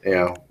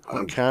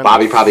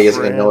 Bobby of probably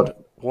isn't going to know it.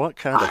 What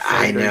kind of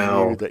friend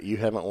are you that you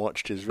haven't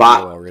watched his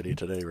video already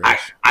today, Rich?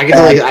 I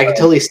can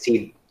totally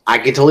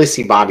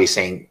see Bobby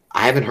saying,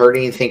 "I haven't heard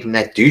anything from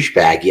that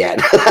douchebag yet."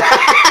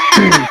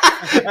 I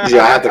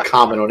have to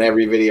comment on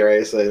every video.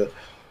 Right? So,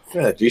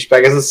 that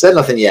douchebag hasn't said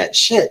nothing yet.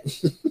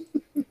 Shit.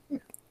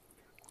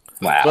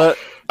 Wow. But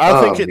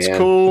I think it's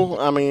cool.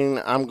 I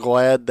mean, I'm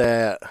glad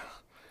that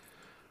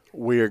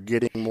we're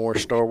getting more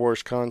Star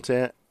Wars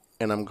content,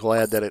 and I'm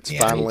glad that it's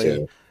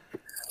finally.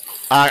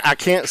 I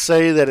can't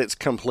say that it's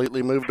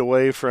completely moved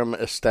away from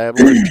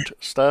established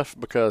stuff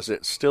because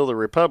it's still the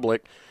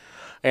Republic,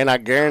 and I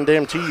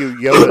guarantee you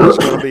Yoda is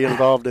going to be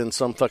involved in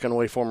some fucking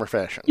way, form, or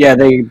fashion. Yeah,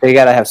 they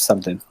got to have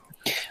something.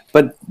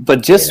 But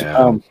just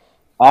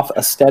off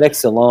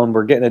aesthetics alone,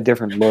 we're getting a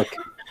different look.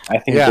 I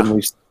think than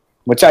we've,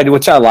 which I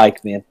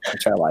like, man.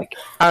 Which I like.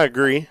 I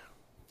agree.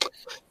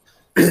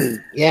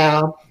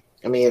 Yeah.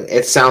 I mean,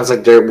 it sounds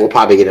like we'll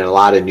probably get a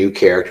lot of new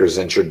characters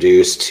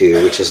introduced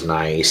too, which is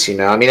nice.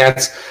 I mean,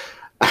 that's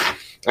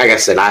like I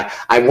said.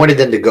 I wanted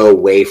them to go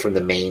away from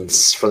the main like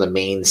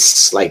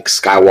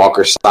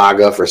Skywalker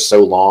saga for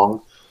so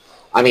long.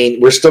 I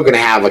mean, we're still going to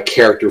have a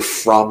character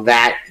from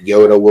that.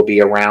 Yoda will be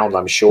around,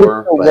 I'm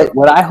sure. But,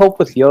 what I hope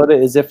with Yoda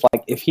is if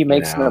he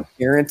makes an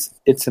appearance,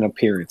 it's an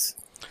appearance.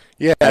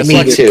 Yeah, me it's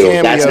like too.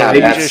 A cameo. He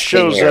just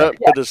shows up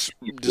to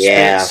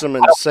dispense some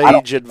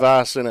sage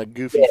advice in a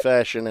goofy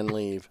fashion and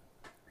leave.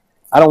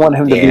 I don't want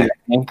him to be an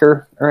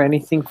anchor or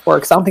anything for it,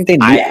 because I don't think they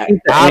need. I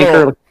think the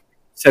anchor, like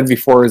said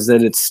before, is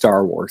that it's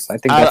Star Wars. I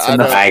think that's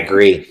enough. I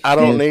agree. I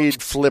don't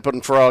need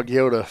flipping frog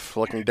Yoda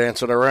fucking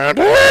dancing around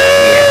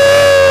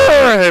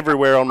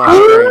everywhere on my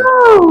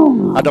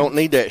screen. I don't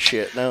need that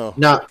shit. No.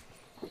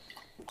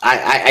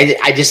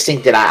 I just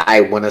think that I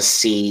want to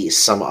see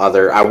some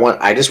other.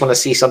 I just want to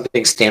see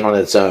something stand on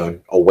its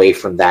own, away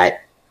from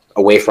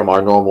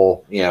our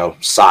normal,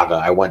 saga.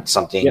 I want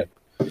something. Yep.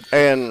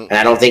 And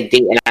I don't think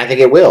I think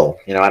it will.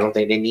 I don't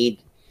think they need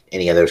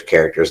any of those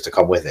characters to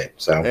come with it.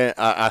 So and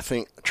I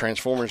think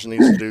Transformers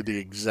needs to do the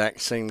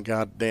exact same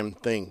goddamn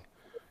thing.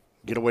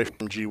 Get away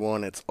from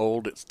G1. It's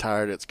old. It's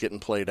tired. It's getting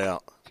played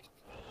out.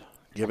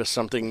 Give us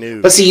something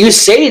new. But see, you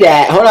say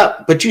that. Hold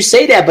up. But you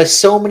say that. But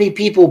so many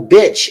people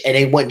bitch and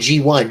they want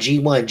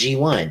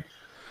G1.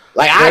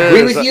 Like I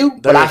agree with you,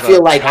 but I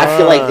feel like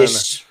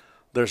this.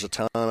 There's a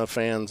ton of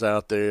fans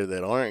out there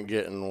that aren't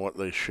getting what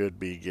they should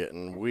be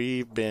getting.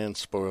 We've been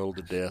spoiled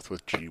to death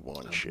with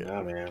G1 shit.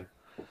 Oh man,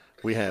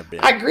 we have been.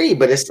 I agree,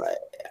 but it's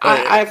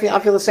I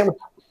feel the same.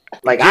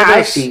 Like I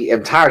actually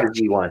am tired of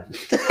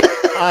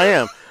G1. I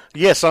am.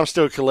 Yes, I'm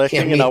still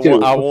collecting, and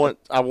I want.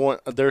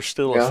 There's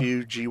still a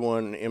few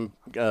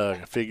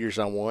G1 figures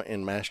I want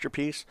in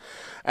Masterpiece.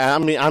 I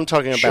mean, I'm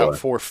talking about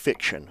for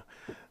fiction.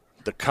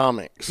 The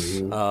comics,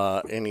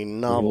 any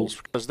novels,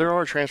 because there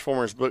are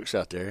Transformers books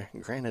out there.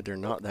 Granted, they're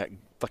not that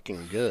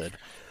fucking good,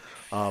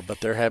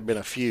 but there have been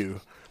a few.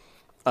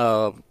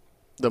 The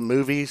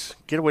movies,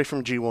 get away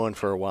from G1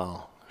 for a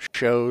while.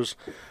 Shows,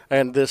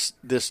 and this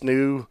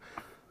new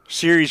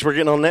series we're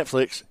getting on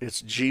Netflix,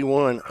 it's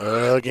G1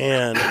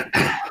 again.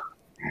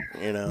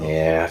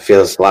 Yeah, it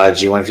feels a lot of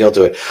G1 feel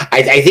to it.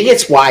 I think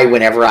it's why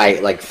whenever I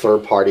like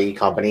third party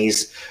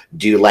companies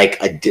do like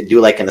an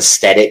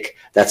aesthetic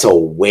that's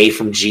away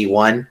from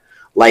G1.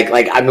 Like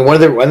I mean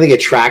one of the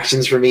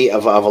attractions for me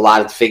of a lot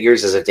of the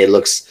figures is if it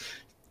looks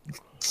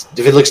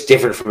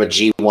different from a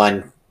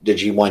G1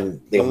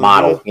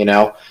 model,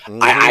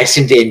 I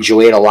seem to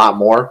enjoy it a lot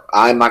more.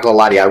 I'm not gonna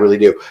lie to you, I really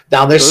do.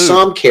 Now there's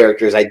some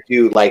characters I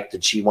do like the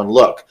G1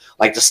 look,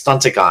 like the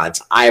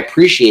Stunticons. I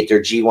appreciate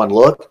their G1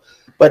 look,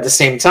 but at the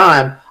same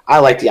time, I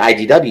like the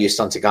IDW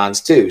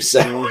Stunticons too. So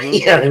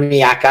you know what I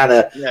mean. I kind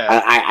of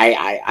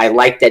I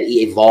like that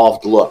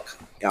evolved look.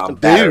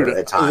 Better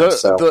at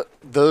times.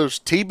 Those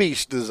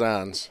T-Beast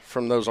designs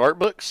from those art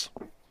books,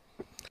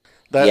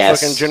 that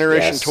fucking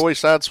Generation Toy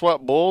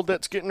Sideswap Bull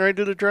that's getting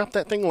ready to drop,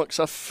 that thing looks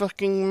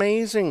fucking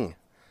amazing.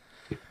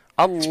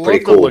 I love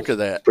the look of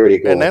that. Pretty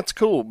cool. And that's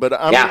cool, but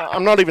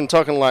I'm not even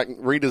talking like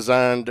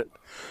redesigned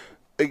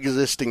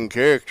existing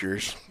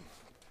characters.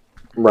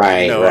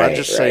 Right, I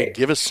just say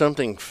give us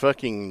something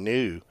fucking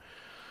new.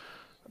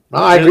 No,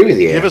 I agree with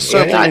you. Give us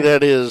something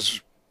that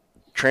is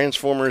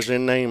Transformers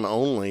in name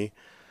only,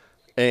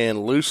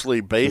 and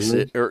loosely base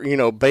it,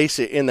 or base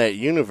it in that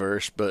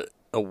universe, but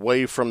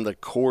away from the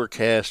core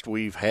cast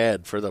we've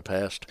had for the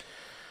past.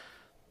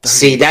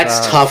 See,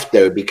 that's tough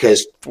though,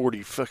 because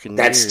 40 fucking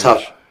that's years.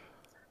 Tough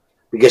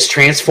because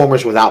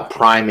Transformers without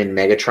Prime and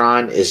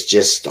Megatron is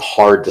just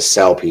hard to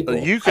sell people.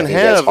 You can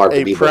have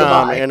a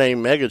Prime and a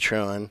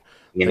Megatron.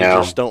 They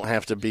just don't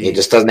have to be. It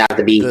just doesn't have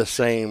to be the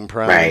same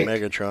Prime and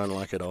Megatron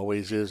like it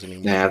always is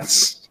anymore.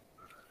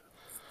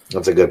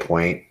 That's a good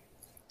point.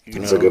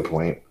 That's a good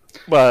point.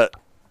 But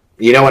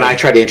you know, when I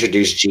tried to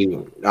introduce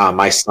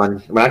my son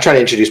to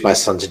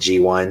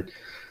G1,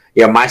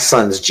 my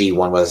son's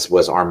G1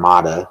 was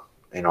Armada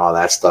and all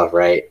that stuff,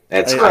 right?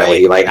 That's kind of what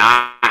he like.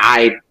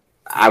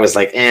 I was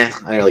like, I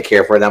didn't really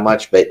care for it that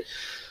much, but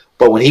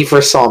when he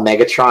first saw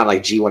Megatron,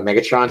 like G1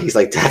 Megatron, he's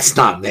like, that's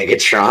not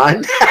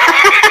Megatron.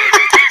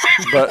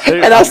 But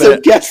and I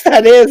said, guess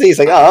that is. He's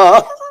like,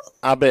 oh.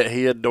 I bet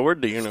he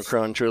adored the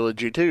Unicron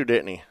trilogy too,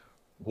 didn't he?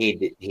 He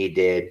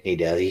did.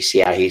 He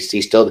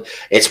still.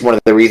 It's one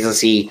of the reasons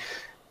he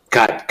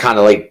got kind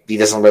of like he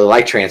doesn't really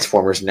like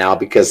Transformers now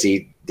because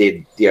he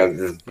did.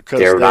 Because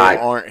they're they not.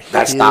 Aren't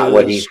that's not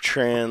what he.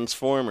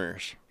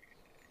 Transformers.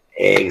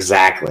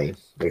 Exactly.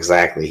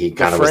 He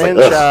kind the of was like,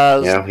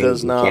 franchise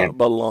does not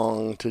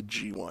belong to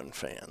G1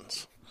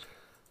 fans.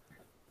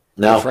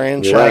 No, the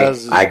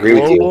franchise right. I agree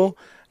global, with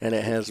you. And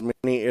it has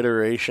many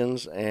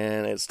iterations,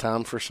 and it's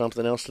time for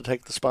something else to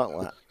take the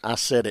spotlight. I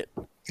said it.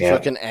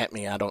 Fucking at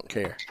me, I don't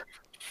care.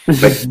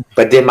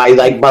 But then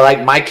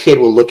my kid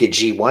will look at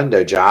G1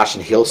 though, Josh,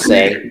 and he'll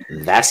say,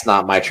 "That's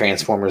not my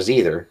Transformers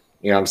either."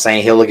 You know what I'm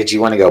saying? He'll look at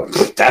G1 and go,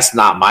 "That's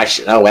not my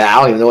shit." No, I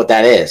don't even know what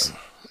that is.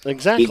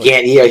 Exactly. He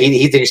can't.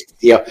 He thinks.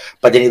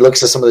 But then he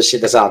looks at some of the shit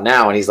that's out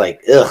now, and he's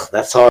like, "Ugh,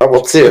 that's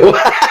horrible too."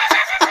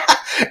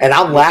 And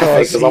I'm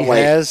laughing because I'm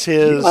like,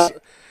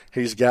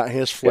 he's got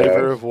his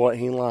flavor of what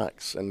he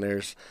likes, and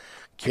there's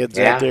kids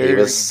out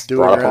there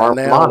doing right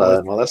now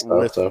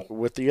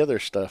with the other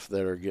stuff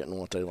that are getting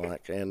what they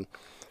like, and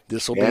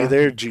this will be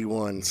their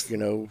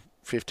G1,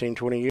 15,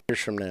 20 years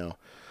from now.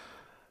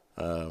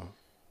 But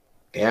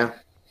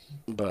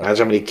imagine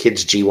how many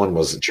kids G1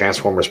 was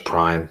Transformers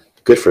Prime.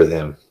 Good for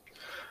them.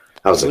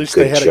 That was at least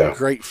they had a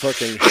great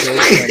fucking show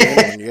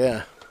coming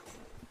in,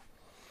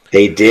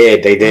 They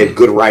did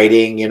good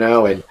writing,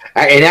 and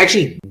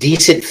actually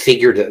decent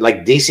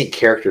decent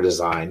character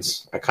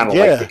designs. I kind of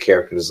like the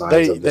character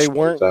designs. They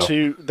weren't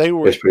too. They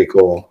were. It was pretty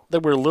cool. They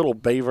were a little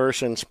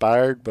Bayverse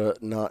inspired,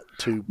 but not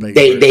too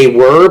They Bayverse.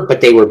 were,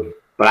 but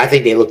I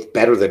think they looked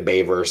better than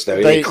Bayverse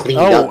though. They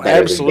cleaned up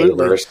better than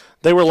Bayverse.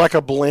 They were like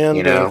a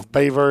blend of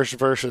Bayverse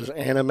versus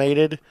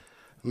animated,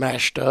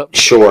 mashed up.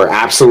 Sure,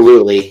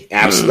 absolutely.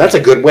 That's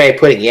a good way of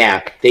putting it.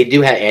 Yeah, they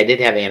do have. I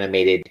did have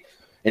animated.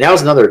 And that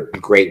was another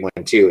great one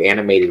too.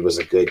 Animated was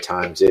a good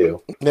time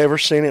too. Never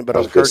seen it, but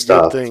I've heard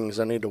good things.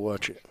 I need to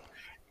watch it.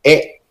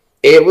 It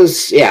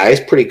was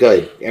it's pretty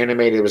good.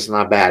 Animated was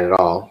not bad at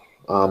all.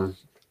 I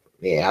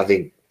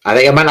think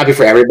it might not be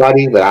for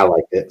everybody, but I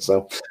liked it.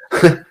 So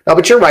no,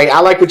 but you're right.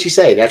 I like what you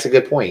say. That's a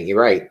good point. You're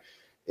right.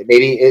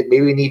 Maybe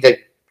we need to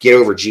get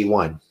over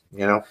G1.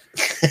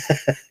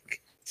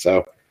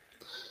 So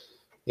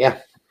yeah.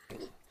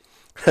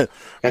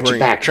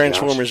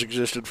 Transformers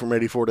existed from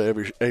 84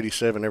 to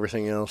 87.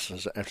 Everything else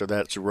is after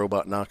that. It's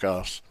robot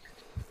knockoffs.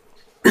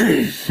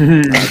 Brink,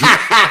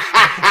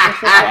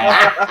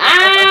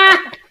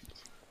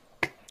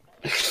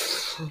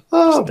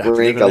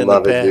 I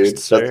love it, dude.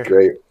 Sir. That's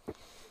great.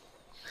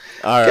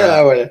 All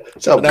right.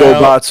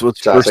 GoBots was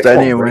first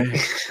anyway.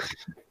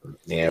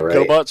 Yeah, right.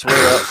 GoBots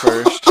were up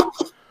first,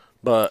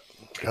 but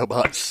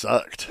GoBots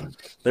sucked.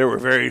 There were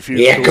very few.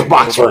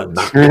 GoBots were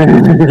not.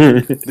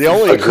 The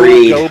only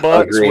cool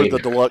GoBots were the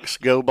deluxe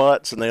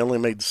GoBots, and they only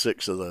made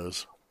 6 of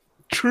those.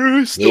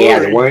 True story. Yeah,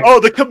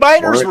 the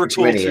combiners were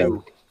cool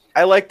too.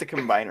 I like the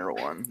combiner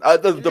one,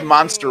 the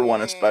monster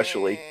one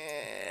especially.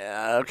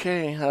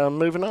 Okay,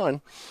 moving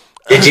on.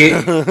 Did you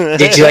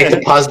like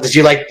the puzzle? Did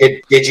you like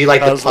the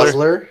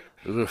Puzzler?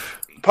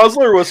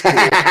 Puzzler was cool.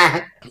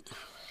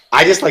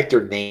 I just like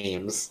their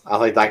names. I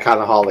like that kind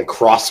of like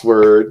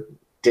crossword.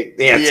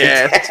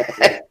 Yeah.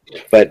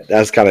 But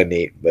that's kind of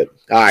neat. But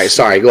all right,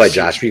 sorry. Go ahead,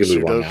 Josh. You can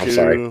move on now. I'm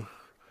sorry.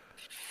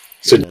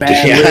 So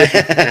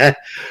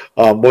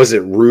was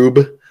it Rube?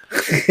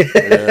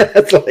 Yeah.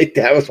 That's like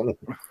that was one of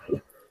them.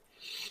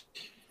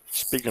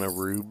 Speaking of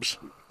Rubes.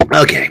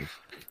 Okay.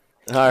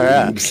 All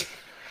right.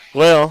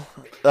 Well,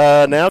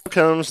 now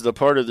comes the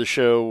part of the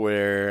show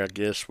where I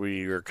guess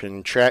we are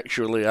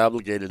contractually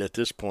obligated at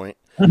this point.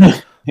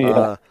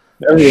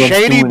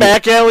 Shady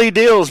back alley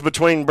deals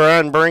between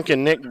Brian Brink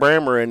and Nick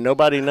Brammer, and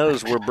nobody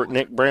knows where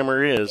Nick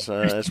Brammer is.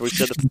 As we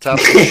said at the top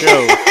of the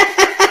show,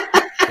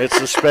 it's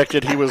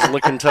suspected he was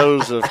licking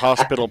toes of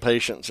hospital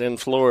patients in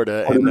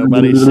Florida, and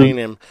nobody's seen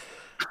him.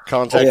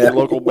 Contact your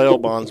local bail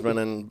bondsman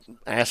and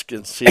ask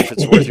and see if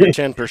it's worth your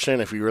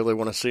 10% if you really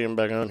want to see him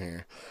back on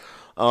here.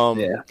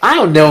 I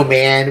don't know,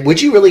 man.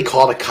 Would you really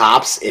call the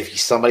cops if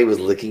somebody was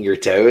licking your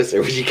toes,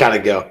 or would you kind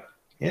of go,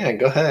 "Yeah,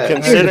 go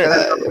ahead"?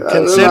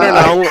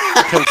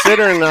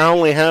 Considering I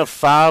only have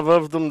 5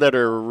 of them that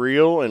are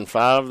real and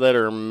 5 that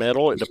are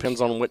metal, it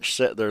depends on which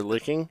set they're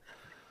licking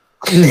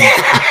and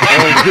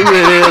who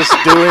it is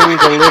doing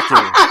the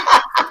licking.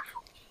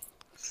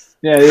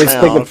 Yeah, it's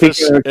now, like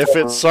if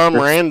it's some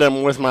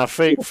random with my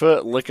fake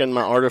foot licking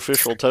my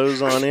artificial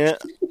toes on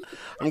it,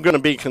 I'm going to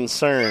be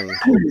concerned.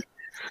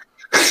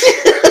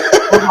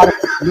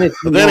 But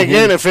then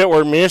again, if it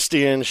were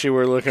Misty and she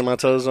were licking my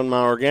toes on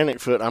my organic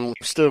foot, I'm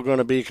still going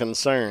to be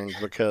concerned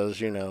because,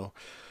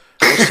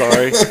 I'm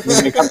sorry.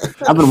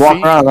 I've been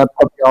walking around with that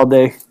puppy all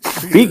day.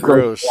 Feet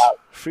gross.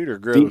 Feet are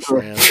gross,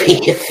 gross. man.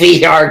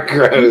 Feet are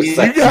gross.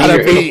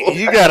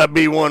 You gotta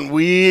be one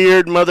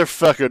weird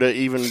motherfucker to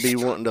even be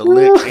wanting to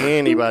lick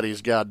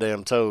anybody's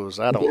goddamn toes.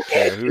 I don't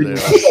care who they are.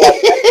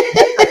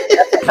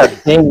 That's a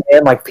thing,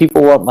 man. Like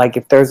people want, like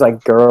if there's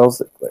like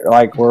girls,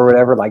 like or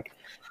whatever, like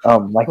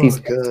these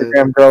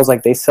Instagram girls,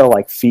 like they sell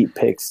like feet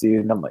pics,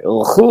 dude. And I'm like,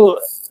 ugh.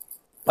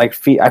 Like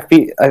feet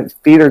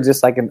are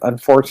just like an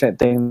unfortunate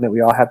thing that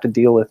we all have to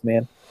deal with,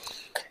 man.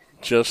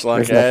 Just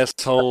like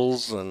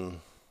assholes and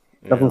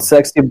nothing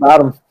sexy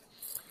about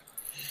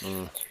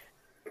them.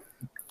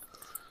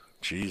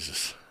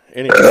 Jesus.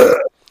 Anyway,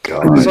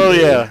 so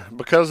yeah,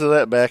 because of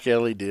that back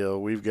alley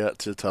deal, we've got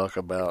to talk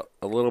about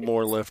a little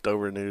more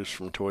leftover news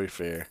from Toy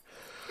Fair.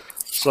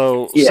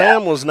 So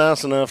Sam was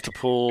nice enough to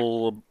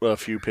pull a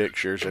few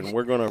pictures, and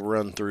we're going to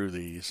run through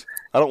these.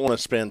 I don't want to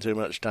spend too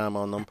much time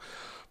on them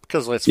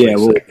because let's face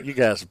it, you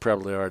guys have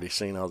probably already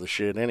seen all the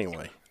shit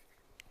anyway.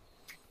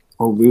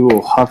 Well, we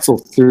will hustle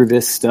through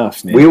this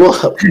stuff, man. We will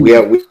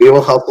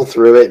hustle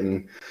through it,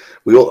 and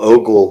we will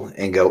ogle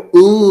and go,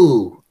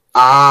 ooh,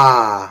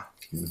 ah.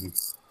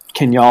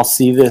 Can y'all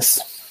see this?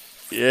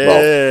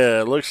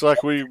 Yeah, looks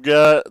like we've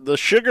got the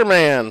Sugar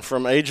Man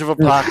from Age of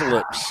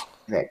Apocalypse.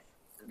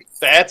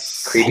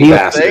 That's creepy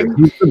bastard.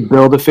 You could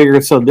build a figure.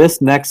 So this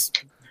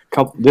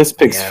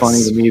pic's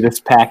funny to me.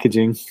 This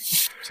packaging.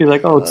 She's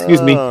like, "Oh,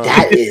 excuse me."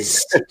 That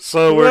is.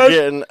 So we're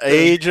getting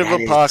Age of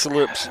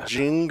Apocalypse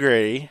Jean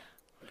Grey.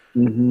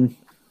 Mm-hmm.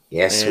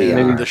 Yes, and we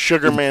are. The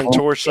Sugar Man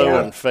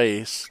torso and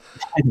face.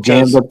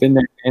 Jammed up in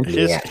there.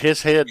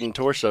 His head and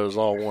torso is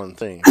all one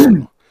thing.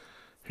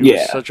 He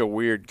was such a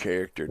weird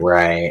character.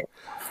 Right.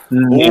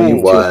 Mm-hmm. He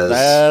was.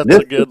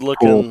 That's a good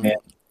looking.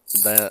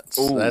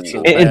 Cool, that's a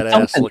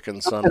badass looking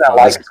Sunfire.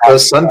 Like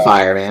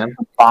Sunfire, man.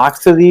 The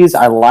box of these,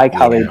 I like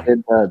how they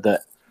did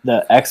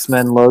the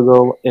X-Men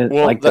logo,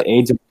 the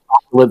Age of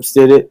Apocalypse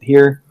did it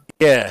here.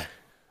 Yeah,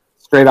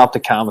 straight off the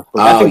comic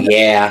book.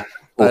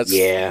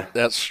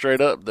 That's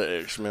straight up the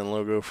X-Men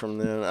logo from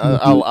then.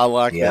 I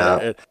like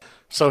that.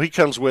 So he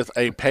comes with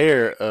a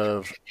pair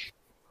of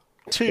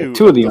two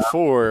of the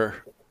 4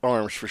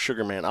 arms for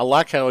Sugar Man. I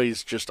like how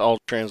he's just all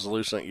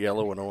translucent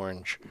yellow and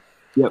orange.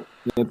 Yep.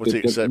 With the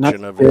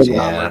exception of his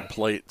armor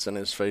plates and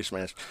his face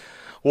mask.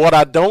 What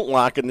I don't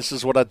like, and this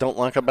is what I don't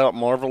like about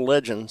Marvel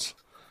Legends,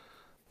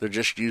 they're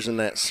just using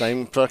that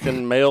same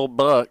fucking male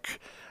buck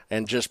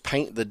and just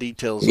paint the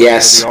details of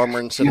the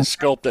armor instead of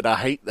sculpted. I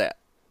hate that.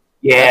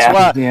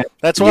 Yeah,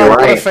 that's why I'm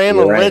not a fan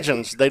of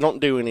Legends. They don't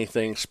do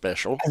anything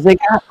special. They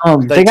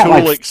got they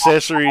tool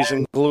accessories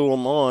and glue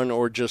them on,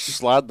 or just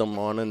slide them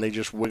on, and they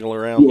just wiggle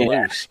around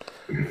loose.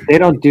 They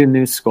don't do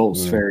new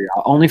sculpts very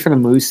only for the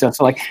moose stuff.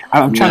 So like,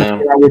 I'm trying to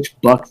figure out which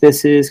buck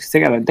this is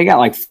because they got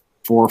like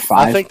 4 or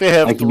 5. I think they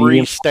have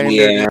 3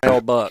 standard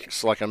male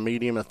bucks, like a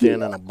medium, a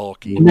thin, and a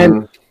bulky. And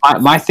then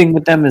my thing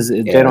with them is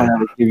they don't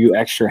ever give you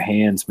extra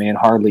hands, man.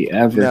 Hardly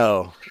ever.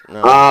 No.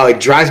 Oh, it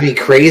drives me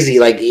crazy.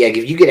 Like,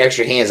 if you get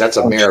extra hands, that's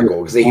a miracle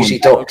because they usually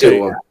don't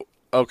do them.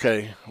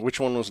 Okay, which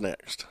one was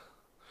next?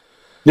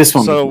 This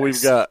one. So we've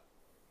got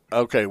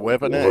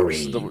Weapon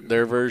X,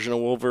 their version of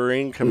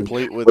Wolverine,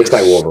 complete with looks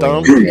his like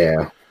Wolverine. stump.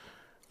 Yeah.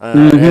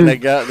 And they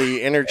got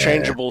the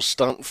interchangeable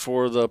stump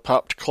for the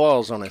popped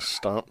claws on his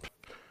stump.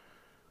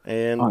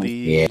 And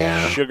the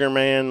Sugar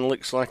Man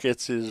looks like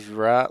it's his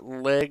right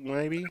leg,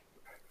 maybe.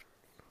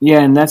 Yeah,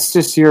 and that's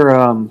just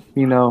your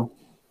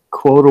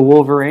quota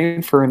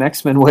Wolverine for an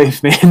X-Men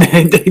wave,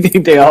 man.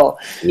 they all.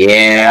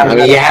 Yeah, I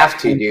mean you have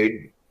to,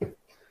 dude.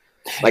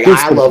 Like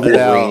I love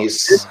Wolverine. They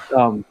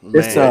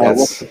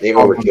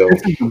overkill.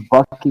 This is a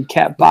Bucky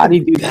cat body,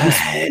 dude. These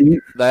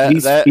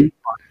feet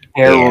are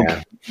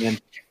terrible, man.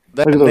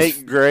 That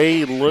Nate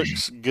Gray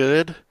looks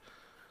good,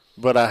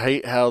 but I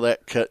hate how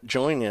that cut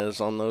joint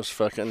is on those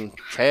fucking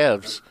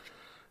calves,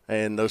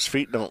 and those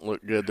feet don't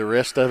look good. The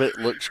rest of it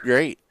looks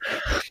great.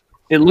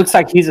 It looks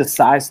like he's a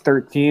size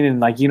 13,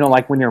 and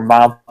like when your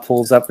mom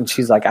pulls up and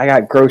she's like, "I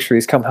got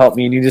groceries, come help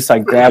me," and you just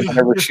like grab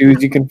whatever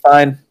shoes you can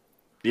find.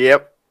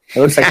 Yep. It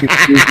looks like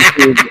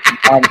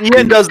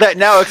Ian does that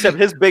now, except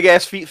his big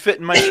ass feet fit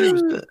in my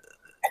shoes.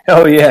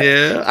 Oh yeah.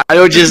 Yeah, I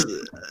don't just.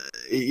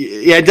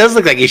 Yeah, it does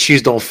look like his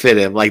shoes don't fit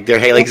him. Like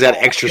he's got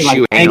extra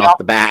shoe hanging off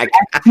the back.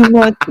 Too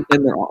much,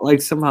 and they're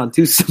like somehow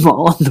too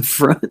small on the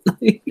front.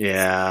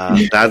 Yeah,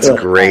 that's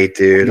great,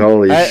 dude.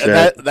 Holy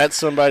shit! That's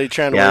somebody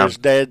trying to wear his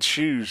dad's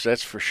shoes.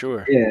 That's for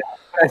sure. Yeah,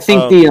 I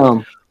think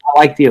I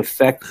like the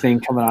effect thing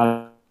coming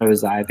out of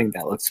his eye. I think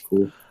that looks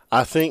cool.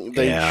 I think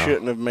they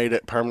shouldn't have made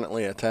it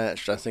permanently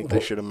attached. I think they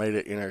should have made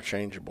it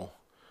interchangeable.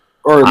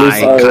 Or at least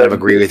I kind of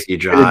agree with you,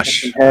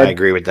 Josh. I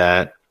agree with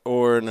that.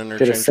 Or an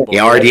interchangeable.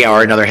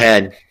 Or another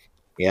head.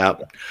 Yeah.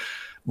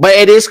 But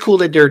it is cool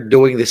that they're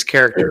doing this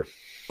character.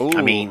 Ooh.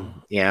 I mean,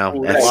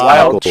 that's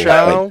Wild cool.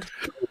 Child.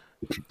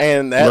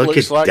 And that Look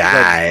looks at like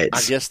that.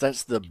 I guess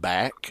that's the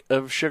back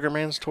of Sugar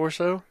Man's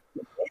torso.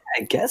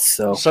 I guess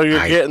so. So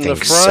you're getting the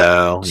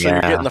front. So you're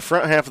getting the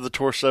front half of the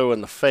torso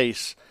and the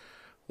face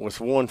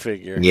with one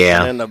figure. Yeah.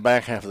 And then the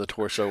back half of the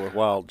torso with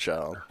Wild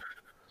Child.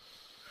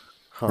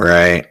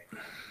 Right.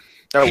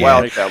 Oh, Yeah.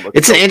 Wildcat looks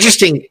It's an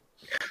interesting.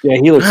 Yeah,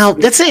 he looks. Well,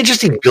 that's an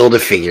interesting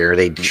Build-A-Figure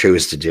they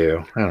chose to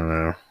do. I don't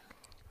know.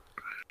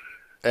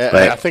 But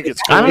I think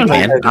it's cool. I don't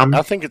know, man.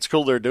 I think it's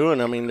cool they're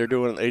doing. I mean, they're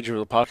doing an Age of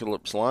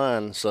Apocalypse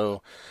line,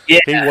 so Yeah,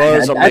 he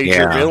was a major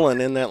Yeah. villain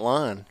in that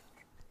line.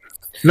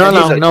 And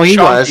he's a he chunky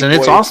was, and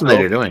it's boy, awesome that so-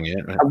 they're doing it.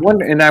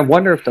 I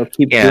wonder if they'll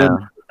keep Yeah.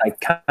 doing like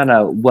kind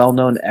of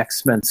well-known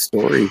X-Men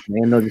stories.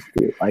 Man, they'll just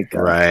do like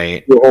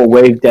Right. the whole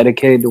wave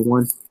dedicated to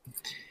one.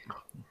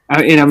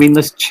 I mean,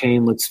 this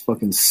chain looks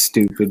fucking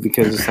stupid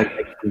because it's like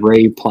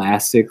gray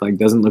plastic, like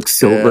doesn't look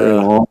silver Yeah. at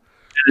all.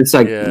 And it's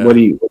like, Yeah. what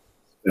do you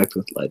expect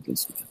with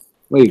Legends, man?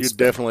 What do you You expect?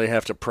 definitely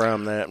have to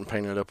prime that and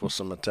paint it up with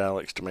some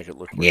metallics to make it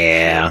look.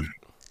 Yeah.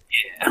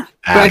 But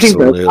I think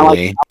that-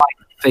 Absolutely.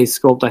 Face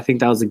sculpt, I think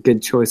that was a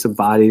good choice of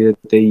body that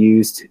they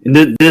used.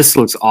 And this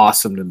looks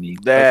awesome to me.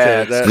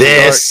 That, that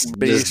This, Dark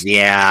Beast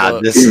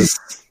this looks is.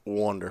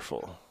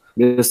 wonderful.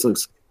 This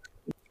looks.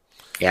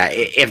 Yeah,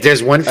 if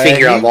there's one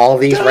figure he of all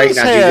of these right does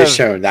now do have- this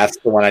show, that's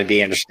the one I'd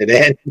be interested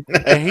in.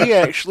 And he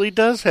actually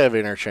does have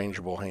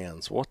interchangeable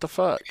hands. What the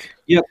fuck?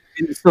 Yep.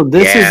 And so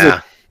this is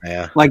yeah,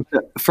 yeah. like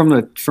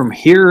from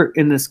here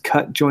in this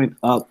cut joint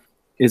up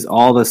is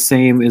all the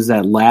same as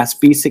that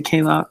last beast that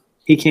came out.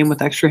 He came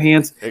with extra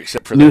hands,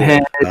 Except for new the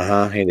head,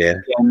 He did.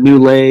 new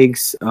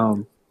legs.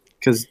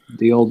 Because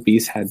the old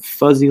beast had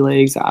fuzzy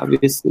legs,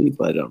 obviously,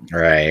 but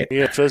Right.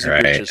 Yeah, fuzzy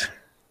Right. bitches.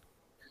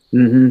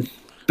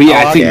 But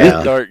yeah, Oh, I think yeah.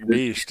 that Dark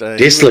Beast.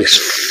 This he was-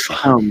 looks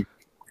fun.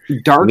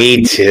 Dark Me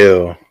Beast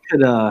too.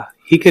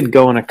 he could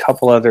go in a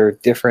couple other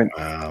different.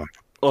 Wow.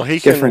 Well, he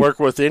can different- work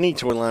with any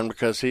toy line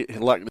because he,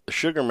 like the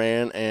Sugar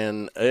Man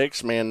and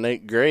X-Man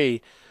Nate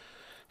Gray,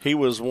 he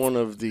was one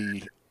of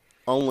the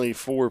only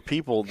 4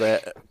 people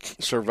that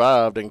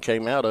survived and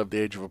came out of the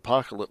Age of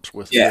Apocalypse,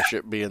 with Yeah.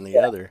 Airship being the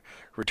other,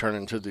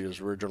 returning to the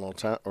original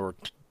time or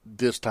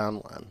this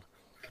timeline.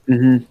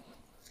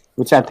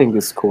 Which I think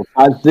is cool.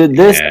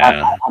 This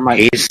Yeah. I might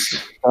He's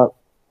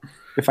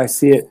if I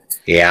see it.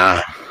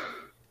 yeah.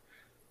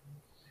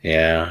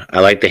 Yeah. I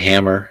like the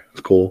hammer.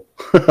 It's cool.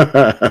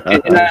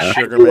 And I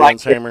Sugar do like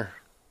Man's hammer.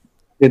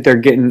 that they're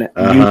getting used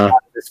out of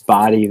this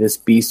body, this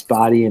beast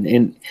body,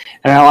 and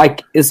I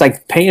like it's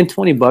like paying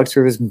 $20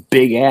 for this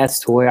big ass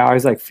toy. I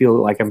always like feel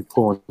like I'm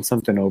pulling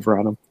something over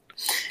on them.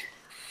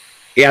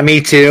 Yeah,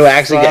 me too.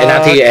 Actually, and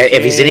I'll tell you,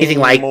 if he's anything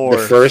like More.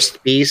 the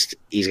first beast,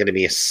 he's going to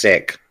be a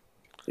sick.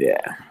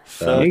 Yeah,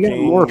 So, You got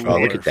more oh,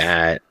 look at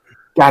that.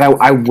 God,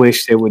 I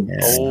wish they would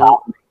Yeah.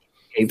 stop making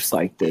capes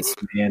like this,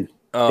 man.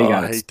 Oh,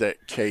 got I it. hate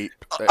that cape.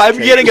 That I'm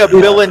cape getting a is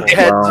Bill and awful.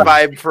 Ted Wow.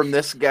 vibe from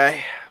this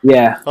guy.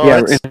 Yeah, Oh,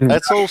 yeah. that's, and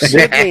that's old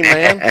Sydney,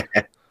 man.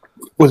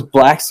 with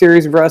Black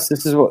Series, Russ,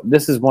 this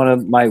is one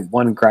of my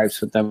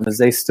gripes with them is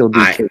they still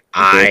do capes.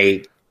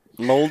 I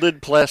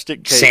Molded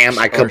plastic capes. Sam,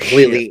 I are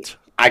completely shit.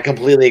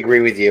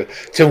 agree with you.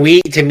 To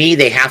me,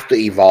 they have to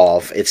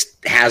evolve. It's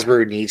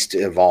Hasbro needs to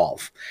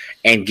evolve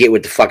and get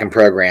with the fucking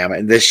program.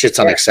 And this shit's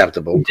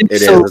unacceptable. It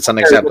is. It's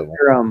unacceptable.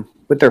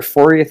 With their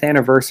 40th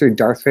anniversary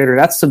Darth Vader,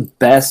 that's the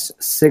best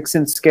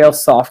 6-inch scale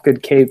soft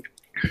good cape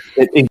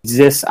that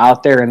exists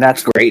out there, and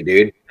that's Great,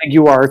 dude.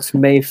 Figuarts,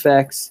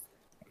 Mayfex.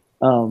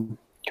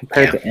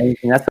 Compared to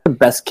anything, that's the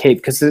best cape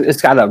because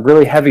it's got a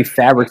really heavy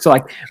fabric. So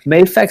like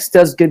Mayfex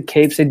does good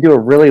capes, they do a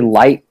really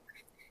light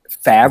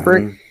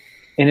fabric,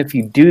 and if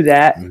you do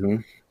that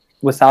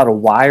without a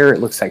wire, it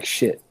looks like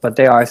shit. But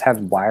they always have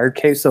wired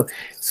capes.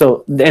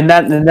 So then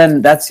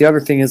that's the other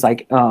thing is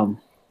like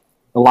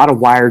a lot of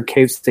wired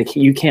capes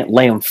you can't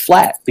lay them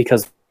flat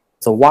because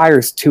the wire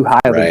is too high.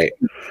 Right.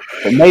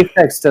 But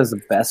Mayfex does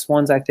the best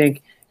ones, I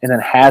think, and then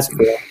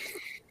Hasbro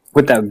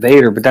with that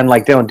Vader. But then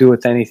like they don't do it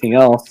with anything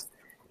else,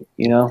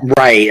 you know.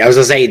 Right. I was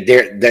gonna say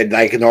they're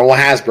like a normal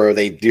Hasbro.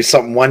 They do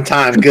something one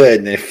time good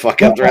and they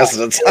fuck up the rest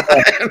of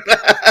the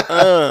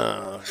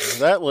time.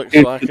 That looks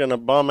like an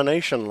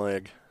abomination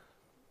leg.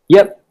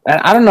 Yep. And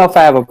I don't know if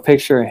I have a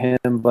picture of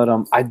him, but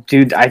I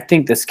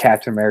think this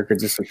Captain America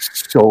just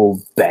looks so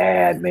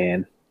bad,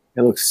 man.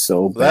 It looks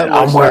so bad.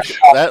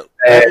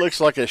 That looks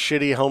like a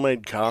shitty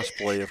homemade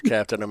cosplay of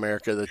Captain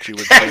America that you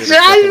would see at a That's what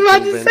I was about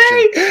fucking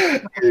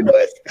to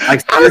convention.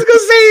 say. I was gonna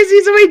say, is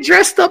he somebody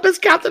dressed up as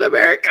Captain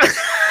America?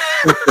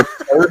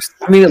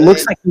 I mean, it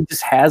looks like he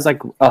just has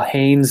like a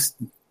Hanes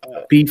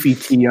beefy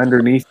tee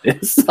underneath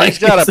this. Like, He's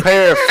got a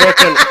pair of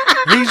fucking.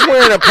 He's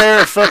wearing a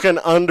pair of fucking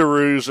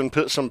underoos and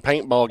put some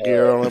paintball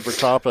gear on over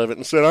top of it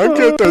and said, "I'm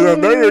Captain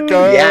America."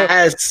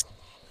 Yes.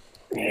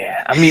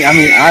 yeah. I mean,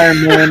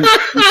 Iron Man,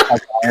 he's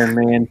like Iron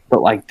Man,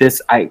 but like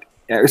this,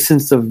 ever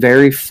since the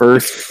very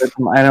first,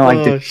 I know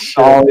like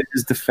all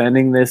is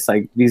defending this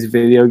like these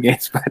video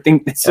games, but I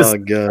think this is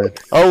God.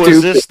 Oh, is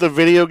Stupid. this the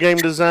video game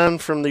design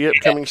from the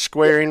upcoming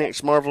Square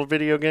Enix Marvel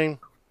video game?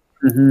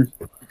 And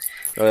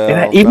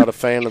I'm even- not a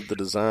fan of the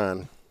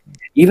design.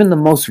 even the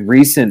most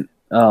recent.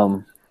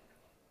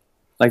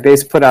 Like they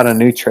just put out a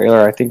new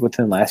trailer, I think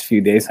within the last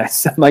few days. I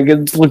said, like,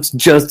 it looks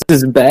just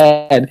as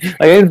bad. Like,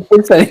 I didn't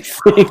fix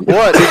anything.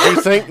 What did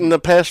you think in the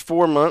past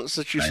 4 months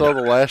that you saw the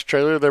last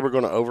trailer they were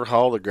going to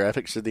overhaul the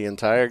graphics of the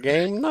entire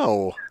game?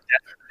 No.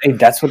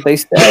 That's what they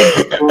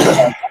said.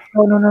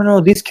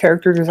 No. These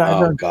character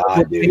designs Oh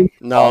God, dude.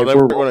 No, they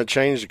weren't going to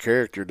change the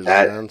character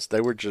designs.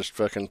 They were just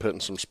fucking putting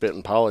some spit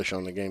and polish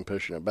on the game,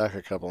 pushing it back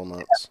a couple of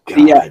months.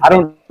 Yeah,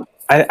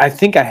 I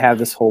think I have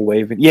this whole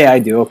wave. Yeah, I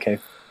do. Okay.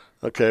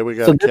 Okay, we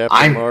got So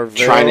Captain Marvel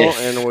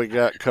and we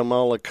got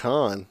Kamala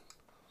Khan.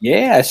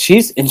 Yeah,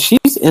 she's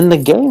in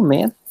the game,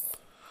 man.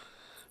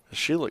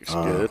 She looks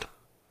good.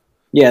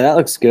 Yeah, that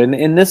looks good.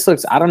 And this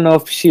looks, I don't know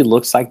if she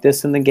looks like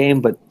this in the game,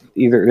 but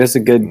either there's a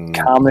good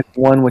comic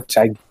one, which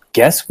I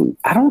guess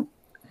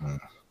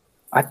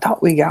I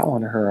thought we got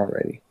one of her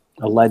already,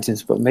 a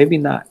Legends, but maybe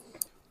not.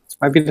 This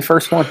might be the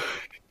first one.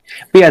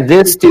 But yeah,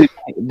 this dude,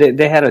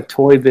 they had a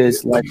Toy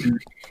Biz Legend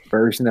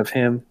version of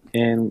him.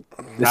 And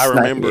I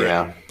remember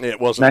it. It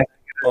wasn't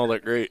all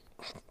that great.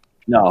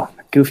 No,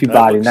 goofy That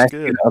body. looks Nice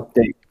good.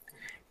 update.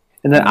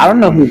 And then I don't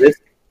know who this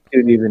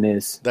dude even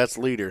is. That's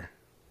Leader.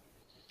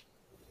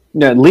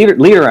 No,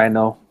 leader I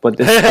know, but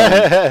this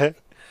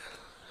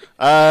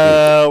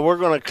we're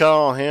going to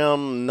call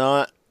him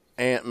not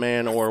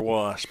Ant-Man or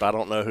Wasp. I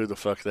don't know who the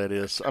fuck that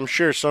is. I'm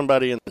sure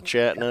somebody in the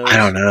chat knows. I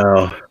don't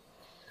know.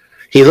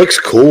 He looks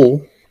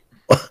cool.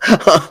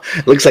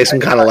 Looks like some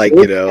kind of like,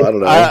 I don't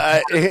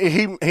know.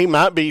 He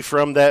might be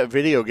from that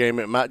video game.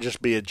 It might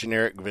just be a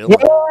generic villain.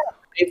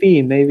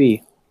 Yeah,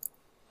 maybe.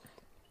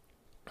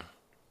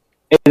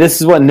 Hey,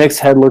 this is what Nick's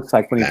head looks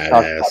like when he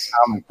talks about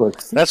comic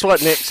books. That's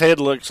what Nick's head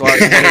looks like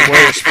when he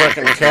wears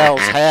fucking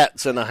Cal's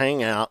hats in a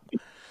hangout.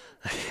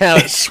 How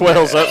it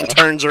swells up and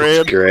turns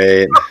red.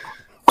 Great.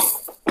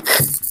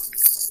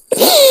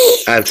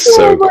 That's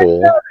so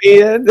cool.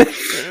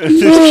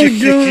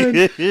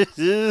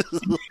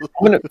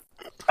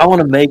 I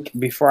want to make,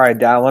 before I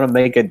die, I want to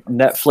make a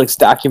Netflix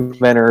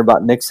documentary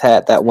about Nick's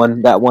hat, that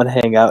one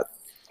hangout.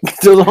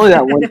 It was only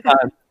that one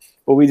time,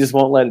 but we just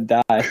won't let it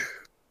die.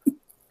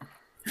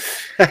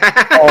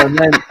 Oh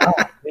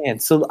man!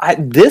 So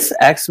this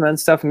X-Men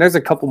stuff, and there's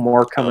a couple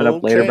more coming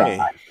up later. But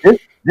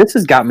this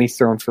has got me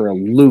thrown for a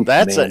loop.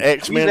 That's man. an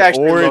X-Men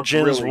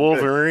Origins really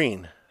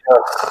Wolverine.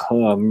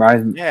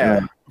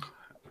 Yeah.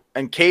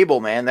 And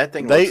Cable, man, that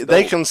thing.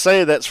 They can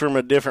say that's from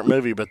a different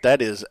movie, but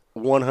that is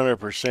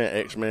 100%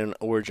 X-Men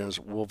Origins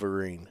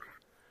Wolverine.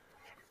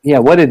 Yeah,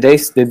 what did they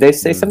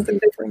say something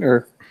different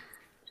or?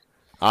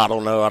 I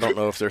don't know. I don't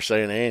know if they're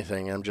saying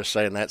anything. I'm just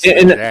saying that's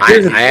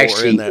I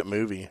actually in that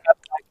movie.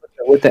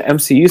 With the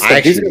MCU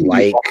stuff, these are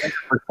like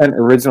 100%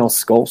 original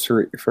sculpts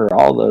for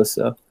all those.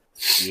 So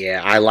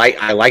yeah, I like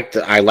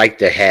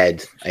the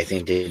head. I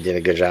think they did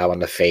a good job on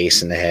the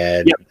face and the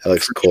head. Yep, it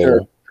looks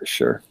cool. For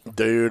sure.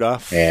 Dude,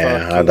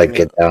 I'd like to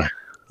get that.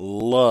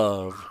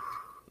 Love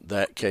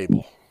that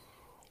Cable.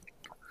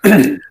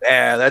 Yeah,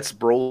 that's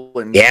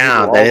Brolin.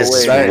 Yeah, that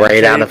is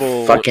right out of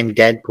fucking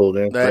Deadpool.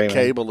 Dude. That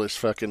Cable is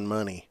fucking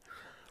money.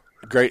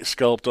 Great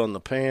sculpt on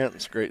the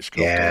pants. Great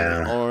sculpt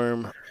on the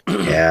arm.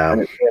 Yeah,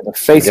 the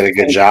face did a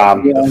good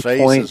job. The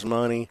face is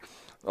money.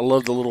 I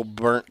love the little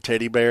burnt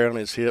teddy bear on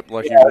his hip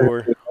like he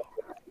wore.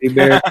 Teddy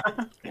bear.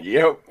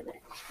 Yep.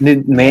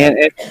 Man,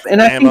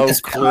 and I ammo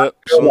think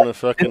clips on the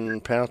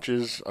fucking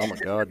pouches. Oh my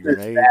god,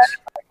 grenades.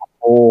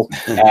 Whole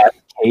ass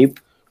cape,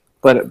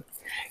 but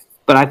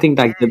I think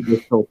like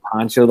the whole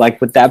poncho,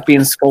 like with that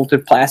being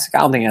sculpted plastic, I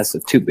don't think that's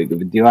too big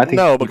of a deal. I think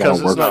no, because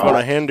it's not going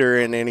to hinder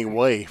in any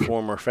way,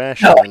 form, or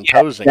fashion in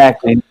posing.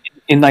 Exactly,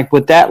 and like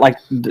with that, like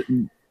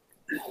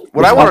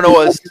what I want to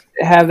know is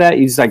have that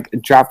you just like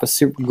drop a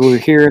super glue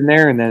here and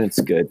there, and then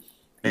it's good.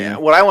 Yeah,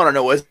 what I want to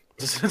know is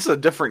this a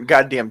different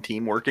goddamn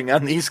team working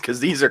on these because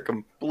these are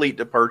complete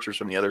departures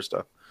from the other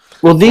stuff.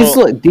 Well, these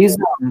are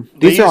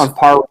on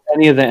par with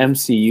any of the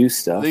MCU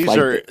stuff.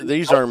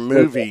 These are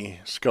movie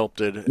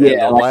sculpted, and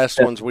the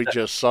last ones we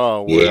just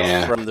saw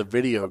were from the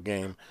video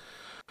game,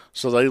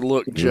 so they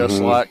look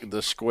just like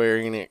the Square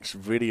Enix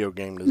video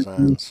game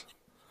designs.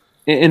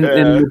 And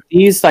with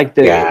these, like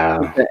the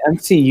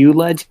MCU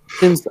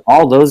Legends,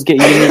 all those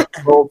get unique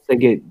sculpts.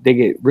 They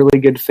get really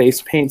good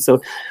face paint.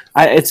 So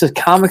it's a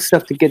comic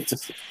stuff to get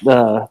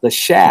the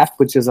Shaft,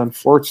 which is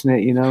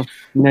unfortunate, And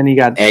then you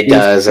got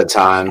does at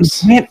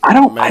times. Man, I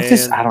don't know.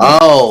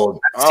 Oh,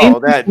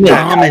 that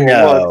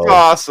Domino was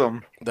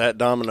awesome. That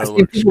Domino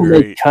looks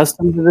great.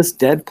 Custom to this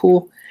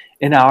Deadpool.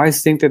 And I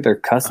always think that they're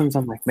customs.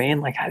 I'm like,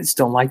 man, like I just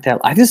don't like that.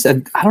 I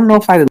don't know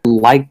if I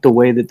like the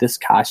way that this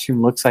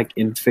costume looks like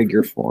in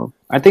figure form.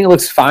 I think it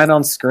looks fine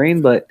on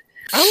screen, but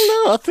I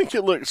don't know. I think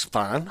it looks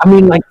fine. I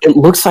mean, like it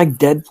looks like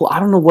Deadpool. I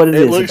don't know what it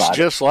is. It looks about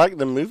just like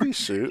the movie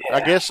suit. Yeah,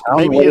 I guess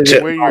maybe it's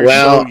where you're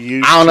so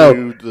used I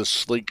don't to the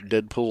sleek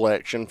Deadpool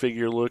action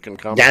figure look and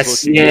comic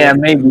That's book. Yeah,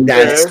 maybe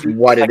that's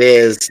what it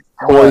is.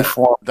 Toy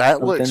form.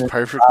 That looks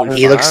perfectly fine.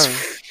 He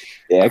looks.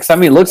 Yeah, because I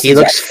mean, he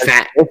looks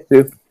fat.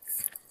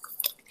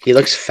 He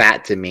looks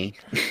fat to me.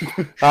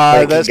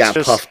 Like that's he got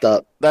just, puffed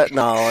up.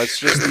 It's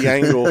just the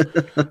angle.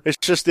 It's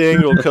just the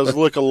angle because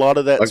look, a lot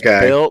of that's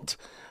belt.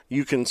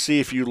 You can see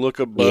if you look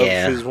above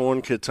his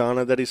one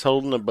katana that he's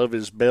holding above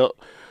his belt.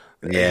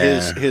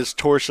 Yeah. His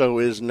torso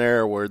is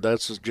narrower.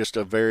 That's just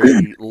a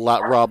very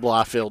Rob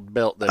Liefeld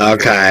belt. That he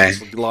Okay.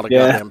 wears. A lot of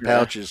Yeah. goddamn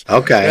pouches.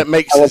 Okay. That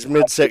makes his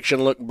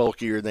midsection look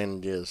bulkier than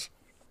it is.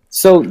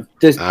 So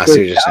does, I see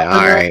what you're saying.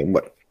 All right.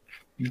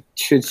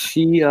 should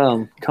she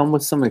come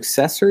with some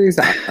accessories?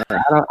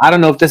 I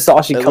don't know if this is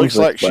all she It comes looks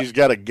like with. but- she's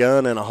got a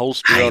gun and a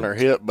holster on her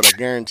hip, but I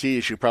guarantee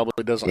you she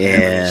probably doesn't have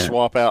Yeah. any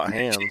swap out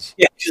hands.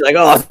 Yeah, she's like,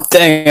 oh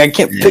dang, I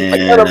can't pick my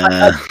gun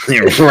up.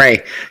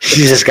 Right.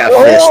 She just got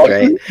fist,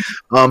 right?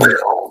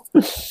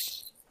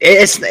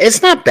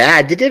 It's not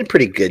bad. They did a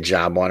pretty good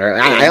job on her.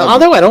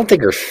 Although I don't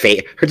think her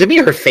face,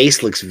 her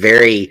face looks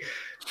very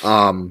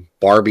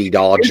Barbie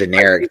doll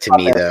generic to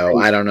me, though.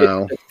 I don't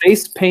know. The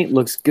face paint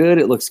looks good.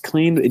 It looks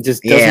clean. It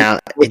just doesn't. Yeah,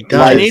 look it does.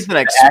 like It needs an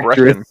expression.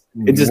 actress.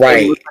 It just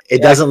Right. doesn't look like It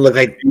the doesn't look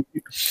like.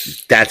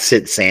 That's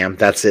it, Sam.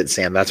 That's it,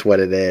 Sam. That's what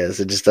it is.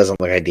 It just doesn't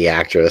look like the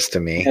actress to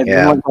me. actress. It Yeah.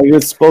 doesn't look like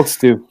it's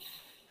supposed to.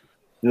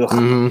 Ugh.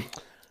 Mhm.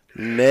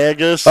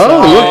 Negasonic.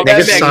 Oh, look,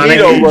 that Negasonic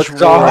Magneto is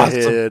looks awesome.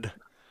 Warhead.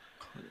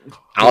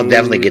 I'll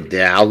definitely get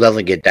that. I'll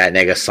definitely get that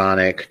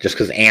Negasonic just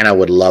because Anna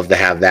would love to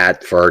have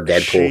that for her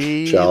Deadpool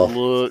She shelf.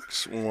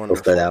 looks We'll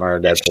wonderful. put that on her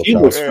Deadpool She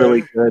shelf. looks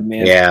really good,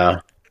 man. Yeah,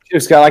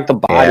 She's got like the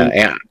body,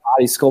 yeah.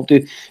 body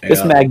sculpted. This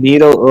Yeah.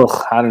 Magneto,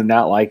 ugh, I do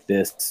not like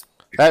this.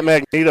 That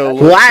Magneto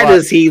looks Why like,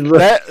 does he look?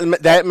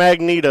 that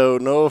Magneto,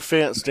 no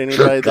offense to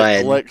anybody Go that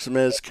ahead. collects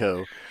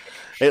Mezco,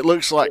 it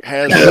looks like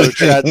Hasbro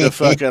tried to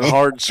fucking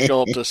hard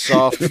sculpt a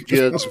soft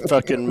goods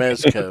fucking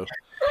Mezco.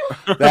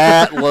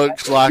 That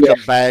looks like a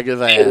bag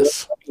of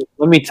ass.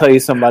 Let me tell you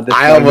something about this.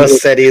 I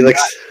almost said he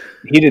looks.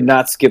 He did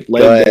not skip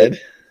leg Go day.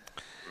 ahead.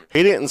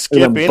 He didn't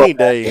skip any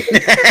day. He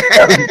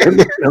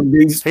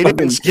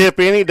didn't skip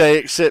any day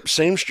except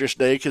Seamstress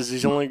Day because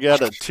he's only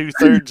got a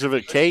 2/3 of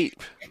a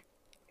cape.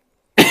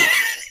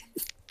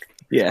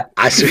 Yeah.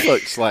 I He swear.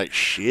 looks like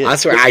shit. I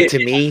swear. To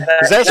me,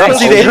 Is that See,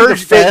 supposed to they be heard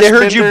the they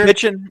heard you Fassbender?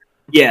 bitching.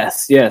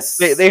 Yes, yes.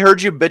 They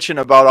heard you bitching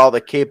about all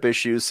the cape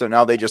issues, so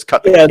now they just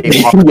cut the yeah,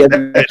 cape off.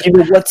 yeah, you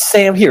know what,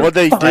 Sam? Here. What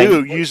they fine.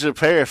 do? Use a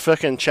pair of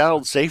fucking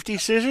child safety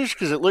scissors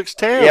because it looks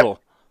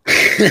terrible.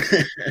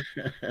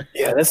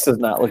 Yeah, this does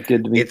not look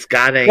good to me. it's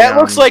got a. That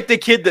looks like the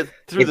kid that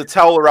threw the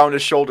towel around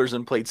his shoulders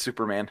and played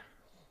Superman.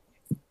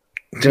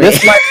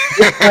 This might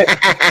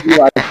be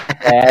like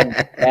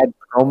a bad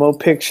promo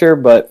picture,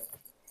 but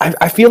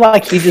I feel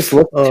like he just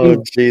looks Oh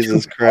too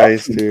Jesus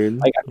Christ, dude!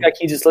 like I feel like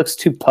he just looks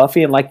too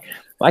puffy, and like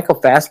Michael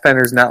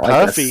Fassbender's not like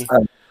Puffy? a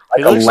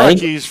He like a looks like lank.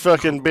 he's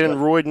fucking been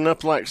roiding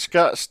up like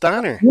Scott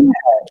Steiner.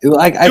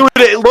 Like Dude,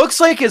 it looks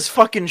like his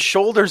fucking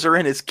shoulders are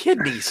in his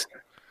kidneys.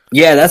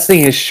 yeah, that's the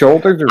thing. His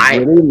shoulders are I-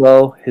 really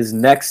low. His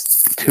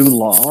neck's too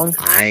long,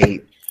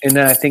 and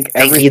then I think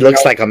He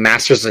looks like a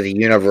Masters of the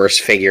Universe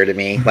figure to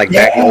me, like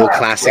back in old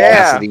classic Yeah.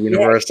 Masters of the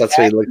Universe. That's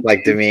what he looked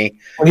like to me.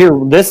 here.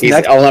 This He's,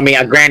 neck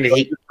granted,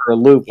 he for a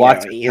loop.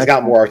 Watch, he's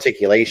got more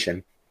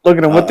articulation. Look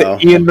at him with Uh-oh.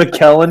 the Ian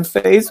McKellen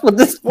face. With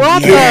this,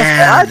 What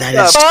Yeah, the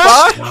that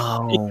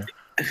fuck?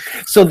 is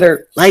so. so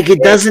they're Like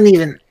it doesn't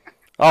even.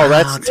 Oh,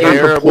 that's it's not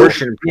terrible.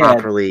 proportioned Yeah.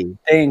 properly.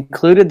 they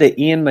included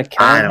the Ian I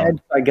McKellen don't- head.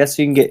 So I guess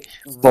you can get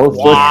both.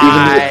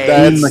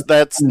 Why?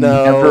 That's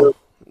Never-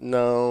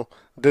 no.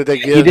 Did they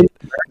He give didn't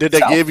Did they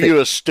his give outfit. you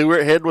a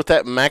Stewart head with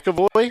that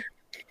McAvoy?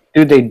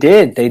 Dude, they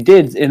did,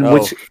 and Oh.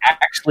 which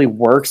actually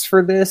works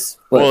for this.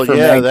 But Well, for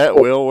yeah, Magneto, that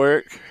will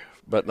work,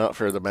 but not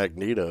for the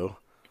Magneto.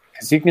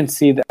 because you can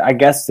see that. I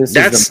guess this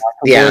That's is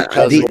the yeah.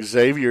 Because the-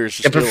 Xavier's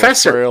the still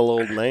professor- a frail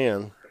old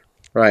man.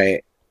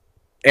 right.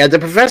 Yeah, the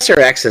Professor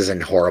X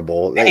isn't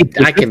horrible. Hey,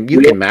 I can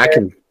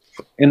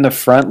in the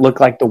front look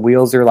like the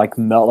wheels are like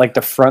melt. Like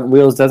the front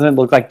wheels doesn't it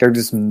look like they're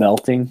just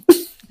melting.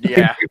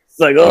 Yeah. It's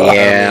like oh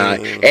Yeah,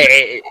 I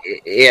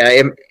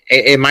mean-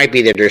 it might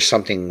be that there's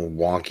something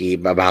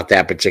wonky about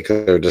that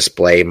particular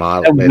display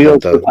model. that Maybe,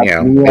 wheels look like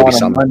me maybe on a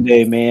something.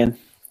 Monday, man.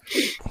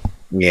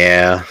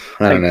 Yeah,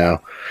 I don't know,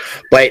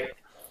 but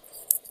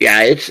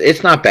yeah,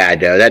 it's not bad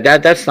though.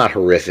 That's not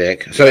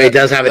horrific. So it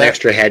does have an That-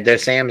 extra head there,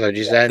 Sam. Is that what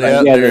you said?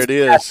 Yeah, Yeah, there this- it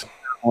is.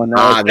 When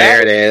Ah,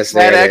 there it is.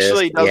 That there it is.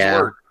 actually does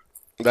yeah. work.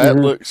 That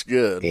Mhm. looks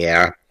good.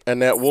 Yeah.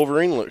 And that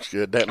Wolverine looks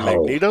good. That Oh.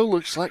 Magneto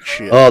looks like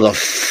shit. Oh, the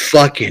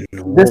fucking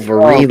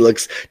Wolverine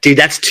looks, dude.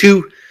 That's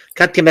two.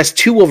 Goddamn, that's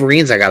two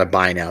Wolverines I gotta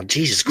buy now.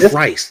 Jesus This-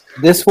 Christ.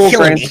 This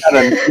Wolverine's he's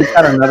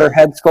got another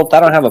head sculpt. I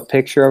don't have a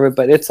picture of it,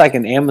 but it's like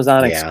an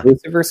Amazon Yeah.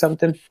 exclusive or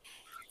something.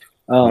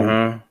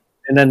 Uh-huh.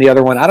 And then the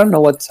other one, I don't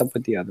know what's up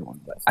with the other one,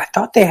 but I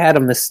thought they had a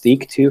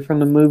Mystique too from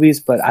the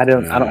movies, but I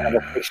don't have a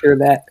picture of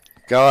that.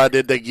 God,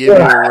 did they give you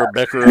a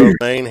Rebecca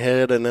Romaine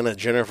head and then a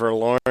Jennifer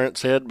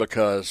Lawrence head?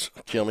 Because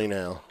kill me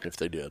now if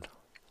they did.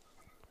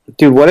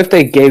 Dude, what if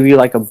they gave you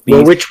like a beast?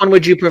 Well, which one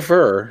would you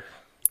prefer?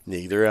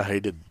 Neither. I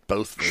hated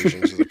both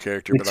versions of the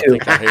character, Me but I too.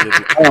 think I hated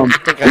Um, I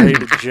think I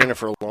hated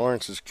Jennifer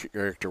Lawrence's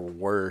character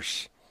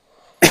worse.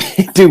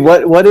 Dude,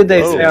 what did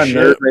they Oh, say on shit.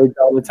 Nerd Rage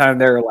all the time?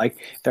 They were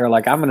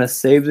like, I'm gonna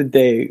save the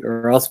day,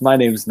 or else my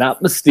name's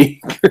not Mystique,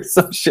 or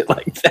some shit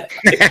like that.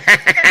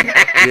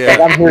 Yeah,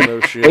 I'm here no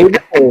Save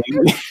shit.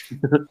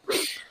 the day.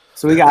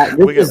 So we got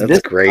We got- this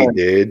That's great,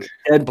 dude.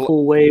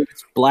 Deadpool wave.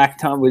 It's Black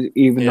Tom,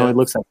 even though Yeah. it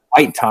looks like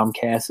white Tom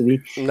Cassidy.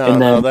 No, And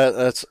no,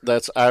 then-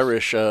 that's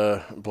Irish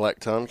Black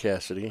Tom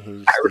Cassidy.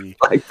 He's the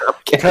White Tom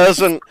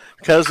Cassidy.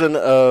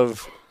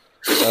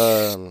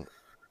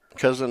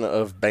 cousin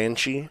of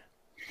Banshee.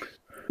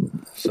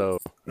 So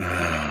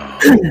No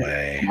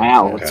way.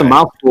 Wow, it's a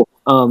mouthful.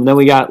 Then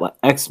we got like,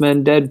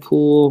 X-Men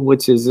Deadpool,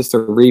 which is just a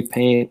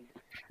repaint.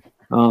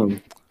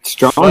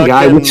 Strong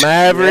guy, fucking which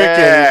Maverick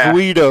Yeah. and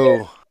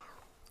Guido.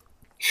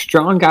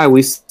 strong guy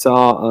we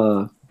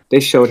saw. They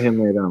showed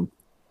him at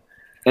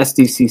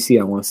SDCC,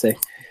 I want to say.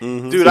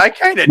 Mhm. Dude, I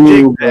kind of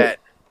Dude, dig that.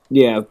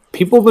 Yeah,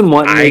 people have been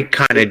wanting. I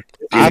kind of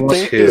I do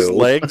think his too.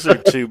 legs are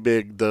too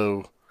big,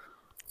 though.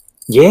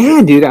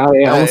 Yeah, dude.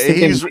 I was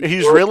thinking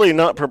He's really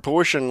not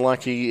proportioned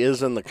like he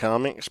is in the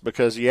comics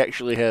because he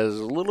actually has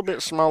a little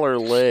bit smaller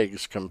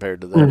legs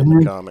compared to that in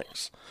the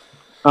comics.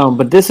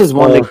 but this is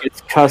one that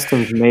gets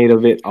customs made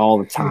of it all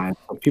the time.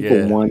 So people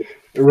Yeah. want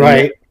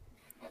Right.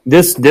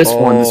 this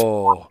one's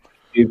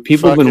dude.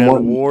 People have been fucking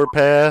wanting.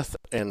 Warpath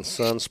and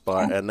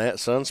Sunspot, and that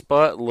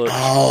Sunspot looks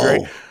Oh.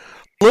 great.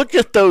 Look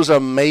at those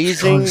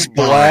amazing Sunspot.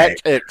 black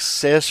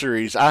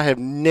accessories. I have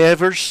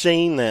never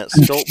seen that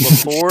sculpt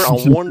before.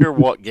 I wonder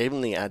what gave them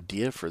the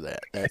idea for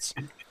that.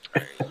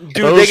 Dude,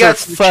 Those they got are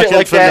some fucking shit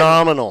like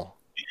phenomenal.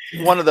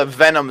 that. One of the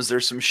Venoms,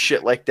 there's some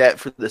shit like that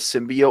for the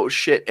symbiote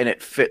shit, and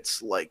it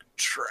fits like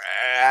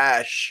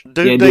trash.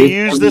 Dude, Yeah, they dude.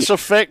 use this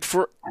effect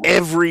for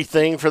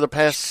everything for the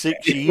past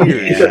 6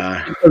 years.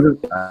 Yeah.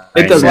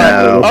 It doesn't I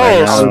matter. know, I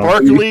Oh, know.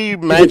 sparkly,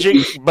 magic,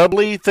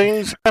 bubbly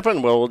things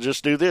happen. Well, we'll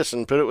just do this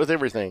and put it with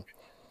everything.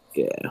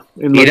 Yeah,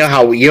 and You look, know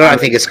how I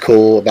think is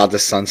cool about the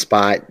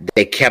Sunspot?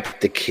 They kept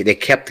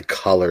the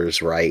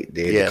colors right,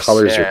 dude. Yes. The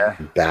colors Yeah. are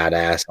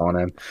badass on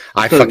him.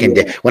 I fucking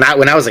did. When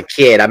I was a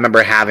kid, I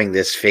remember having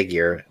this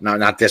figure.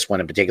 Not this one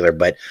in particular,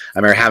 but I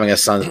remember having a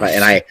Sunspot,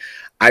 and I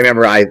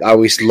remember I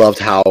always loved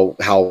how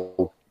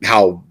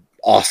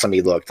awesome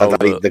he looked. I Oh, thought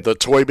the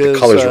Toy Biz.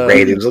 colors were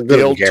great. It was a the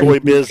little old scary. Toy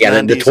Biz. Yeah,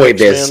 the 90s Toy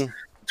Biz. X-Men.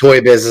 Toy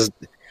Biz is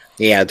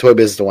Toy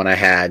Biz is the one I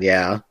had.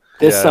 Yeah,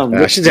 this Yeah.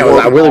 I should say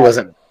I really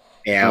wasn't.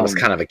 Yeah, I was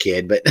kind of a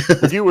kid, but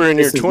You were in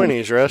your This is-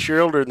 20s, Russ.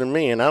 You're older than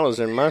me, and I was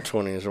in my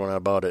 20s when I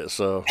bought it.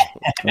 So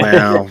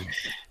well.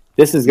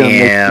 this is gonna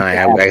Yeah,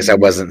 make I guess I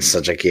wasn't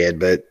such a kid,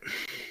 but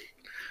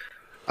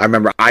I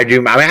remember I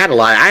had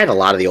a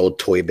lot of the old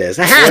Toy Biz.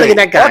 Look at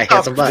that guy. He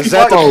has some butt. is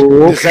that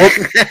Oh, is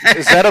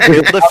that a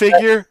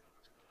Build-A-Figure?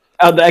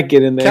 how'd that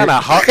get in there? Kind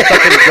of hot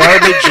fucking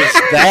garbage is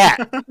that?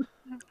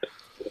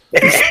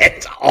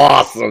 It's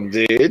awesome,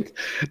 dude.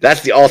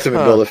 That's the ultimate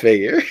Huh.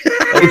 Build-A-Figure.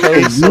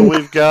 Okay, so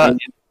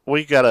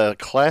we've got a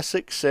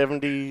classic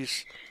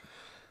 70s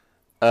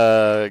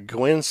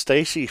Gwen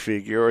Stacy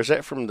figure, or is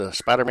that from the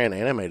Spider-Man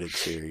animated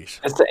series?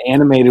 That's the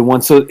animated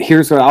one. So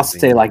here's what I'll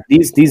say: like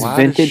these Why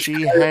vintage does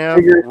she have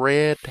figures,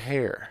 red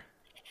hair?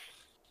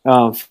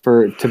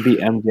 to be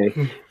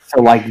MJ.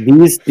 So like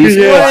these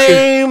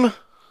Lame.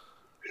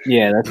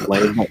 yeah, that's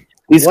lame. But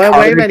these Well, wait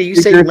a colored minute, you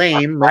say figures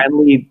lame. are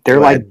finally, they're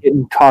Go like ahead.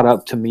 getting caught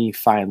up to me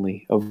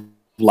finally of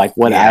like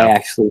what Yeah. I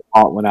actually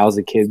thought when I was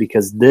a kid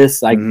because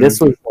this Mhm. this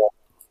was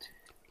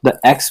the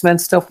X-Men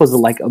stuff was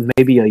like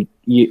maybe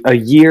a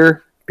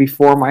year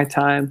before my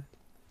time.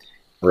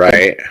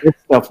 Right. This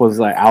stuff was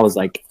like I was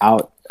like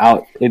out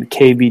at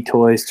KB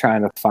Toys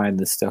trying to find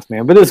this stuff,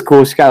 man. But it's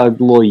cool. She got a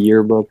little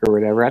yearbook or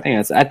whatever. I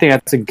think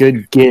that's a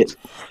good get.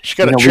 She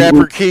got You a know,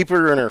 Trapper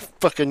Keeper in her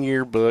fucking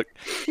yearbook.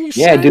 Can you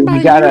Yeah, sign dude, my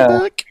you gotta-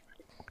 yearbook?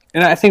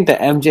 And I think the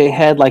MJ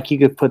head, like you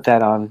could put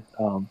that on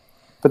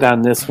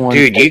this one,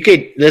 Dude, you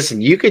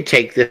could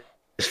take this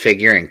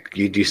figure and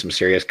you do some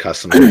serious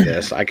custom like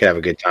this. I could have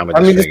a good time with I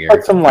this mean, just figure.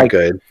 put some, like-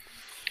 good.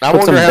 I Put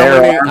wonder some how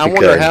bare many. arms I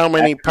wonder because- how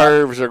many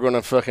pervs are going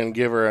to fucking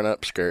give her an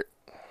upskirt.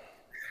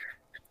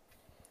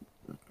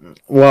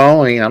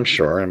 Well, I mean, I'm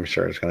sure it's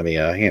going to be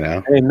a Hey,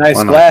 nice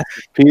Why not?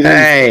 glasses, Peter.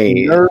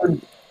 Hey.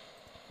 Nerd.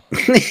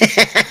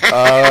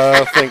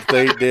 I think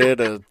they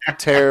did a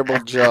terrible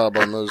job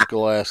on those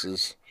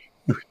glasses.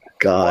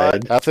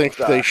 God. I think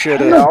they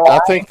should have. I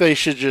think they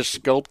should just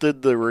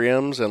sculpted the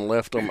rims and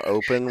left them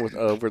open with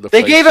over the.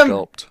 They face gave him-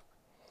 sculpt.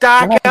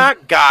 Doc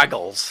Ock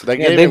goggles. They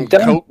Yeah, gave they've him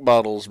done- Coke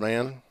bottles,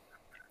 man.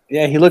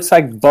 Yeah, he looks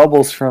like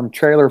Bubbles from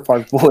Trailer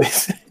Park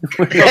Boys.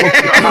 Does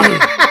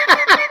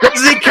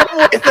he come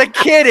with a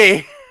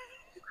kitty?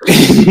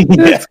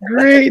 That's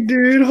great,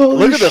 dude. Holy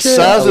Look at the shit.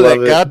 size I of that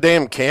love it.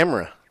 goddamn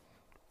camera.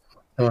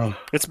 Oh.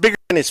 It's bigger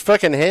than his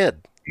fucking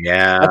head.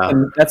 Yeah.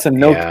 That's a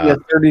Nokia Yeah.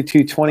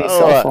 3220 Oh,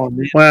 cell phone.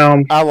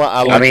 Man. Well,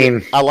 I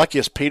mean- I like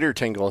his Peter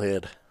Tingle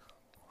head.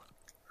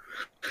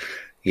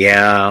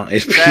 yeah.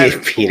 It's That is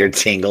Peter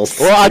Tingles.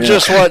 Well, I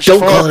just watched. Don't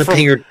Far call it a From-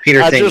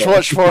 Peter I Tingle. just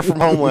watched Far From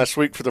Home last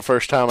week for the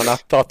first time, and I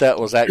thought that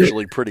was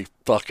actually pretty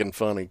fucking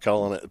funny,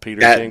 calling it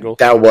Peter Tingle.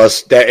 It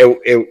was.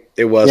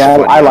 Yeah,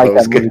 funny. I like It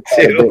was that movie good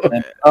quite a too. bit,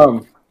 man.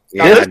 Now,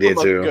 Yeah, this I did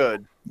one too. looked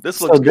good. This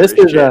So looks good. this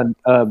as is shit.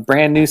 a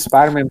brand new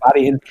Spider-Man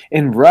body,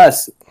 and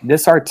Russ,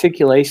 this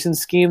articulation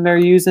scheme they're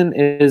using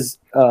is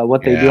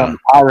what they do Yeah. on the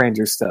Power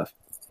Rangers stuff.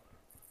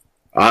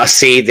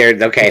 See, they're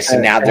okay. So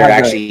now They they're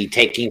have actually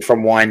taking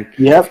from one.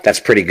 Yep. That's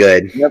pretty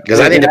good Yep. because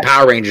I think the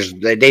Power Rangers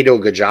they do a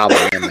good job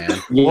on them, man.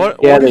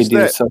 What they is do.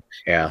 that? So,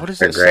 Yeah, What is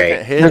they're that second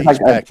great. head There's he's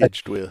like a-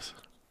 packaged with?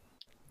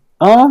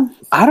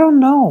 I don't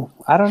know.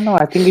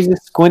 I think he's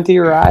just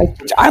squintier eyes.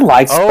 Which I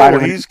like Oh,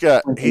 Spider-Man. he's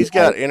got squinty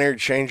eyes.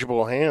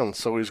 interchangeable hands,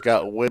 so he's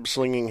got web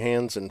slinging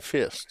hands and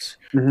fists.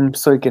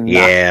 So he can.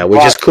 Yeah, knock which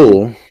is blocks.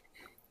 cool.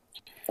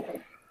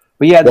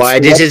 But yeah, Well,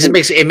 it that's-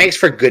 makes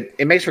for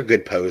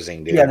good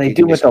posing, dude. Yeah, they You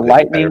do can with some the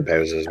good- better lightning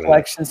poses, man.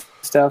 collections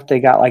stuff. They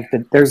got like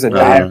there's a Yeah.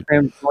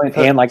 diaphragm joint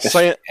and like a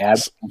Sam, stab.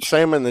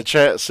 Sam in the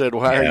chat said,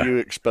 "Why Yeah. are you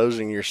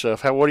exposing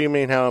yourself? What do you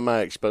mean? How am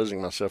I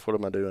exposing myself? What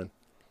am I doing?"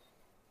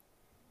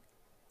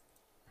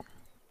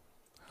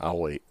 I'll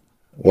wait.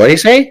 What do you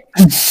say?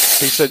 He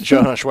said,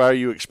 "Josh, why are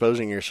you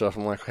exposing yourself?"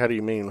 I'm like, "How do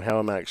you mean? How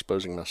am I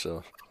exposing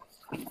myself?"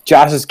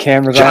 Josh's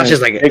camera's on. Josh his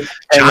is like, dick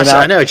hanging I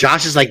out. know.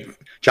 Josh is like,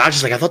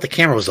 I thought the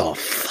camera was off.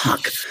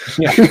 Fuck.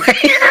 Yeah.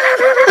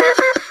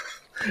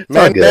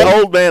 Man, good. that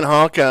old man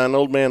Hawkeye and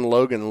old man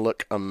Logan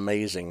look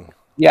amazing.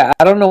 Yeah,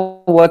 I don't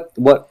know what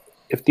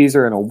if these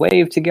are in a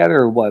wave together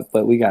or what,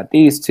 but we got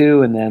these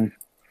two, and then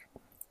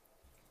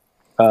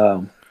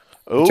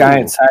Ooh,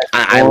 giant size.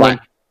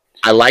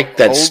 I like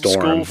that old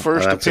storm. school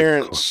first That's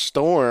appearance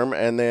Storm,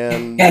 and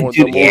then Yeah, the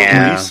dude, more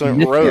yeah.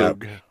 recent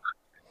Rogue.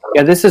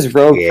 Yeah, this is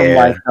Rogue from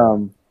Yeah.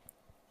 like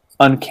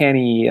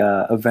Uncanny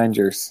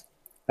Avengers.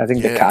 I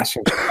think the Yeah.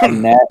 costume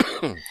from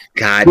that.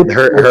 God,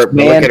 her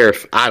Man. look at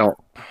her.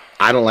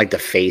 I don't like the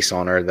face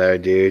on her though,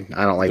 dude.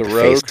 I don't like The the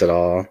Rogue? face at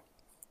all.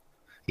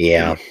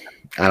 Yeah,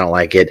 I don't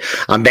like it.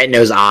 I'm betting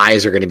those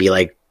eyes are going to be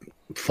like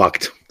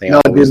fucked. They No,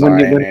 always dude, when,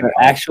 are, when man. the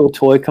actual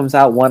toy comes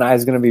out, one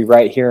eye's going to be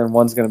right here and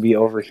one's going to be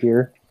over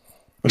here.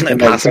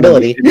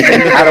 Possibility.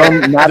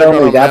 Not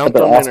only that, mount but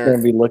they're them also in her- going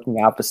to be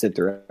looking opposite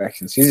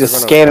directions. She's just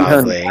They're scanning her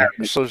probably.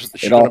 environment So is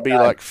she It going all to be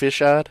died. like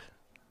fish-eyed?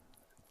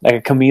 like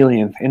a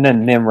chameleon. And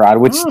then Nimrod,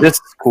 which this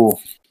is cool.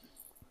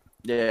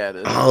 Yeah, it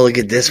is. Oh, look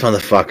at this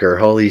motherfucker!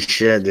 Holy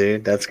shit,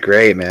 dude, that's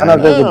great, man. I don't know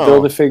if there's Oh, a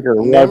Build-A-Figure.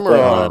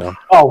 Nimrod.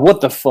 Oh, what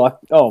the fuck?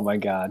 Oh, my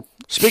God.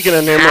 Speaking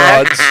of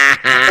Nimrods,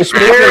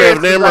 speaking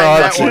of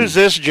Nimrods, who's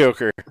this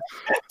Joker?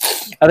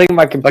 I think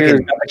my computer's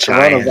Fucking got the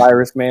giant.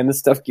 coronavirus, man. This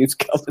stuff keeps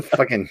coming up.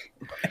 Fucking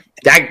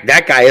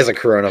that guy is a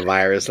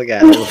coronavirus. Look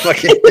at him.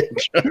 Fucking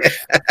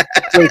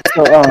Wait,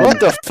 so, What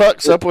the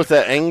fuck's up with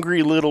that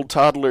angry little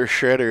toddler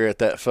shredder at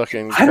that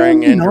fucking I don't Krang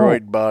know.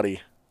 android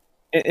body?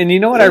 and you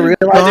know what I realized?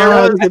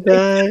 Oh, look at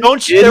that.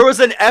 Don't you? There was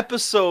an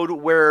episode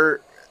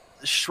where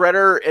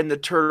Shredder and the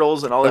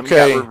Turtles and all them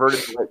Okay. got reverted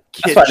to like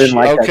That's kid why I didn't shit.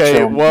 like that Okay,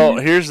 show. well,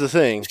 here's the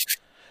thing.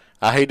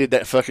 I hated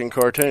that fucking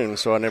cartoon,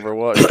 so I never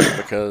watched it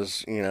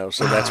because,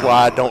 so that's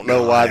why I don't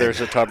know why there's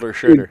a toddler Dude,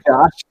 shredder.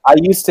 Josh, I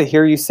used to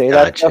hear you say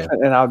that Gotcha. stuff,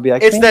 and I would be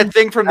like, It's "Man." that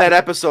thing from that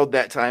episode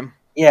that time.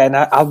 Yeah, and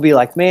I'll be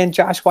like, man,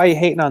 Josh, why are you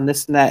hating on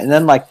this and that? And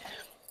then, like,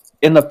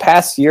 in the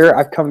past year,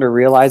 I've come to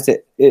realize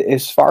that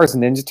as far as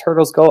Ninja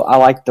Turtles go, I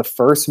like the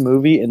first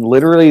movie, and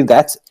literally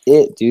that's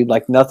it, dude.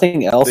 Like,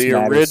 nothing else The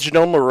matters.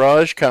 original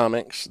Mirage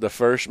comics, the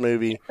first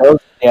movie,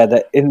 Yeah,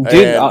 and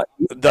dude, and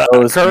the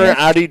those, current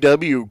man.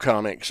 IDW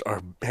comics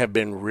have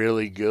been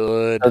really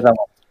good.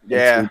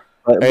 Yeah.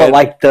 but and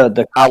like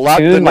the I like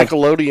the cartoon, like,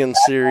 Nickelodeon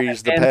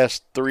series, the and-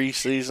 past 3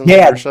 seasons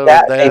yeah, or so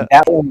that, of hey,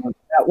 that.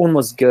 that one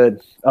was good.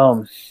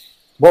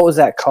 What was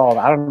that called?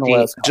 I don't know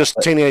what it's called. Just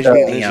but Teenage uh,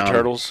 Mutant Ninja the,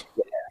 Turtles.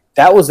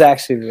 that was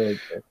actually really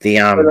good.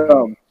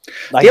 The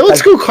But, the old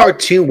school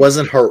cartoon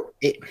wasn't her.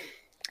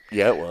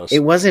 Yeah, it was.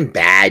 It wasn't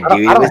bad, I don't-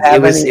 dude. I It don't was. have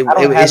It was. any- It, I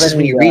don't it have was just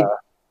when any, you read.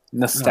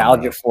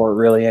 nostalgia for it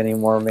really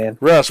anymore, man.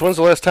 Russ, when's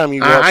the last time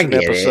you I watched an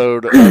get it.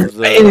 episode of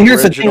the And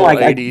here's the thing, original like,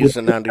 I- 80s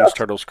and 90s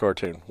Turtles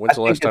cartoon? When's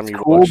the I last think time it's you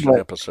cool, watched an but-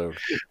 episode?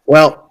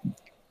 Well,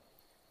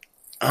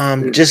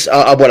 just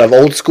what of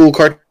old school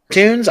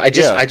cartoons? I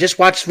just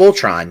watched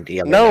Voltron.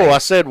 The other No, night. I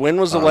said when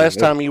was the last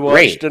they're time you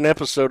great. watched an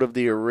episode of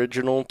the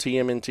original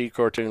TMNT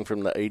cartoon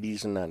from the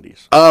 80s and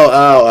 90s?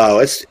 Oh!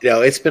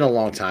 It's been a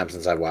long time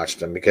since I watched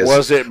them because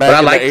Was it but back I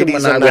in liked the them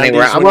 80s when and when they 90s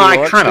were. when Well, you I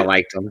watched kind of it?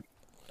 liked them.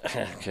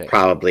 Okay.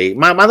 Probably.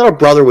 My little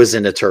brother was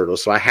into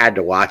Turtles, so I had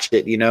to watch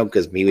it,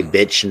 because he would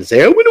bitch and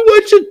say, I'm going to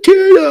watch the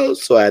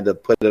Turtles. So I had to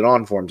put it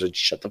on for him to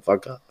shut the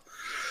fuck up.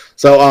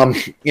 So,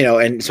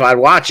 and so I'd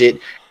watch it.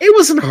 It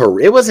wasn't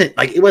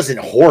it wasn't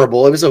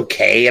horrible. It was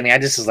okay. I mean, I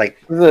just was like,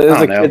 It was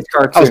I a don't know. kid's I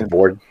was cartoon.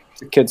 bored.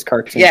 It's a kid's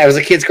cartoon. Yeah, it was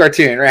a kid's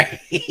cartoon, right?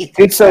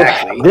 Dude, so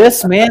Exactly.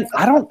 this man,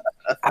 I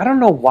don't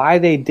know why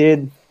they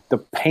did the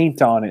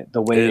paint on it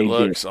the way It they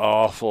looks did,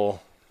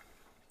 awful.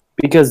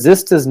 because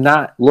this does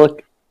not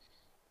look.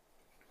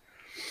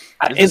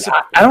 I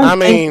don't. I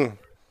mean,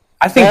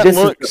 I think that this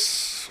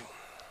looks.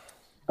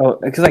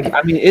 because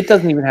it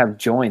doesn't even have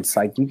joints.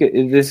 Like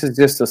this is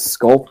just a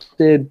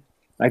sculpted.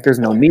 Like there's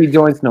no knee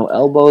joints, no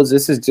elbows.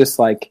 This is just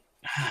like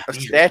A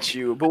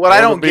statue. But what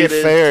I don't to be get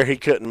is fair, he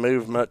couldn't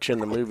move much in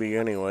the movie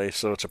anyway,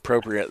 so it's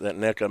appropriate that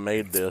NECA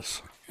made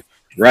this.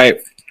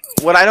 right.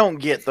 what I don't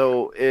get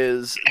though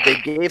is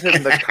they gave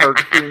him the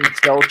cartoon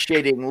cell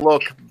shading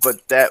look,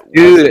 but that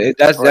Dude, wasn't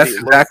that's what he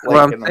exactly looked what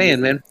like I'm in the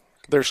saying, movie. man.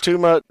 There's too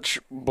much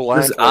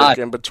black This is work odd.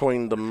 in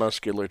between the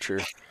musculature.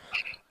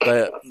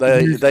 That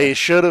they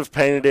should have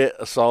painted it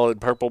a solid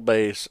purple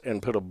base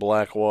and put a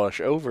black wash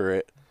over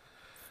it.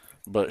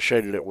 but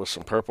shaded it with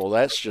some purple.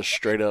 That's just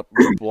straight up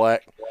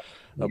black,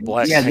 a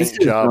black Yeah, this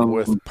paint is, job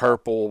with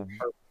purple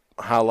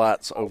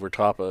highlights over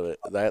top of it.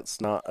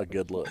 That's not a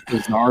good look.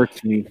 Bizarre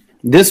to me.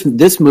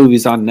 This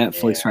movie's on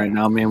Netflix right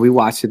now, man. We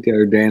watched it the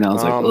other day, and I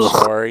was like, I'm ugh.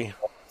 sorry.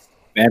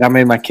 Man, I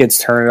made my kids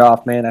turn it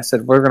off, man. I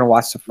said, we're going to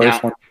watch the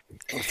first one.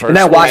 First And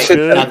I one's watched it.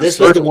 good, Now, this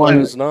the was second the one-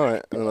 one's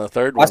not, and the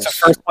third Watch one's the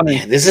first one.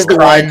 And This is the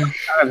cried one.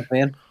 times,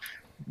 man.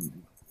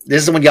 This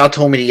is the one y'all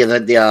told me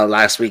the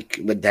last week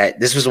with that.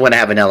 This was the one that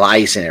had vanilla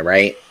ice in it,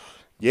 right?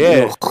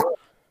 yeah.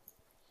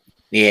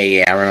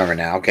 Yeah, I remember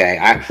now. Okay,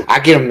 I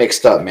get them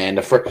mixed up, man.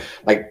 The first,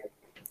 like,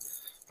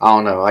 I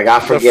don't know, like I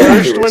The forget.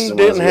 first who one was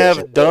didn't have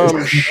which.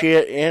 dumb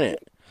shit in it.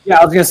 Yeah,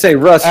 I was going to say,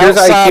 Russ, here's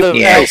how Outside you of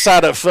keep Yeah.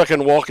 outside of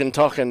fucking walking,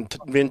 talking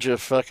ninja,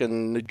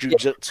 fucking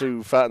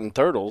jujitsu, fighting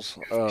turtles.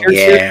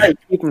 here's how you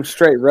keep them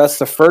straight, Russ.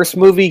 The first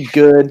movie,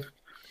 good.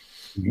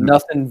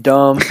 Nothing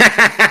dumb.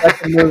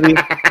 Second movie,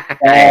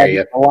 bad.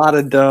 you. A lot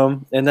of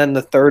dumb. And then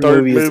the third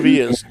Third movie, movie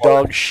is is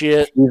dog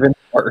shit. even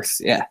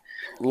worse. Yeah.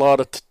 A lot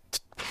of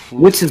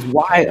Which is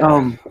why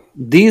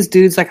these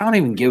dudes, like, I don't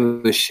even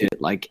give a shit.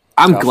 Like,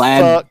 I'm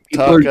glad fuck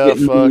people are Tucka,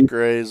 getting fuck these.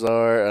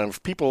 Razor, and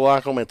if people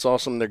like them, it's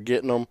awesome. They're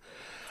getting them.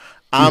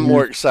 I'm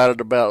more excited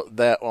about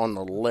that on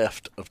the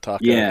left of Taka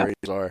Yeah. and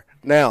Razor.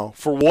 Now,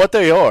 for what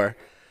they are,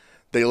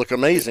 they look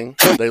amazing.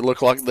 They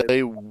look like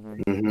they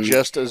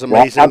just as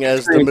amazing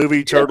as the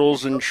movie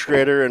Turtles and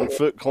Shredder and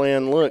Foot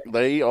Clan look.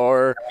 They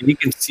are. You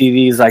can see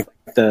these, like,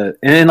 and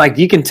then, like,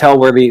 you can tell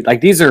where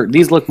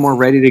these look more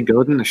ready to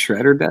go than the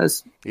Shredder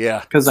does.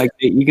 Yeah. Because, like,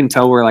 you can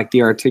tell where, like,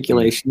 the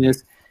articulation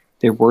is.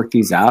 They work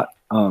these out.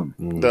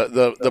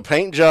 The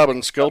paint job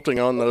and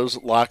sculpting on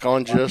those, like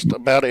on just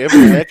about every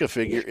NECA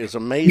figure, is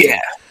amazing. Yeah.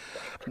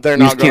 They're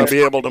not going to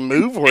be able to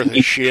move worth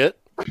a shit,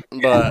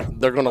 but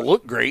they're going to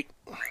look great.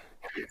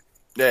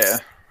 Yeah.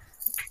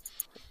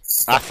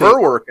 I Fur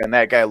think. work on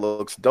that guy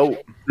looks dope.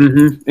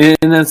 Mm-hmm. And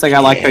then it's like, I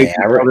like how you Yeah,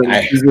 can tell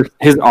that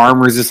his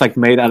armor is just, like,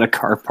 made out of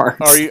car parts.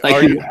 Are you, Like,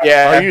 are you,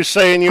 Yeah. are you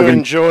saying you Fucking-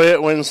 enjoy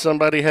it when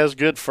somebody has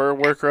good fur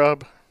work,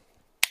 Rob?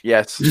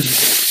 Yes.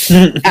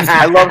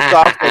 I love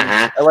soft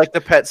things. I like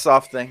the pet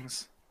soft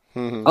things.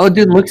 Oh,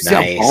 dude, look, he's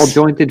got Nice. ball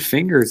jointed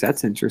fingers.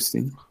 That's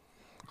interesting.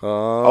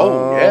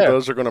 Oh, yeah.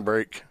 Those are going to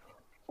break.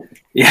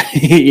 Yeah,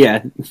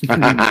 yeah.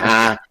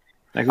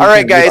 Like, All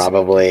right, guys.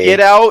 Probably. Get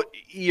out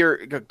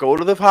go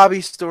to the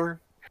hobby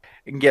store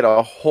and get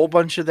a whole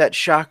bunch of that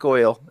shock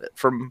oil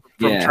from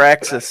Yeah.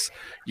 Traxxas.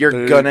 You're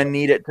Dude. gonna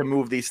need it to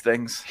move these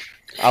things.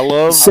 I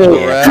love So-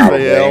 the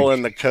Raphael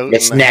and the coat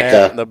It's and the NECA,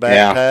 hat and the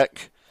yeah.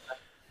 backpack.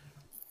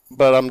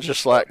 But I'm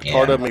just like,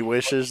 part Yeah. of me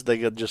wishes they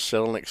could just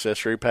sell an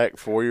accessory pack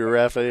for your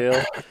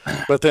Raphael.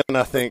 But then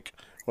I think,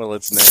 well,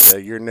 it's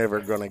NECA. You're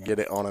never going to get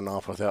it on and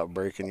off without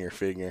breaking your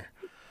figure.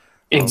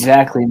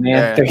 exactly,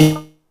 man.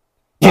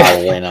 Yeah.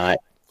 Probably not.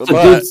 But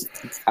Dudes,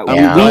 I'm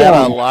Yeah. glad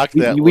I like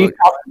that we look.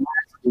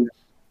 Do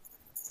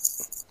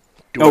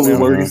Oh, it now. what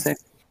were you gonna say?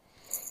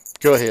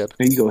 Go ahead.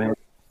 No, you go ahead.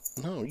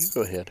 No, you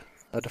go ahead.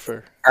 I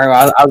defer. All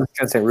right, I was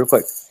gonna say real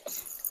quick.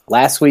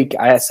 Last week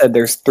I said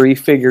there's 3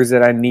 figures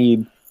that I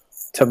need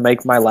to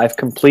make my life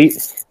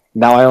complete.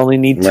 Now I only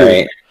need 2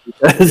 Right.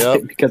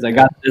 Yep. because I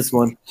got this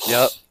one.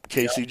 Yep,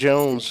 Casey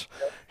Jones.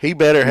 He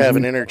better have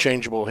an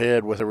interchangeable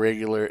head with a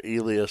regular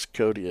Elias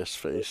Codius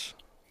face.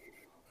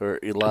 Or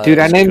Elias Dude,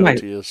 I named my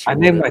Codius, or son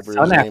whatever his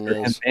name after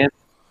him, is. man.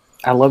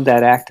 I love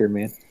that actor,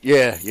 man.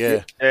 Yeah,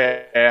 yeah.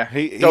 Yeah.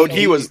 He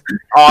He was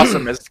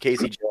awesome as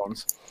Casey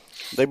Jones.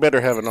 They better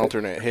have an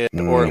alternate head,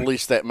 or at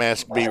least that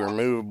mask be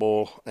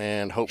removable,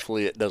 and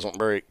hopefully it doesn't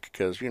break,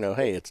 because,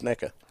 hey, it's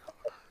NECA.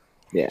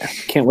 Yeah,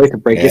 can't wait to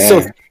break it. Yeah. So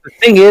the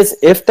thing is,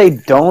 if they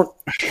don't,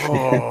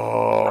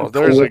 Oh,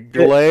 there's a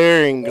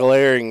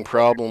glaring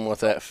problem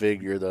with that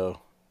figure, though.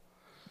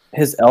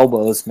 his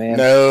elbows, man.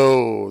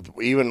 No,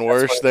 even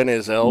worse than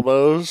his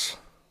elbows,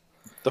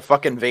 The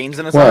fucking veins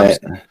in his What?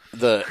 arms.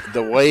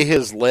 the way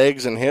his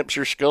legs and hips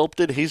are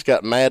sculpted, he's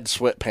got mad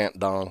sweatpant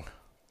dong.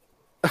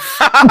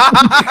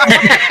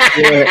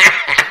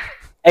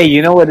 Hey,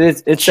 you know what it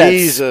is? It's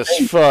Jesus that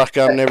space. fuck,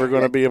 I'm never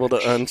going to be able to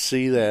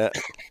unsee that.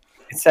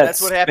 It's that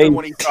That's what happened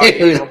when he space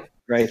saw you. Dude,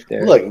 right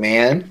there. look,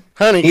 man.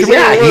 Honey, He's- come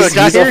here yeah, and look. he's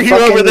I a hear you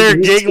over fucking- there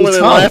he's giggling and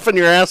tough. laughing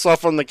your ass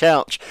off on the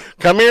couch.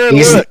 Come here and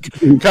He's- look.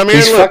 Come here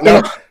he's and look. fucking-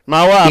 No,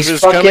 my wife he's is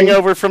fucking- coming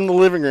over from the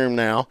living room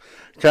now.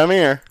 Come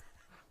here.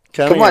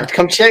 Come here. on,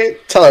 come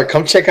check. Tell her,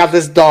 come check out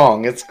this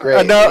dong. It's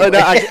great.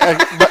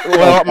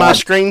 Well, my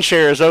screen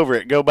share is over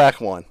it. Go back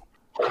one.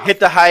 Hit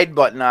the hide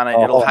button on it.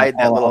 Oh, It'll hide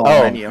that oh, little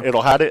Oh, menu.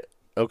 it'll hide it?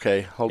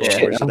 Okay, hold on. Yeah.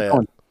 Where's it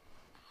at?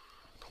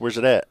 Where's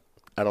it at?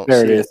 I don't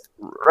There see it is.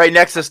 Right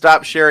next to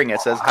stop sharing,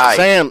 it says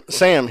hide.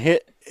 Sam,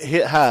 hit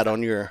hide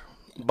on your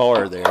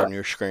bar there on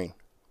your screen.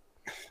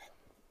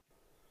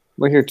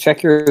 Well, here,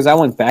 check yours. I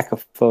went back a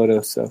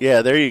photo, so.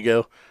 Yeah, there you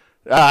go.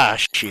 Ah,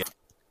 shit.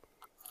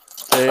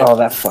 There- Oh,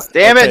 that fuck.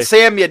 Damn Okay. it,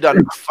 Sam, you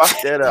done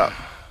fucked it up.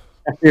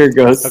 Here it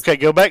goes. Okay,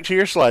 go back to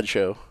your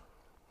slideshow,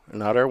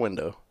 not our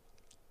window.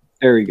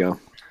 There we go.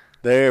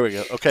 There we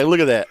go. Okay, look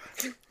at that.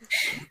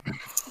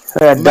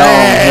 That dong.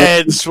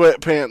 Mad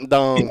sweatpant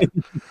dong.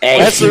 Hey,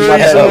 That's the you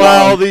reason know, why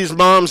all these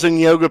moms in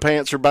yoga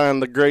pants are buying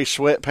the gray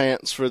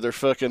sweatpants for their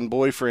fucking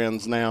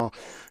boyfriends now,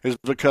 is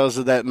because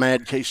of that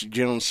Mad Casey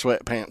Jones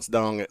sweatpants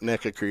dong that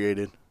NECA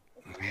created.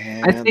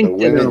 Man, I think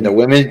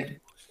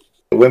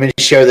the women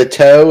show the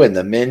toe and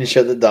the men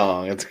show the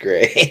dong. It's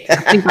great. I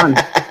think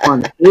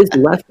on his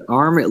left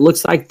arm, it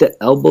looks like the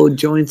elbow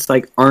joints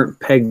aren't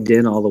pegged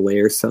in all the way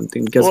or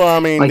something. Because Well,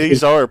 I mean, like,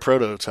 these are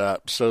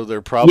prototypes, so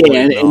they're probably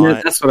and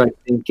not. that's what I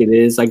think it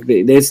is. Like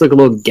they just look a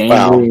little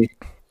gangly.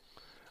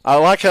 I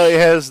like how he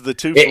has the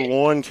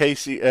 2-for-1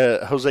 Casey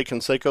Jose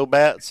Canseco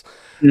bats,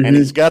 Mm-hmm. and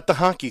he's got the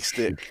hockey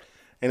stick,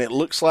 and it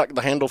looks like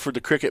the handle for the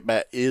cricket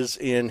bat is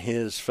in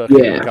his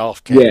fucking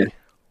golf caddy. Yeah.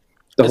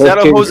 The Is whole that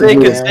a kid- Jose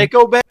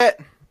Canseco bat?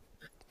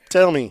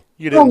 Tell me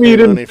you Tell didn't me you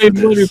pay didn't money pay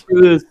for money this.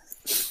 for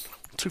this.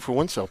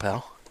 2-for-1 sale,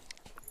 pal.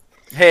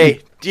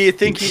 Hey, do you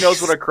think he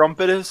knows what a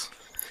crumpet is?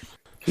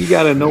 You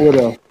gotta know what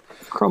a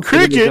crumpet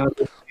Cricket? is out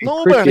there.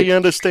 Nobody Cricket.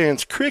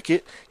 understands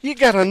cricket. You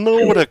gotta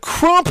know what a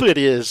crumpet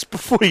is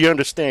before you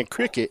understand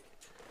cricket.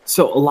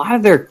 So a lot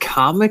of their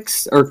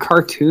comics or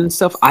cartoon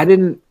stuff, I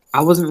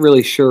wasn't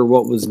really sure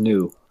what was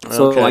new.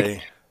 So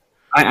Okay.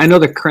 I know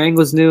the Krang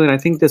was new, and I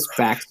think this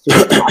Baxter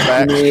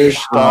Stockman is.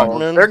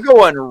 Stockman. They're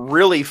going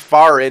really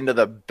far into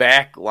the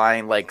back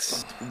line, like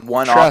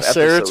one-off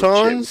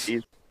Triceratons?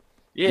 episodes.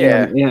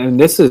 Yeah, and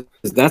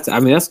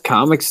that's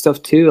comic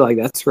stuff too. Like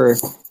that's where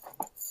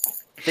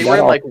they that were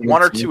in all like makes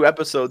one or sense. 2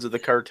 episodes of the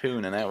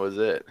cartoon, and that was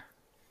it.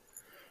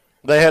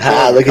 They had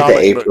more Look at the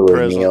comic book April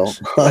O'Neil.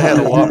 presence. They had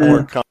a lot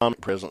more comic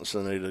presence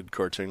than they did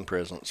cartoon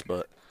presence,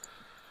 but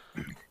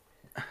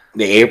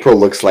The April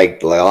looks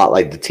like a lot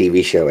like the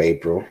TV show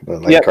April,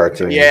 but like Yep.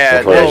 cartoon. Yeah,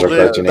 the photos well,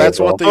 of cartoon that's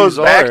April. what So is these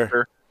are.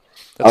 Baxter.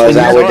 Oh, is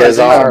that what those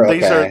are?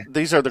 These Okay. are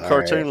these are the All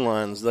cartoon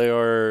lines. They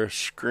are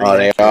screen. Oh,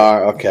 they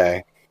are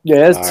okay.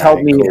 yeah, it's All helped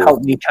right, me cool.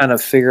 help me kind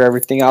of figure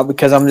everything out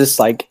because I'm just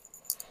like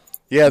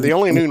Yeah, the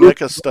only new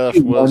NECA stuff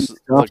was the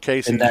Stuff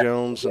Casey and that-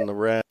 Jones and the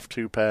Raph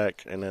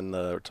 2-pack, and then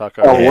the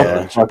Taco Oh, what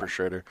and the Super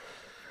Shredder.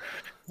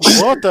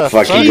 What the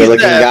Fucking fuck? good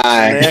looking that?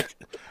 guy. NECA?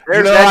 You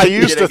There's know, that I shit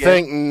used to again.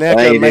 think Hey,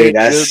 NECA dude, made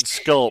that's- good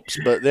sculpts,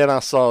 but then I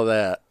saw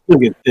that.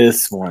 look at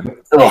this one.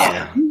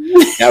 Yeah.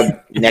 Now,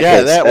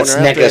 Yeah, that one that's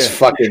right NECA's there.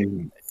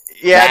 fucking.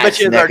 Yeah, I bet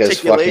you his That's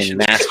NECA's articulation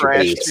fucking is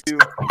trash masterpiece. too.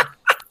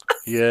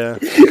 Yeah.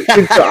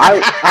 So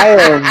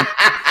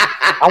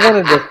I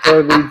wanted to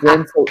throw these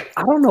in. So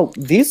I don't know.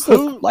 These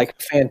look like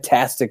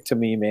fantastic to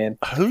me, man.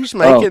 Who's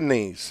making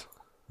these?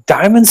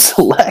 Diamond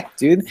Select,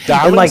 dude.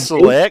 Diamond And, like,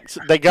 Select?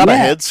 They got a Yeah.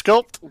 head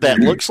sculpt that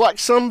looks like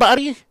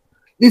somebody?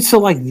 Dude, so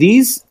like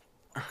these,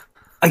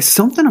 like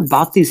something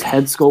about these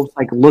head sculpts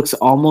like looks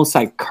almost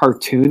like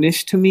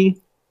cartoonish to me.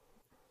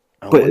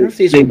 I But wonder if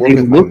these they- are working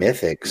they with look-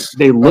 Mythics.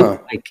 They look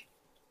Huh. like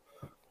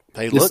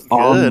They just look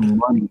all good.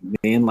 money,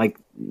 man. Like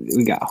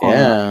we got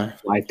Yeah.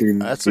 fly through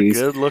That's a these.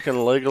 good looking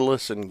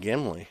Legolas and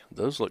Gimli.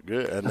 Those look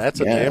good. And that's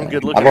a Yeah. damn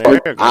good I've looking already,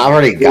 Aragorn. I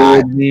already got.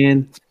 Good,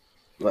 man.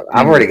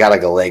 I've already got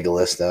like a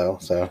Legolas though.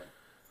 So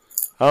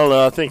I don't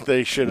know. I think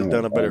they should have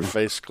done a better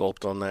face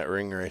sculpt on that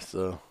ring wraith,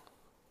 though.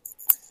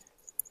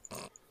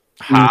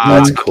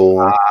 that's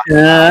cool.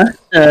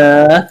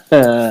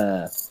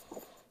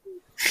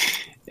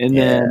 And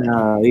then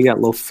you got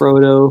little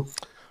Frodo.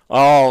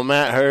 Oh,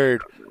 Matt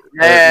Hurd.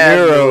 Yeah,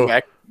 Nero.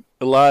 back-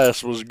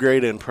 Elias was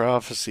great in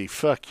Prophecy.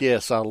 Fuck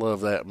yes, I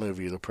love that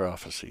movie, The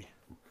Prophecy.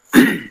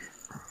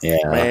 Yeah.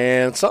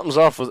 Man, something's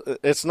off with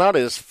it's not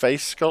his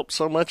face sculpt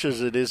so much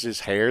as it is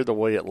his hair, the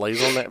way it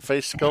lays on that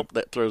face sculpt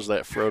that throws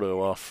that Frodo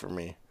off for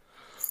me.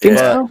 Think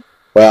Yeah. so?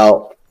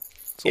 Well,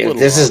 It's a if little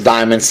this is off.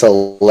 Diamond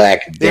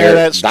Select. Yeah,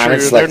 that's Diamond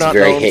true. Select's They're not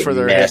very known hit for and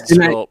their miss. head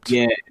And I, sculpt.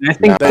 yeah, and I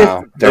think No,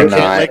 that they're They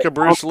can't not. make a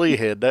Bruce Lee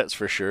head, that's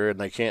for sure, and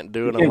they can't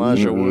do an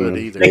Elijah Mm-mm. Wood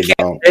either. They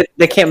don't.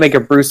 they can't make a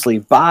Bruce Lee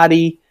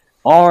body,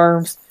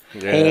 arms,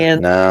 Yeah.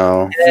 hands,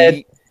 No.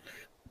 head.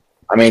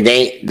 I mean,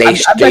 they I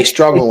bet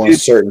struggle you- on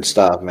certain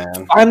stuff,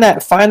 man. Find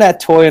that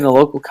toy in a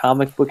local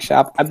comic book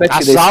shop. I bet you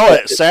I they saw spelled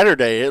it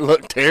Saturday. It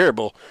looked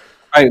terrible.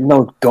 All right,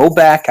 no, go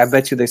back. I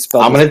bet you they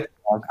spelled I'm it gonna.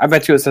 wrong. I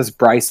bet you it says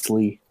Bryce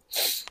Lee.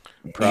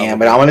 Yeah,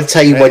 but I'm gonna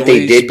tell you And what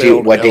they Lee did do.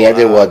 spelled What they did.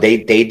 L-I. Well, they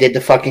did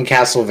the fucking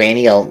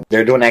Castlevania.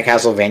 They're doing that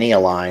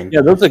Castlevania line, Yeah,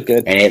 those are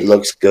good. and it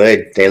looks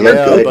good. They look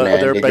Yeah, good, but man.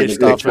 they're They did a based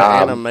good off of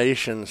job.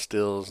 animation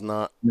stills,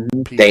 not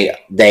people.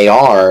 They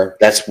are.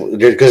 That's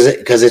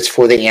because it's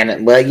for the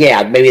anim. Well,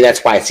 yeah, maybe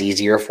that's why it's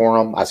easier for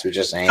them. That's what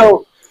you're saying.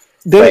 So,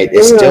 but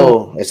it's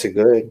still it's a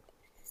good.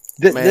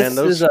 this Man,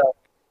 is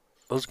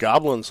those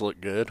goblins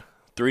look good.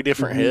 3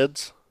 different Mhm.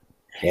 heads.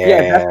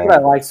 yeah, that's what I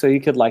like. So you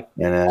could like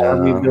You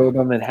army know, build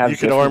them and have You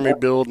could different- army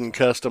build and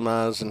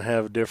customize and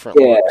have different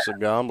Yeah. looks of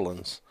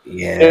goblins.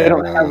 yeah. They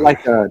don't have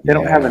like a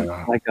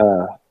Yeah. like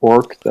a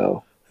orc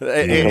though.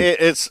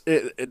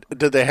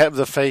 Did they have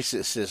the face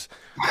that says,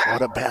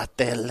 "What about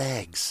their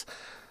legs?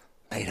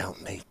 They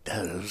don't need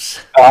those."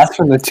 Oh, that's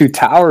from the Two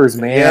Towers,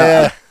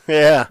 man.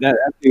 Yeah. That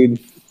dude.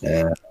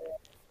 Yeah.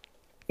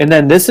 And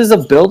then this is a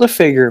build a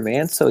figure,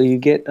 man. So you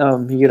get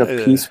a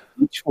Yeah. piece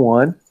for each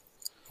one.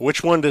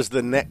 Which one does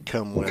the neck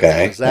come with?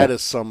 Okay. 'Cause that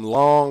is some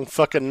long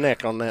fucking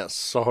neck on that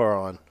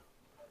Sauron.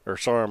 Or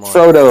Saruman.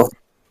 Frodo.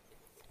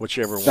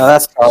 Whichever one. No,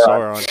 that's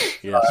Sauron.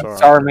 Yeah, Sauron.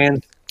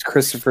 Saruman,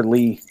 Christopher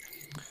Lee.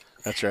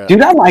 That's right.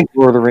 Dude, I like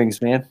Lord of the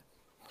Rings, man.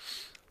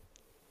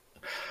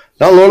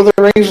 No, Lord of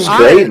the Rings was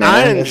great, man.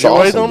 I It's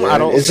enjoy awesome, them. dude. I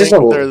don't It's think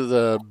just a- they're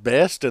the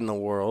best in the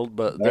world,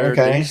 but they're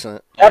Okay.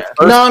 decent.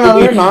 No,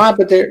 they're not.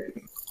 But they're.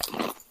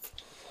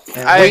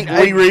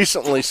 We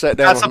recently sat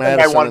down Not with something I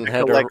Madison wanted and to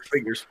had collect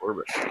figures for,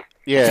 but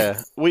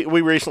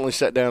we recently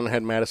sat down and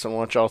had Madison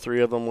watch all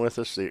three of them with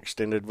us, the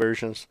extended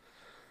versions.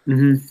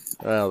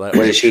 Mm-hmm. Well, that What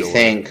was did she short.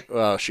 think?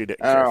 Well, she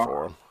didn't I care don't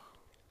for them.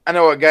 I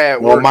know a guy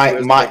at Well, work my-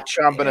 who's my- like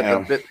chomping at yeah.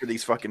 the bit for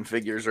these fucking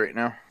figures right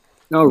now.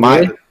 Oh, My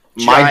really?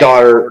 my Giant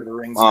daughter, Lord of the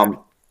Rings man.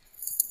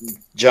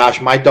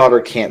 Josh, my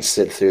daughter can't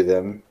sit through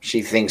them.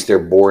 She thinks they're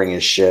boring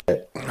as shit.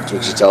 That's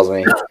what she tells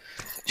me.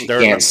 She They're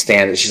can't not-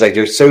 stand it. She's like,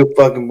 they're so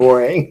fucking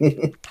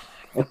boring.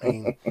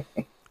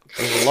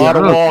 There's a lot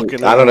of walking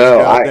in I don't those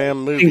know.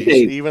 goddamn movies. they-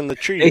 Even the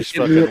trees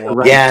hit me fucking with the walk.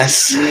 right-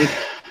 Yes.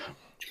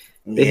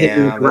 They hit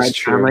me with Yeah, the right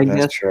that's time, true. I That's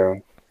guess.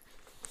 true.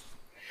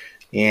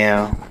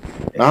 Yeah.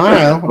 I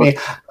don't know. I mean,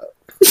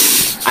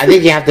 I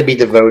think you have to be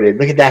devoted.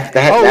 Look at that.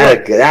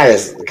 That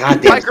is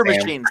goddamn Micro Sam.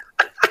 machines.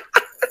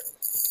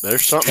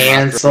 There's something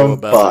Handsome micro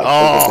about buck. it. Look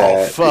at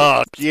Oh, that.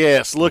 fuck.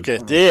 Yes, look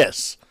at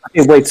this.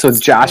 Hey, wait, so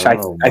Josh,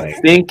 Oh, I my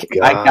think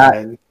I got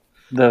God.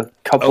 the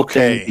couple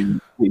Okay.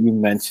 things that you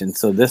mentioned.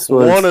 So this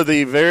was One of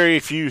the very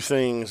few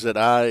things that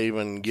I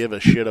even give a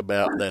shit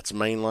about that's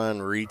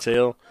mainline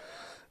retail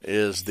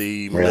is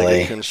the Really?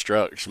 Mega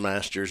Constructs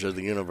Masters of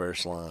the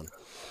Universe line.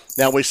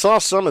 Now, we saw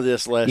some of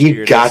this last year.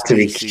 You at got to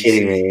be SDCC.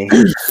 kidding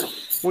me.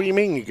 What do you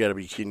mean you got to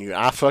be kidding you?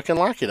 I fucking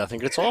like it. I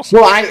think it's awesome.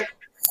 Well,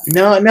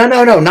 no,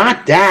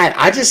 not that.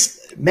 I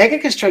just Mega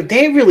Construct.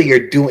 They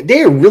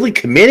are really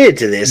committed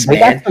to this, They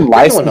man. got some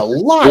They're doing a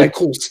licenses. lot of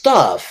cool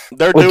stuff.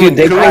 They're Well, doing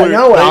dude, they- cooler. I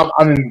know. they-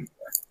 I'm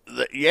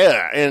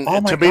Yeah, and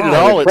Oh my to beat it God,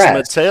 all, I'm it's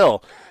impressed.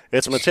 Mattel.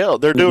 It's Mattel.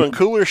 They're doing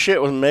cooler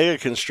shit with Mega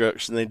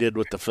Constructs than they did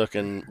with the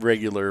fucking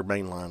regular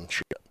mainline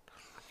shit.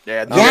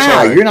 Yeah,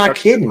 You're not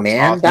kidding,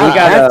 man. We got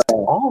That's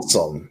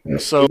awesome.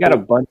 So we got a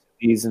bunch of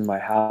these in my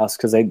house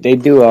because they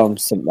do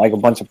some like a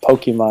bunch of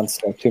Pokemon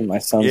stuff too. My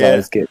sons Yeah.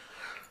 always get.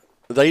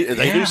 they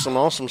do some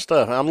awesome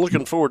stuff. I'm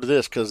looking forward to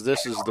this because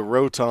this is the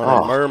Roton Oh.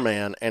 and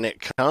Merman, and it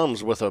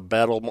comes with a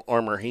Battle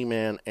Armor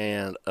He-Man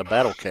and a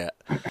Battle Cat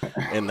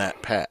in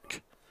that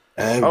pack.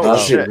 Oh,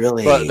 does shit. it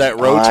really? But that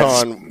Oh, that's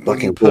Roton,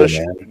 fucking cool,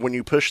 man. when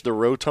you push the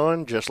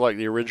Roton, just like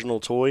the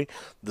original toy,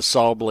 the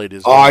saw blade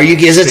is. Oh,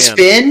 is it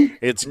spin?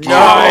 It's Oh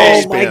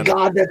nice. my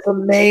God, that's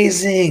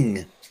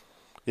amazing.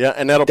 Yeah,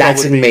 and that'll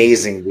That's probably be.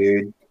 amazing,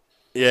 dude.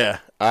 Yeah,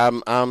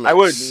 I'm I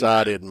would-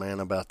 excited, man,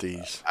 about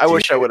these. I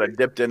wish I would have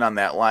dipped in on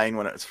that line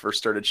when it first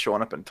started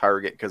showing up in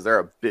Target because they're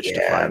a bitch to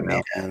Yeah, find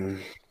now. man.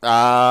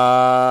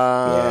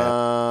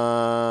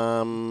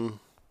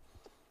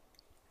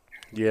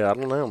 Yeah, I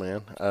don't know,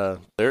 man.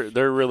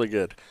 They're really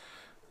good.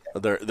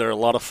 They're a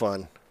lot of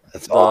fun.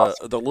 That's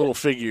awesome. The little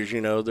figures,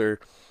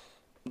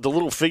 the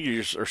little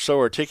figures are so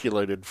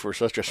articulated for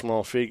such a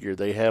small figure.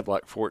 They have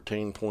like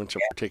 14 points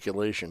of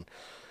articulation,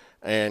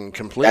 and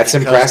completely That's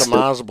impressive.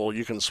 customizable.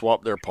 You can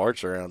swap their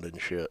parts around and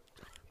shit.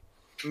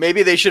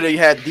 Maybe they should have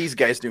had these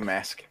guys do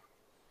mask.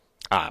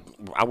 I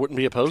wouldn't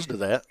be opposed to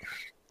that.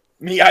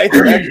 Me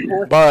either.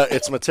 actually. But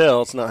it's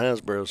Mattel, it's not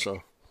Hasbro,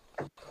 so.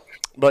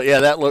 But yeah,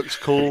 that looks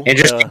cool.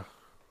 Interesting.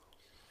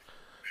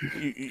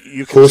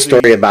 You can Cool see-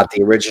 story about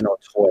the original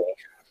toy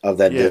of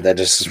that Yeah. that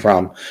this is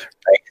from.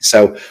 Right?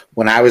 So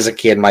when I was a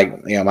kid, my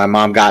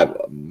mom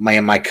got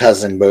my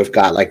cousin both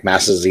got like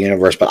Masters of the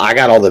Universe, but I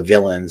got all the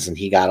villains and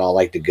he got all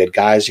like the good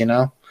guys,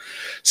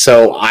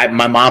 So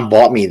my mom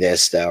bought me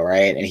this though,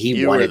 right? And he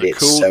You were wanted the it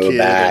cool so kid,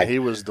 bad. and he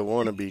was the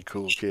wannabe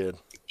cool kid.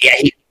 Yeah,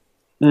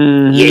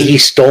 Mhm. he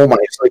stole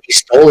he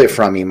stole it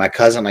from me. My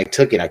cousin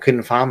took it. I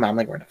couldn't find him. I'm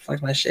like, where the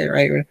fuck's my shit,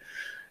 right?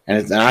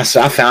 And I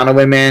found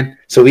him, man.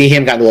 So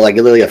him got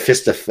literally a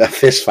fist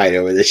fight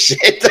over this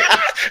shit.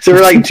 So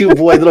we're like two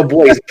little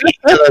boys beating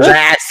each other's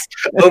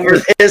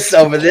ass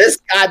over this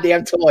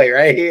goddamn toy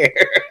right here.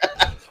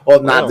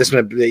 Well, not Wow. this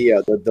one,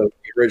 the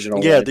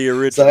original. Yeah, one. the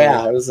original. So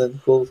yeah, it was a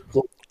cool.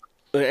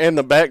 In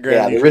the background,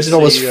 Yeah, you the can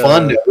original was see,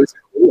 fun. Though. It was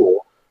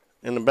cool.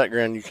 In the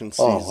background, you can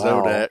see Oh,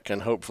 wow. Zodak,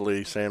 and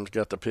hopefully Sam's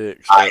got the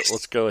pics. So Nice.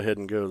 let's go ahead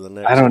and go to the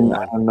next I don't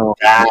one. know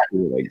That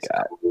who they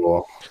got.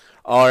 Cool.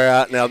 All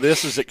right, now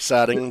this is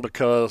exciting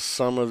because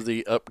some of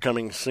the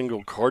upcoming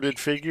single-carded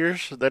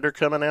figures that are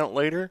coming out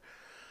later,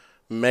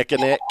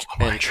 Mechanic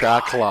and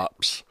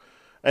Triclops.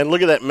 And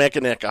look at that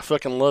Mechanic. I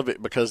fucking love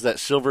it because that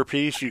silver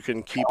piece you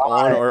can keep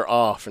on or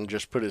off and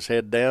just put his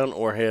head down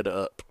or head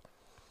up.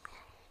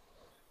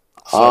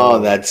 Oh,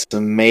 that's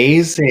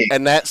amazing.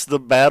 And that's the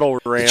battle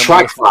ram.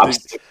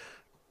 Triclops.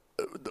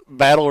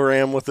 Battle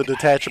ram with the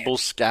detachable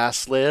sky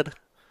sled.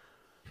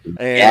 And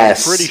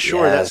Yes, I'm pretty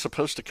sure yes. that's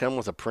supposed to come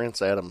with a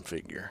Prince Adam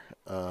figure.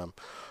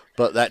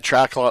 But that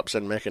Triclops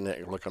and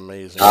Mechanic look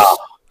amazing. Oh.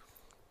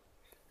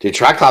 Dude,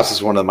 Triclops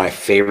is one of my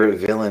favorite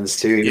villains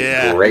too. He's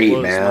yeah, great,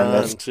 was man. mine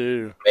That's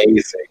too.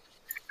 amazing.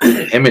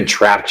 Him and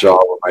Trapjaw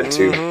were my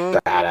two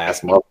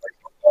badass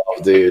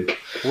motherfuckers, dude.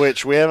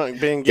 Which we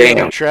haven't been getting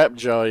Damn. a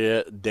Trapjaw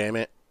yet. Damn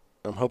it!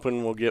 I'm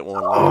hoping we'll get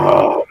one.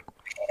 Oh,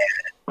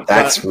 man.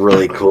 That's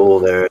really cool,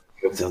 dude.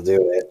 If they'll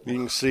do it. You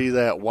can see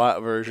that white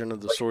version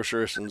of the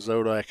Sorceress and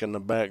Zodak in the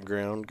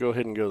background. Go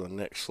ahead and go to the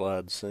next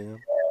slide, Sam.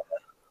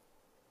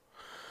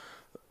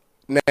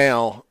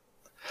 Now,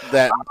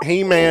 that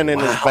He-Man in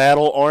his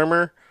battle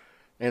armor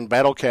and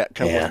Battle Cat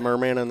come with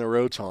Merman and the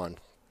Roton.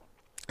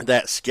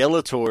 That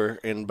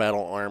Skeletor in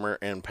battle armor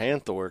and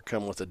Panther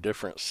come with a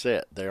different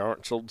set. They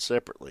aren't sold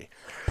separately.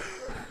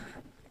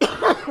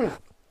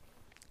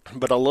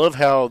 But I love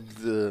how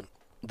the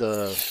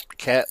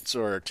cats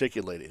are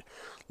articulated.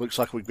 Looks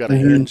like we've got a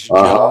hinged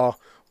jaw,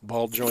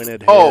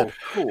 ball-jointed head. Oh,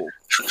 cool.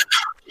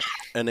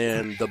 And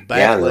then the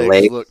back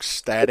legs look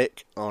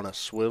static on a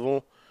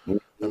swivel.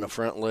 And the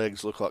front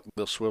legs look like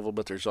they'll swivel,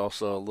 but there's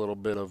also a little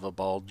bit of a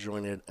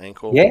ball-jointed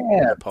ankle.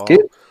 Yeah, paw.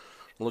 dude.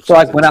 Looks So,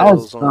 like like, the when I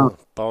was, tail's on a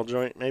ball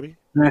joint, maybe?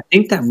 And I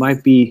think that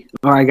might be.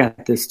 Oh, I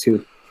got this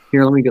too.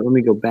 Here, let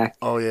me go back.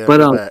 Oh, yeah, But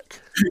go back.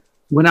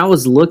 when I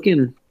was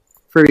looking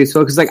for these,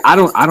 so because like I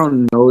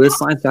don't know this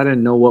line, so I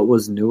didn't know what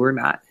was new or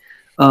not.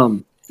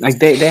 Like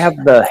they have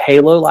the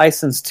Halo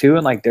license too,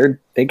 and like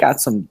they got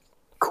some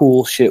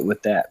cool shit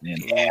with that, man.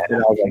 Yeah. And I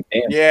was like,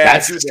 damn. Yeah,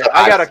 That's dude, the stuff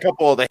I got a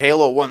couple of the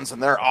Halo ones,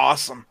 and they're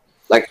awesome.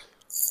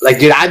 Like,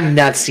 dude, I did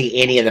not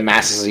see any of the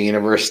Masters of the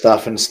Universe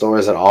stuff in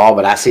stores at all,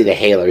 but I see the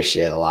Halo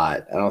shit a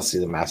lot. I don't see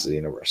the Masters of the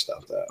Universe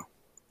stuff though.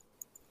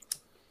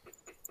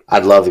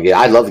 I'd love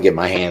to get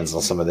my hands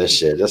on some of this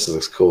shit. This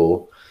looks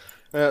cool.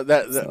 Now,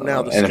 the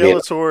and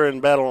Skeletor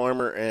and Battle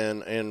Armor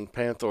and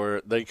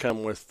Panther, they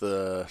come with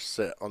the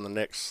set on the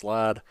next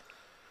slide.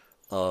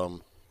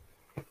 Point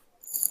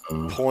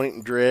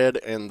Dread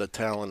and the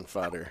Talon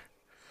Fighter.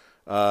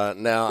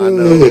 Now, I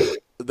know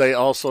they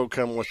also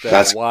come with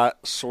that white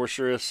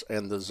Sorceress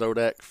and the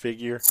Zodak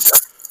figure.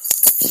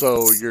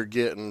 So you're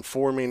getting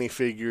 4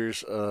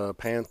 minifigures,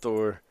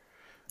 Panther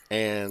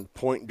and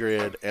Point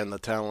Dread and the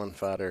Talon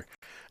Fighter.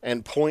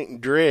 And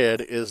Point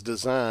Dread is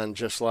designed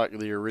just like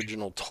the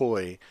original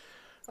toy.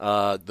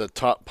 The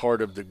top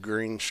part of the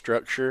green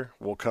structure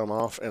will come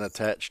off and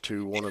attach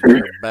to one of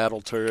their battle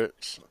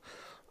turrets.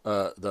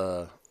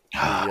 The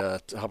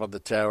top of the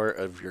tower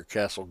of your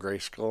Castle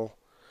Grayskull.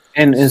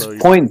 And is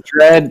Point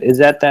Dread, is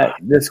that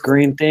this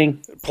green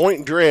thing?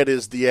 Point Dread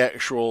is the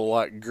actual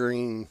like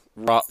green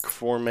rock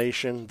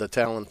formation. The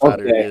Talon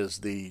Fighter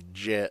is the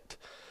jet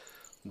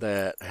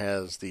that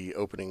has the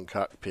opening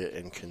cockpit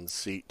and can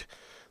seat.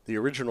 The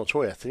original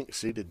toy, I think,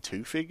 seated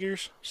 2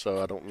 figures,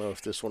 so I don't know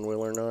if this one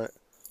will or not.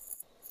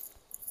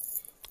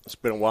 It's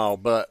been a while,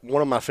 but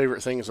one of my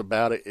favorite things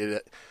about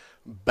it,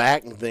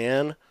 back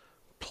then,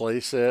 play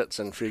sets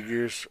and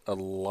figures, a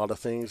lot of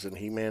things, and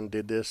He-Man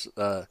did this.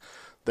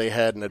 They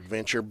had an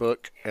adventure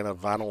book and a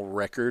vinyl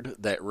record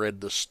that read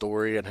the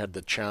story and had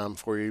the chime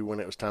for you when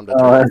it was time to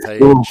turn the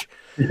page.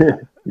 Cool.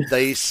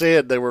 They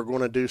said they were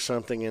going to do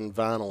something in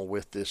vinyl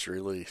with this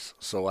release,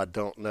 so I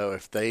don't know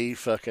if they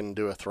fucking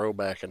do a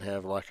throwback and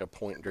have like a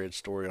Point Dread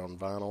story on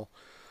vinyl.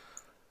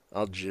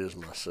 I'll jizz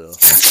myself.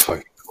 That's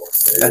fucking cool.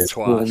 That's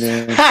twice. cool,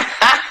 man.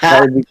 That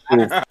would be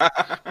cool.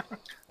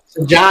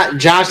 So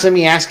Josh, let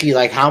me ask you,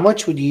 like, how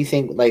much would you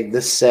think like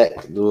this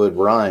set would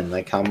run?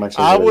 Like, how much?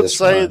 I would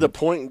say run? the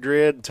Point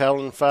Dread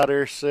Talon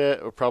Fighter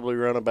set would probably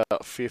run about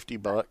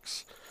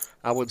 $50.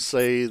 I would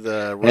say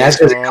the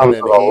Roton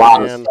and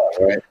He-Man.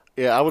 Right?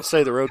 Yeah, I would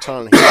say the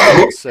Roton and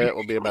He-Man set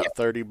will be about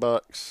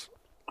 $30.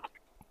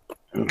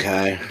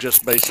 Okay.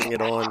 Just basing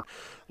it on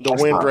the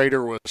Wind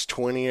Raider was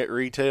 $20 at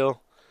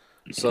retail,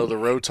 so the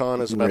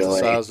Roton is about the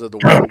size of the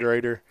Wind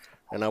Raider.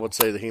 And I would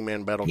say the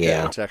He-Man Battle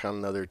Cat would tack on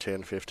another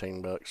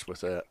 $10-15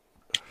 with that.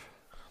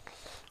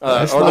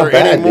 Are there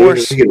any more?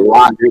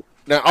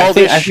 Now all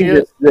this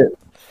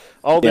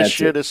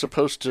shit is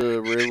supposed to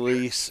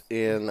release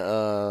in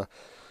third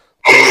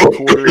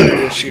quarter of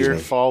this year,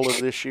 fall of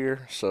this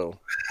year. So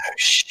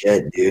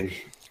shit, dude.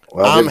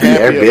 Well, I'm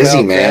happy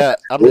about that.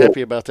 I'm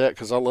happy about that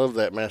because I love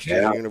that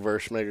Masters of the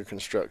Universe Mega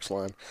Constructs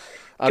line.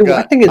 I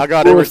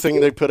got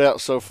everything they put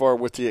out so far,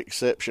 with the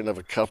exception of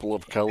a couple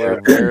of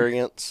color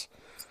variants.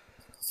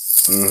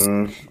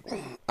 Because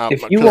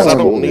I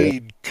don't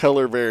need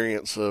color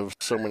variants of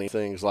so many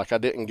things. Like I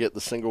didn't get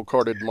the single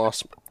carded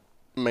Moss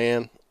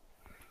Man.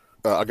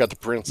 I got the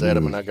Prince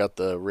Adam and I got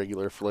the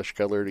regular flesh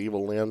colored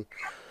Evil Lyn.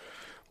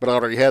 But I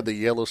already had the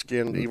yellow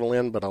skinned Evil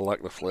Lyn, but I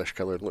like the flesh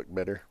colored look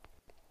better.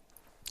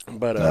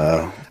 But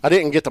I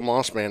didn't get the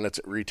Moss Man that's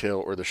at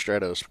retail or the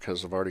Stratos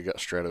because I've already got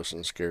Stratos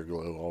and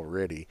Scareglow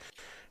already.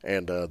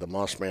 And the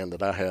Moss Man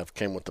that I have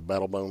came with the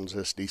Battle Bones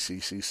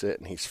SDCC set,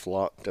 and he's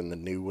flocked, and the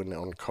new one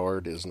on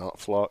card is not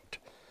flocked.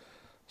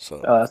 So,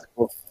 that's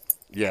cool.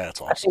 Yeah,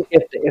 it's awesome. I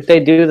think if they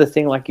do the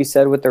thing like you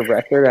said with the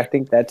record, I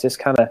think that just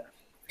kind of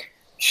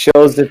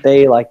shows that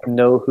they like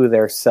know who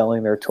they're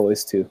selling their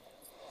toys to.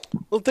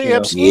 Well, they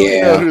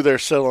absolutely know who they're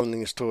selling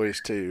these toys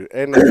to.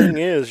 And the thing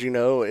is,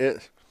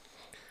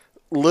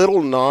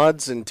 little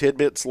nods and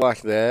tidbits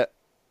like that.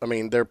 I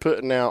mean, they're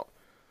putting out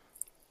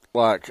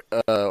like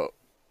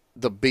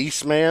the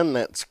Beastman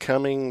that's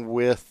coming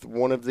with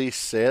one of these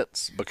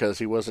sets, because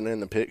he wasn't in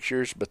the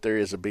pictures, but there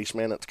is a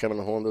Beastman that's coming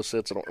with one of those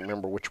sets. I don't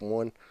remember which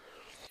one.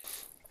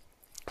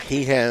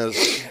 He has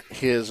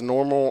his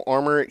normal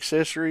armor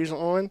accessories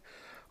on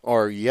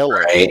are yellow.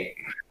 Right.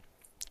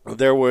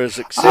 There was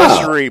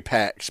accessory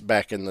packs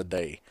back in the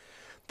day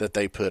that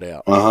they put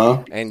out,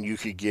 and you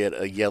could get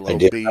a yellow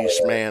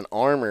Beastman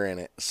armor in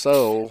it.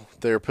 So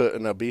they're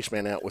putting a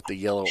Beastman out with the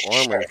yellow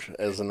armor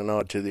as a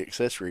nod to the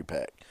accessory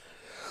pack.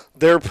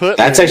 They're putting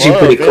That's actually love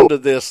pretty cool. into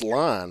this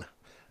line,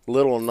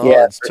 little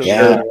nods to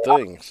good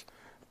things.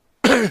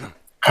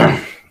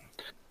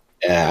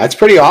 Yeah, that's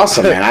pretty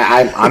awesome,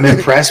 man. I'm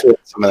impressed with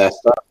some of that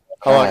stuff.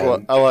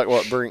 I like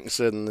what Brink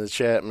said in the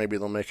chat. Maybe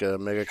they'll make a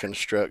Mega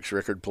Constructs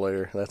record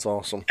player. That's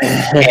awesome.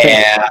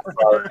 Yeah.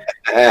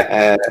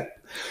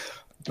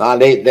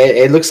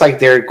 It looks like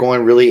they're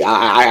going really.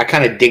 I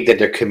kind of dig that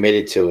they're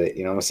committed to it.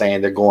 You know what I'm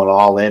saying? They're going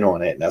all in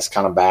on it. And that's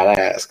kind of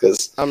badass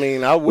because I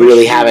mean, I wish we really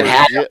we haven't were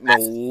had getting a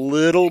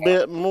little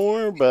bit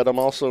more, but I'm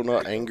also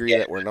not angry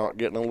that we're not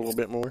getting a little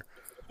bit more.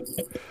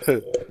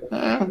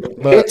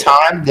 But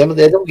time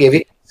they'll give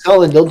you.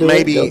 So they'll do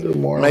maybe it. They'll do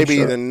more. maybe I'm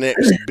sure. the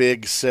next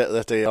big set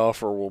that they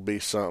offer will be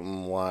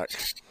something like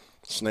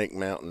Snake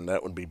Mountain.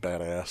 That would be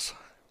badass.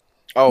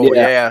 Oh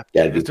Yeah. yeah,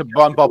 That'd be to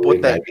bump up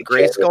with that that'd be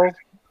gray killer. skull.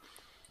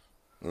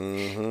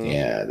 Mm-hmm.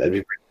 Yeah, that'd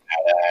be pretty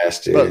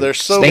badass, dude. But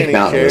there's so Snake many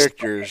Mountain was-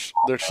 characters.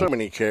 There's so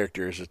many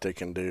characters that they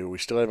can do. We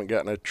still haven't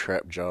gotten a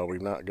Trap Jaw. We've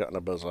not gotten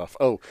a Buzz Off.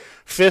 Oh,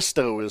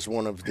 Fisto is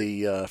one of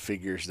the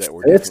figures that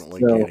we're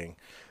definitely Fisto. getting.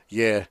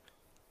 Yeah,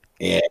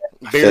 Yeah,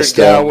 bearded Fisto-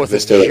 guy with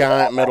Fisto- a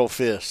giant metal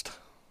fist.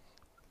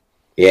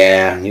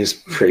 yeah, he was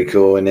pretty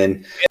cool. And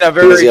then In a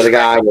who was very the other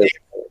guy with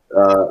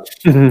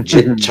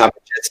Chopper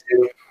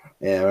Jitsu?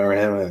 Yeah,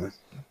 remember him?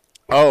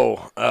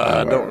 Oh,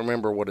 I don't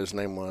remember what his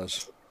name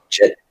was.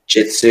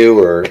 Jitsu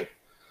or It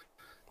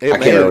I can't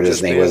may have remember what his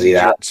just name been was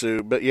either.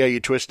 Jitsu, but yeah, you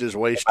twisted his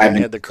waist I and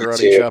mean, had the karate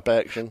Jitsu. chop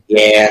action.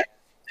 yeah,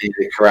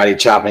 the karate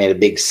chop and he had a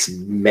big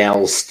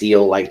smell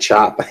steel like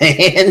chop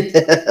hand.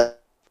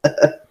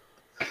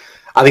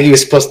 I think he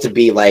was supposed to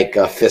be like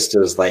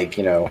Fisto's, like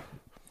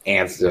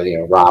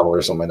rival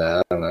or something like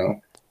that. I don't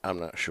know. I'm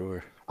not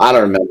sure. I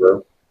don't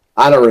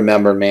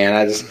remember,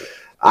 man.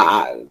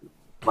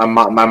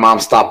 My mom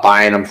stopped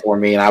buying them for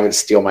me, and I would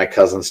steal my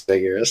cousin's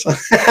figures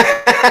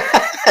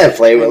and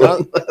play with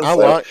them.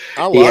 I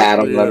he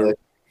had them.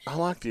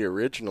 like the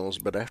originals,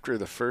 but after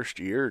the first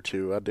year or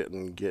two, I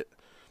didn't get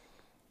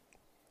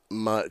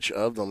much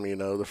of them.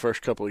 The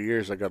first couple of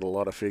years, I got a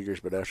lot of figures,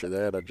 but after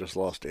that, I just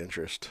lost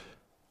interest.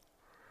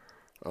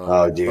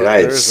 Oh, dude, but I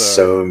had there's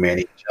so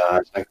many,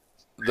 Josh.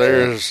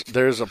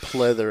 There's a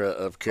plethora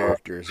of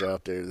characters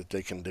out there that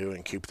they can do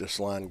and keep this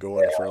line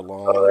going for a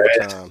long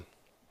time.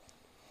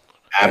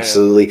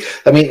 Absolutely.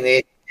 I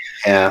mean,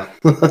 yeah.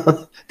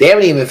 They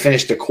haven't even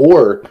finished the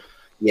core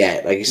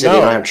yet. Like you said,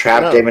 they don't have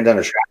trap. They haven't done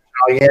a trap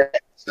jaw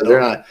yet, so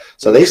they're not.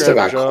 So they still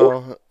got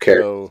core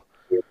characters.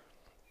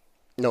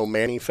 No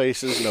Manny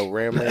faces, no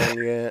Ram Man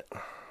yet.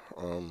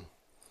 God,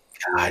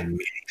 Manny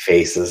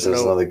faces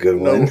is another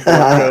good no one.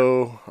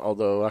 Norco,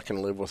 although I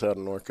can live without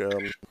an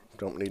Orco.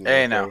 Don't need an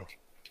Hey, Orco. now.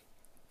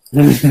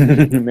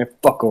 Man,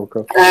 fuck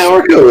Orko.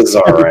 Orko was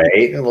all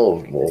right. A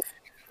little.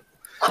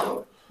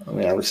 I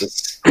mean, I was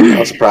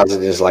surprised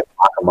they just like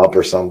lock him up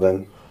or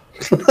something.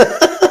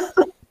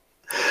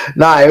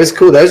 Nah, it was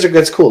cool.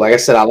 That's cool. Like I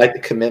said, I like the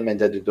commitment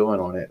that they're doing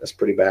on it. That's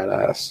pretty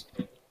badass.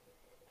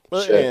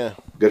 But Shit. yeah.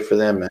 Good for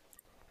them, man.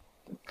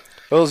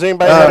 Well, does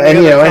anybody have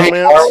any other hey,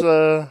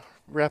 comments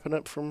wrapping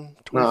up from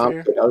No,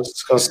 Twitter? I was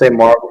just gonna say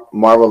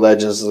Marvel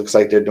Legends looks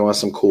like they're doing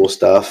some cool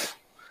stuff.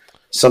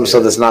 Some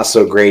stuff that's not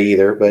so great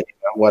either, but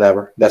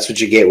whatever. That's what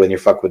you get when you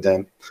fuck with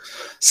them.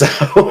 So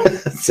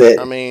that's it.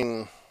 I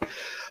mean,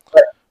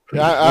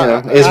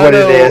 is what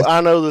it is.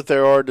 I know that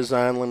there are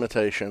design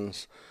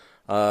limitations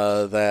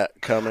that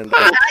come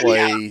into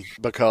play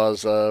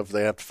because of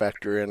they have to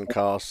factor in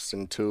costs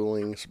and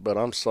toolings. But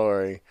I'm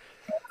sorry,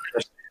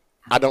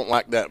 I don't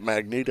like that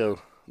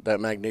Magneto.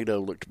 That Magneto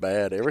looked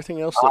bad. Everything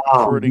else looked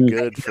pretty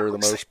good for the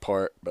most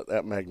part, but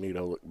that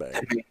Magneto looked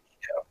bad.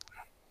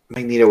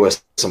 Magneto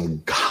was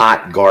some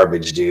hot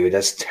garbage, dude.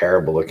 That's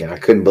terrible looking. I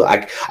couldn't.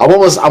 I'm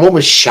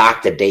almost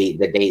shocked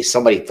that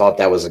somebody thought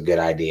that was a good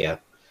idea.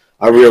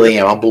 I really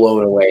am. I'm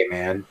blown away,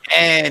 man.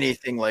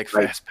 Anything like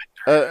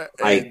Fassbender.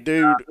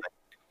 Dude,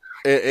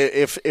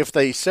 if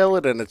they sell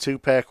it in a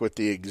 2-pack with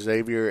the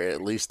Xavier,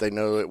 at least they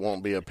know it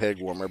won't be a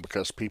peg warmer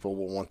because people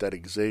will want that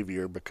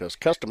Xavier because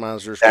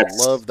customizers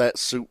will love that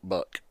suit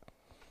buck.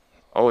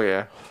 Oh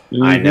yeah,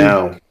 I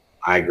know.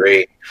 I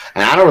agree.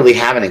 And I don't really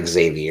have an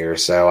Xavier,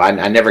 so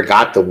I never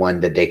got the one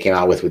that they came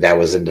out with that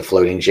was in the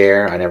floating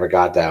chair. I never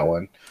got that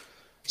one.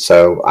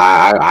 So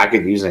I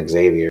could use an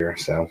Xavier,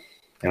 so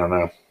I don't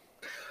know.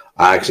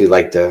 I actually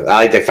like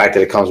the fact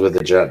that it comes with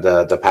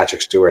the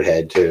Patrick Stewart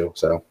head too.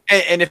 So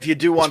and if you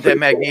do want that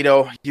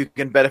Magneto, you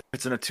can bet if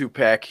it's in a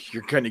 2-pack,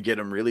 you're going to get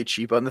them really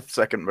cheap on the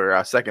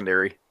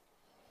secondary.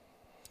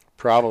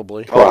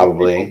 Probably.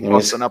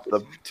 Busting up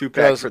the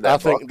 2-pack for that. I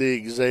think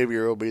the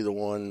Xavier will be the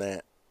one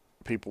that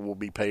people will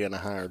be paying a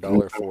higher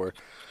dollar for.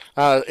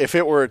 If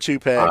it were a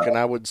 2-pack, and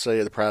I would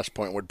say the price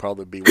point would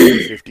probably be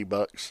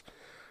 $50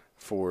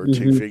 for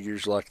two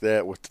figures like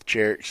that with the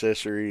chair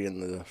accessory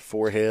and the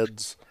 4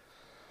 heads.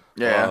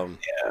 Yeah.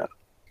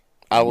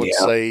 I would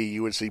say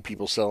you would see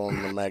people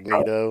selling the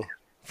Magneto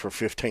for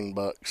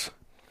 $15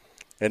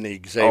 and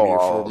the Xavier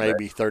for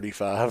maybe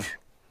 $35.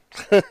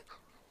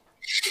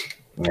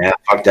 Yeah,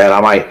 fuck that.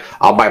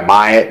 I might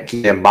buy it,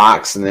 keep it in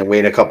box, and then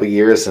wait a couple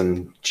years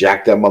and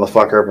jack that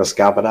motherfucker up and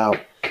scalp it out.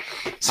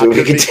 So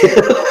we can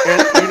do.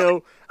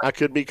 And, I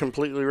could be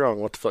completely wrong.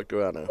 What the fuck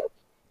do I know?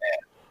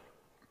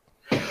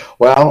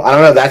 Well, I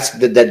don't know. That's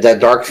the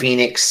Dark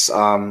Phoenix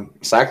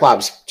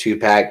Cyclops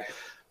 2-pack.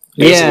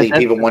 Basically,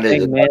 people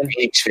wanted the Dark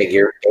Phoenix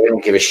figure. They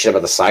don't give a shit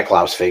about the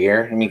Cyclops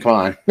figure. I mean, come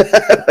on.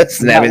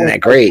 It's not even that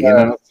great, you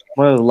know?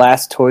 One of the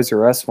last Toys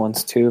R Us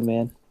ones too,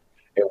 man.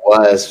 It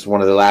was one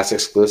of the last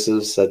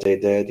exclusives that they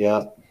did,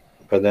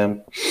 for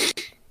them.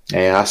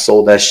 And I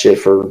sold that shit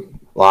for a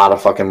lot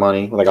of fucking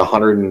money, like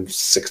 $160,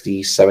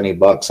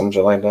 $70,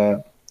 something like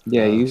that.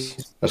 Yeah,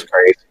 that's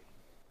crazy.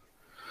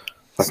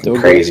 Fucking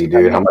crazy,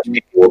 dude. How much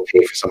people will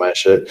pay for some of that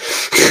shit?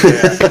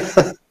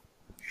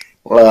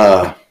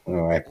 All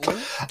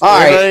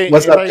right.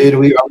 What's up,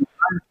 dude?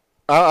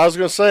 I was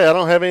going to say, I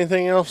don't have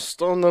anything else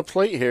on the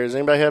plate here. Does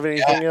anybody have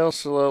anything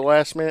else,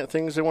 last minute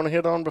things they want to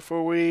hit on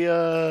before we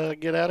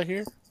get out of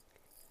here?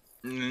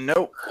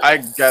 Nope.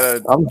 I'm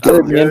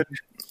good, man.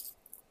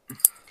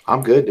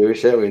 I'm good, dude.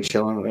 Shit, we're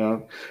chilling.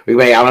 We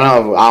may. I don't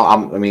know.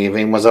 I mean, if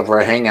anyone's up for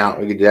a hangout,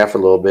 we could do that for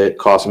a little bit.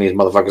 Call some of these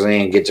motherfuckers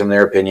in and get some of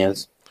their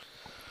opinions.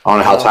 I don't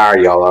know how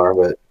tired y'all are,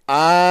 but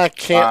I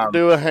can't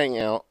do a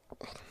hangout.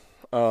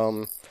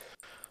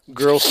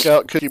 Girl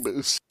Scout cookie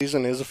booth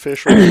season is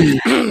official.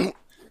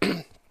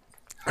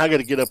 I got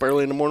to get up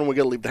early in the morning. We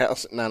got to leave the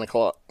house at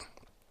 9:00,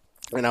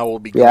 and I will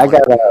be gone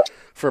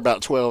for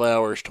about 12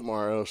 hours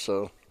tomorrow.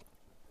 So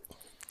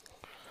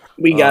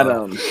we got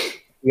a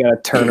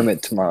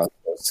tournament tomorrow.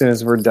 As soon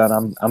as we're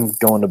done, I'm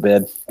going to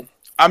bed.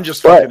 I'm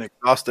just fucking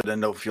exhausted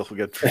and don't feel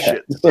good for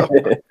shit. So,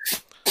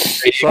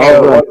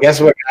 guess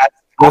what, guys?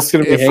 That's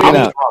gonna be hanging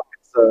out.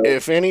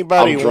 If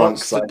anybody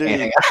wants to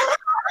do,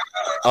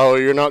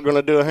 you're not going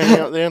to do a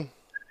hangout then?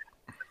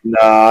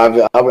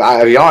 No,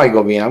 y'all ain't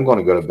gonna be in. I'm going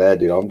to go to bed,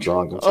 dude. I'm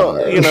drunk. We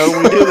do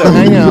the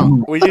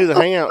hangout. We do the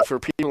hangout for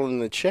people in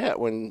the chat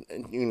when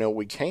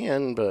we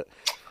can. But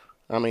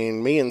I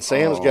mean, me and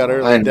Sam's got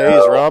early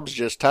days. Rob's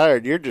just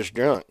tired. You're just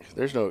drunk.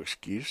 There's no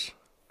excuse.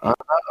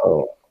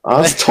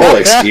 That's a total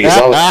excuse.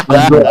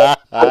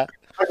 I'm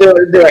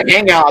do a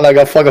hangout and I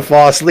go fucking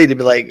fall asleep and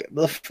be like,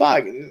 the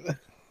fuck.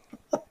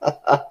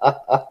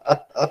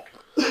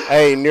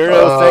 Hey,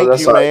 Nero, thank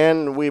you,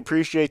 man. We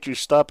appreciate you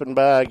stopping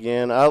by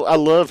again. I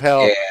love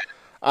how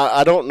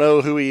I don't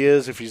know who he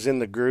is if he's in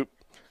the group,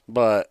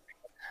 but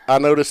I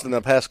noticed in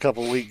the past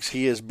couple of weeks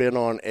he has been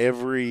on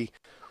every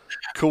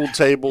Cool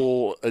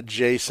Table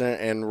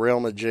adjacent and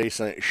Realm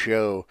adjacent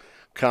show,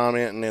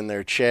 commenting in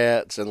their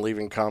chats and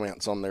leaving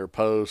comments on their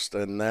posts,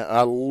 and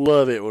I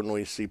love it when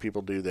we see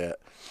people do that.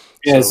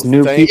 Yes,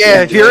 new people.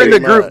 Yeah, if you're in the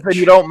group and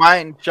you don't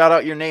mind, shout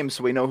out your name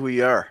so we know who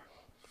you are.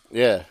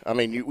 Yeah, I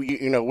mean, you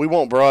we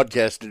won't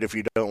broadcast it if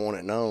you don't want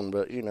it known,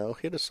 but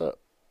hit us up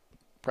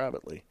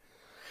privately.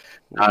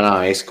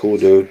 No, he's cool,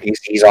 dude.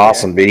 He's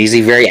awesome, dude. He's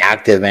very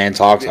active, man.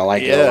 Talks. I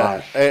like it a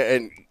lot.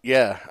 And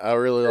I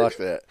really like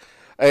that.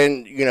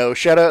 And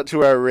shout out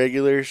to our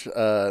regulars. It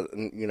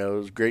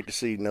was great to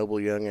see Noble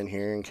Young in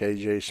here and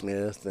KJ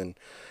Smith and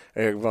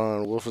Eric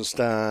Von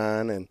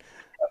Wolfenstein and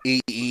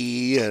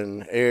EE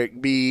and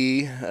Eric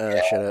B.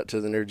 Shout out to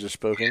the Nerds Have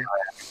Spoken.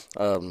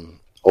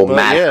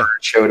 Matt Hurd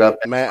showed up.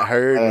 Matt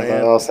Hurd,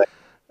 man.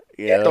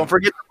 Don't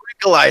forget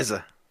the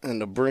Brinkalizer. And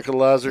the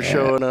Brinkalizer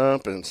showing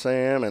up, and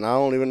Sam, and I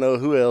don't even know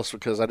who else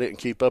because I didn't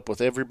keep up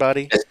with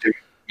everybody.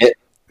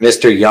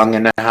 Mr. Young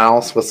in the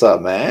house. What's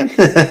up, man?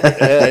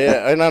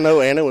 yeah. And I know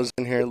Anna was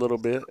in here a little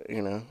bit,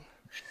 Yeah,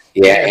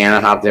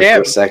 Anna hopped in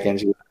for a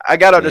second. I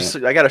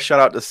gotta shout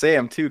out to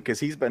Sam too because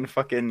he's been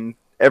fucking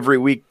every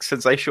week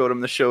since I showed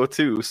him the show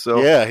too.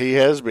 So yeah, he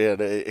has been.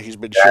 He's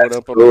been showing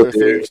up on other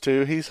things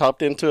too. He's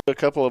hopped into a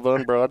couple of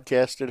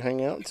unbroadcasted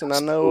hangouts, and I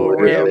know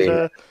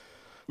around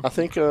I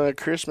think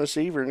Christmas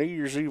Eve or New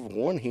Year's Eve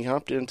he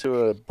hopped into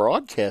a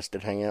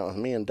broadcasted hangout with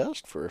me and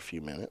Dust for a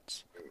few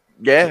minutes.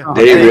 Yeah,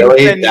 did he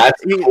really?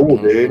 That's cool,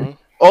 dude. Mm-hmm.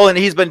 Oh, and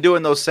he's been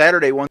doing those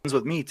Saturday ones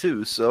with me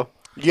too. So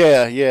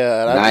yeah.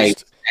 And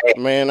nice.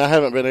 I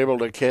haven't been able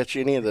to catch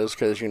any of those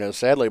because,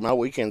 sadly, my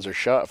weekends are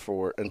shot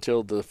for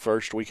until the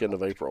first weekend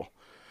of April.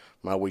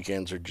 My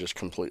weekends are just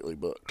completely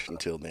booked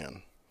until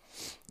then.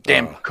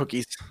 Damn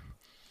cookies.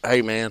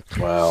 Hey, man.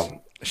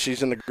 Wow.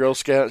 She's in the Girl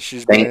Scouts.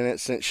 She's been in it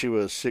since she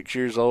was 6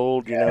 years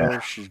old.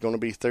 She's going to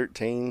be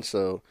 13.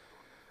 So,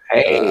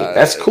 hey,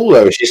 that's cool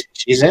though.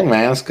 She's in,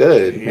 man. That's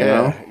good.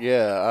 Yeah.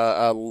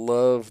 I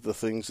love the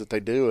things that they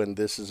do, and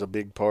this is a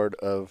big part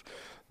of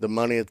the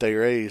money that they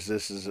raise.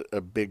 This is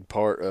a big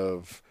part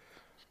of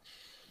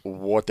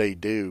what they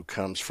do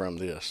comes from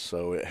this,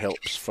 so it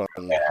helps fund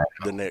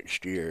the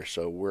next year.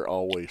 So we're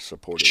always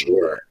supportive of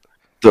that.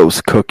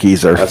 Those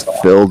cookies are That's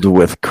awesome. filled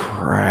with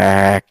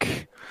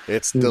crack.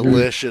 It's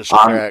delicious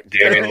I'm crack, dude.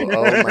 daring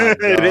Oh my god,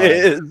 It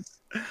is.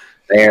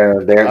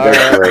 They're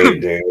Alright.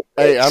 great, dude.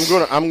 Hey,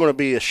 I'm gonna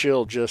be a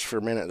shill just for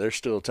a minute. There's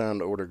still time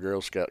to order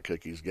Girl Scout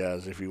cookies,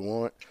 guys, if you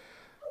want.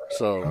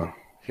 So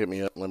hit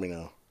me up, let me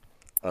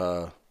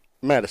know.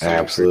 Madison, I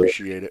Absolutely.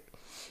 appreciate it.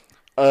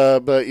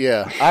 But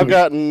yeah, I've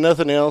got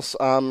nothing else.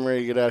 I'm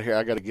ready to get out of here.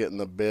 I got to get in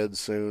the bed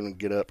soon and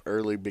get up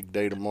early. Big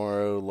day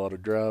tomorrow. A lot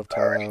of drive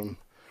time.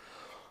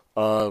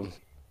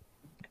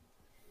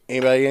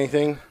 Anybody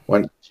anything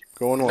When,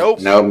 going on? Nope.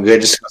 no, I'm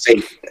good. Just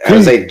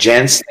gonna say,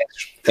 gents,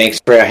 thanks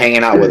for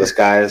hanging out with us,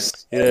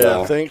 guys. Yeah,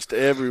 And, thanks to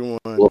everyone.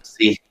 we'll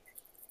see.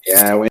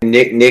 Yeah,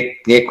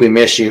 Nick, we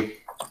miss you.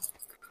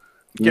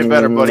 Get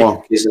better, buddy.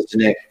 Kisses to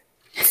Nick.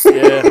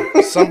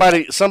 Yeah,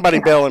 somebody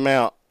bail him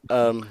out.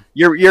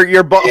 Your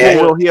butthole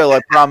Yeah. will heal, I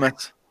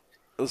promise.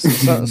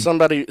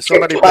 Somebody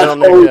bail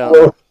Nick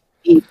out.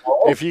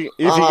 If you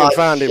can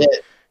find him,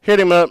 hit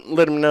him up.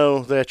 Let him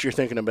know that you're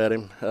thinking about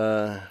him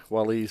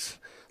while he's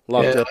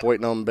locked up,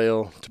 waiting on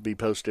bail to be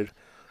posted.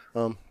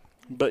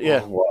 But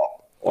yeah,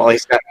 Well,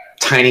 he's got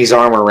Tiny's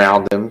arm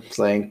around him,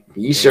 saying,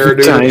 "You sure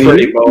do, Tiny.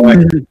 pretty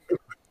boy."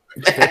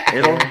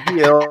 It'll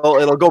heal.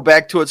 It'll go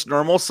back to its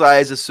normal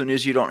size as soon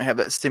as you don't have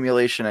that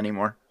stimulation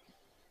anymore.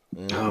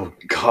 Oh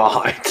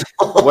God!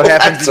 What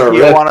happens in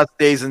Tijuana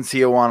stays in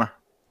Tijuana.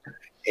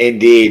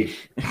 Indeed,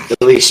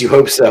 at least you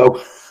hope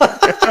so.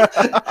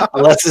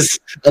 unless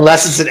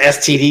it's an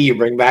STD you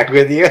bring back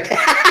with you.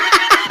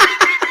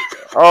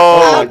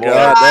 Oh,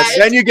 God,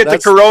 then you get the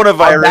that's-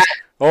 coronavirus.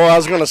 oh, I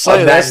was going to say On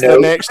that that's the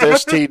note- next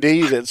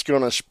STD that's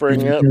going to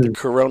spring up the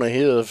Corona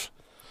HIV.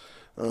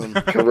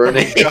 Corona.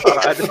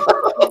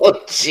 Oh,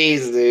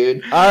 jeez,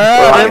 dude. All right,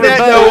 Well, on everybody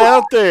that note-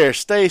 out there,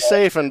 stay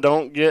safe and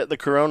don't get the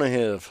Corona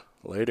HIV.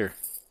 Later.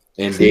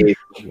 Indeed.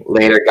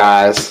 Later,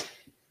 guys.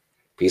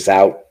 Peace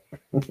out.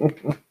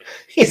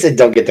 He said,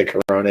 "Don't get the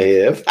Corona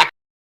HIV."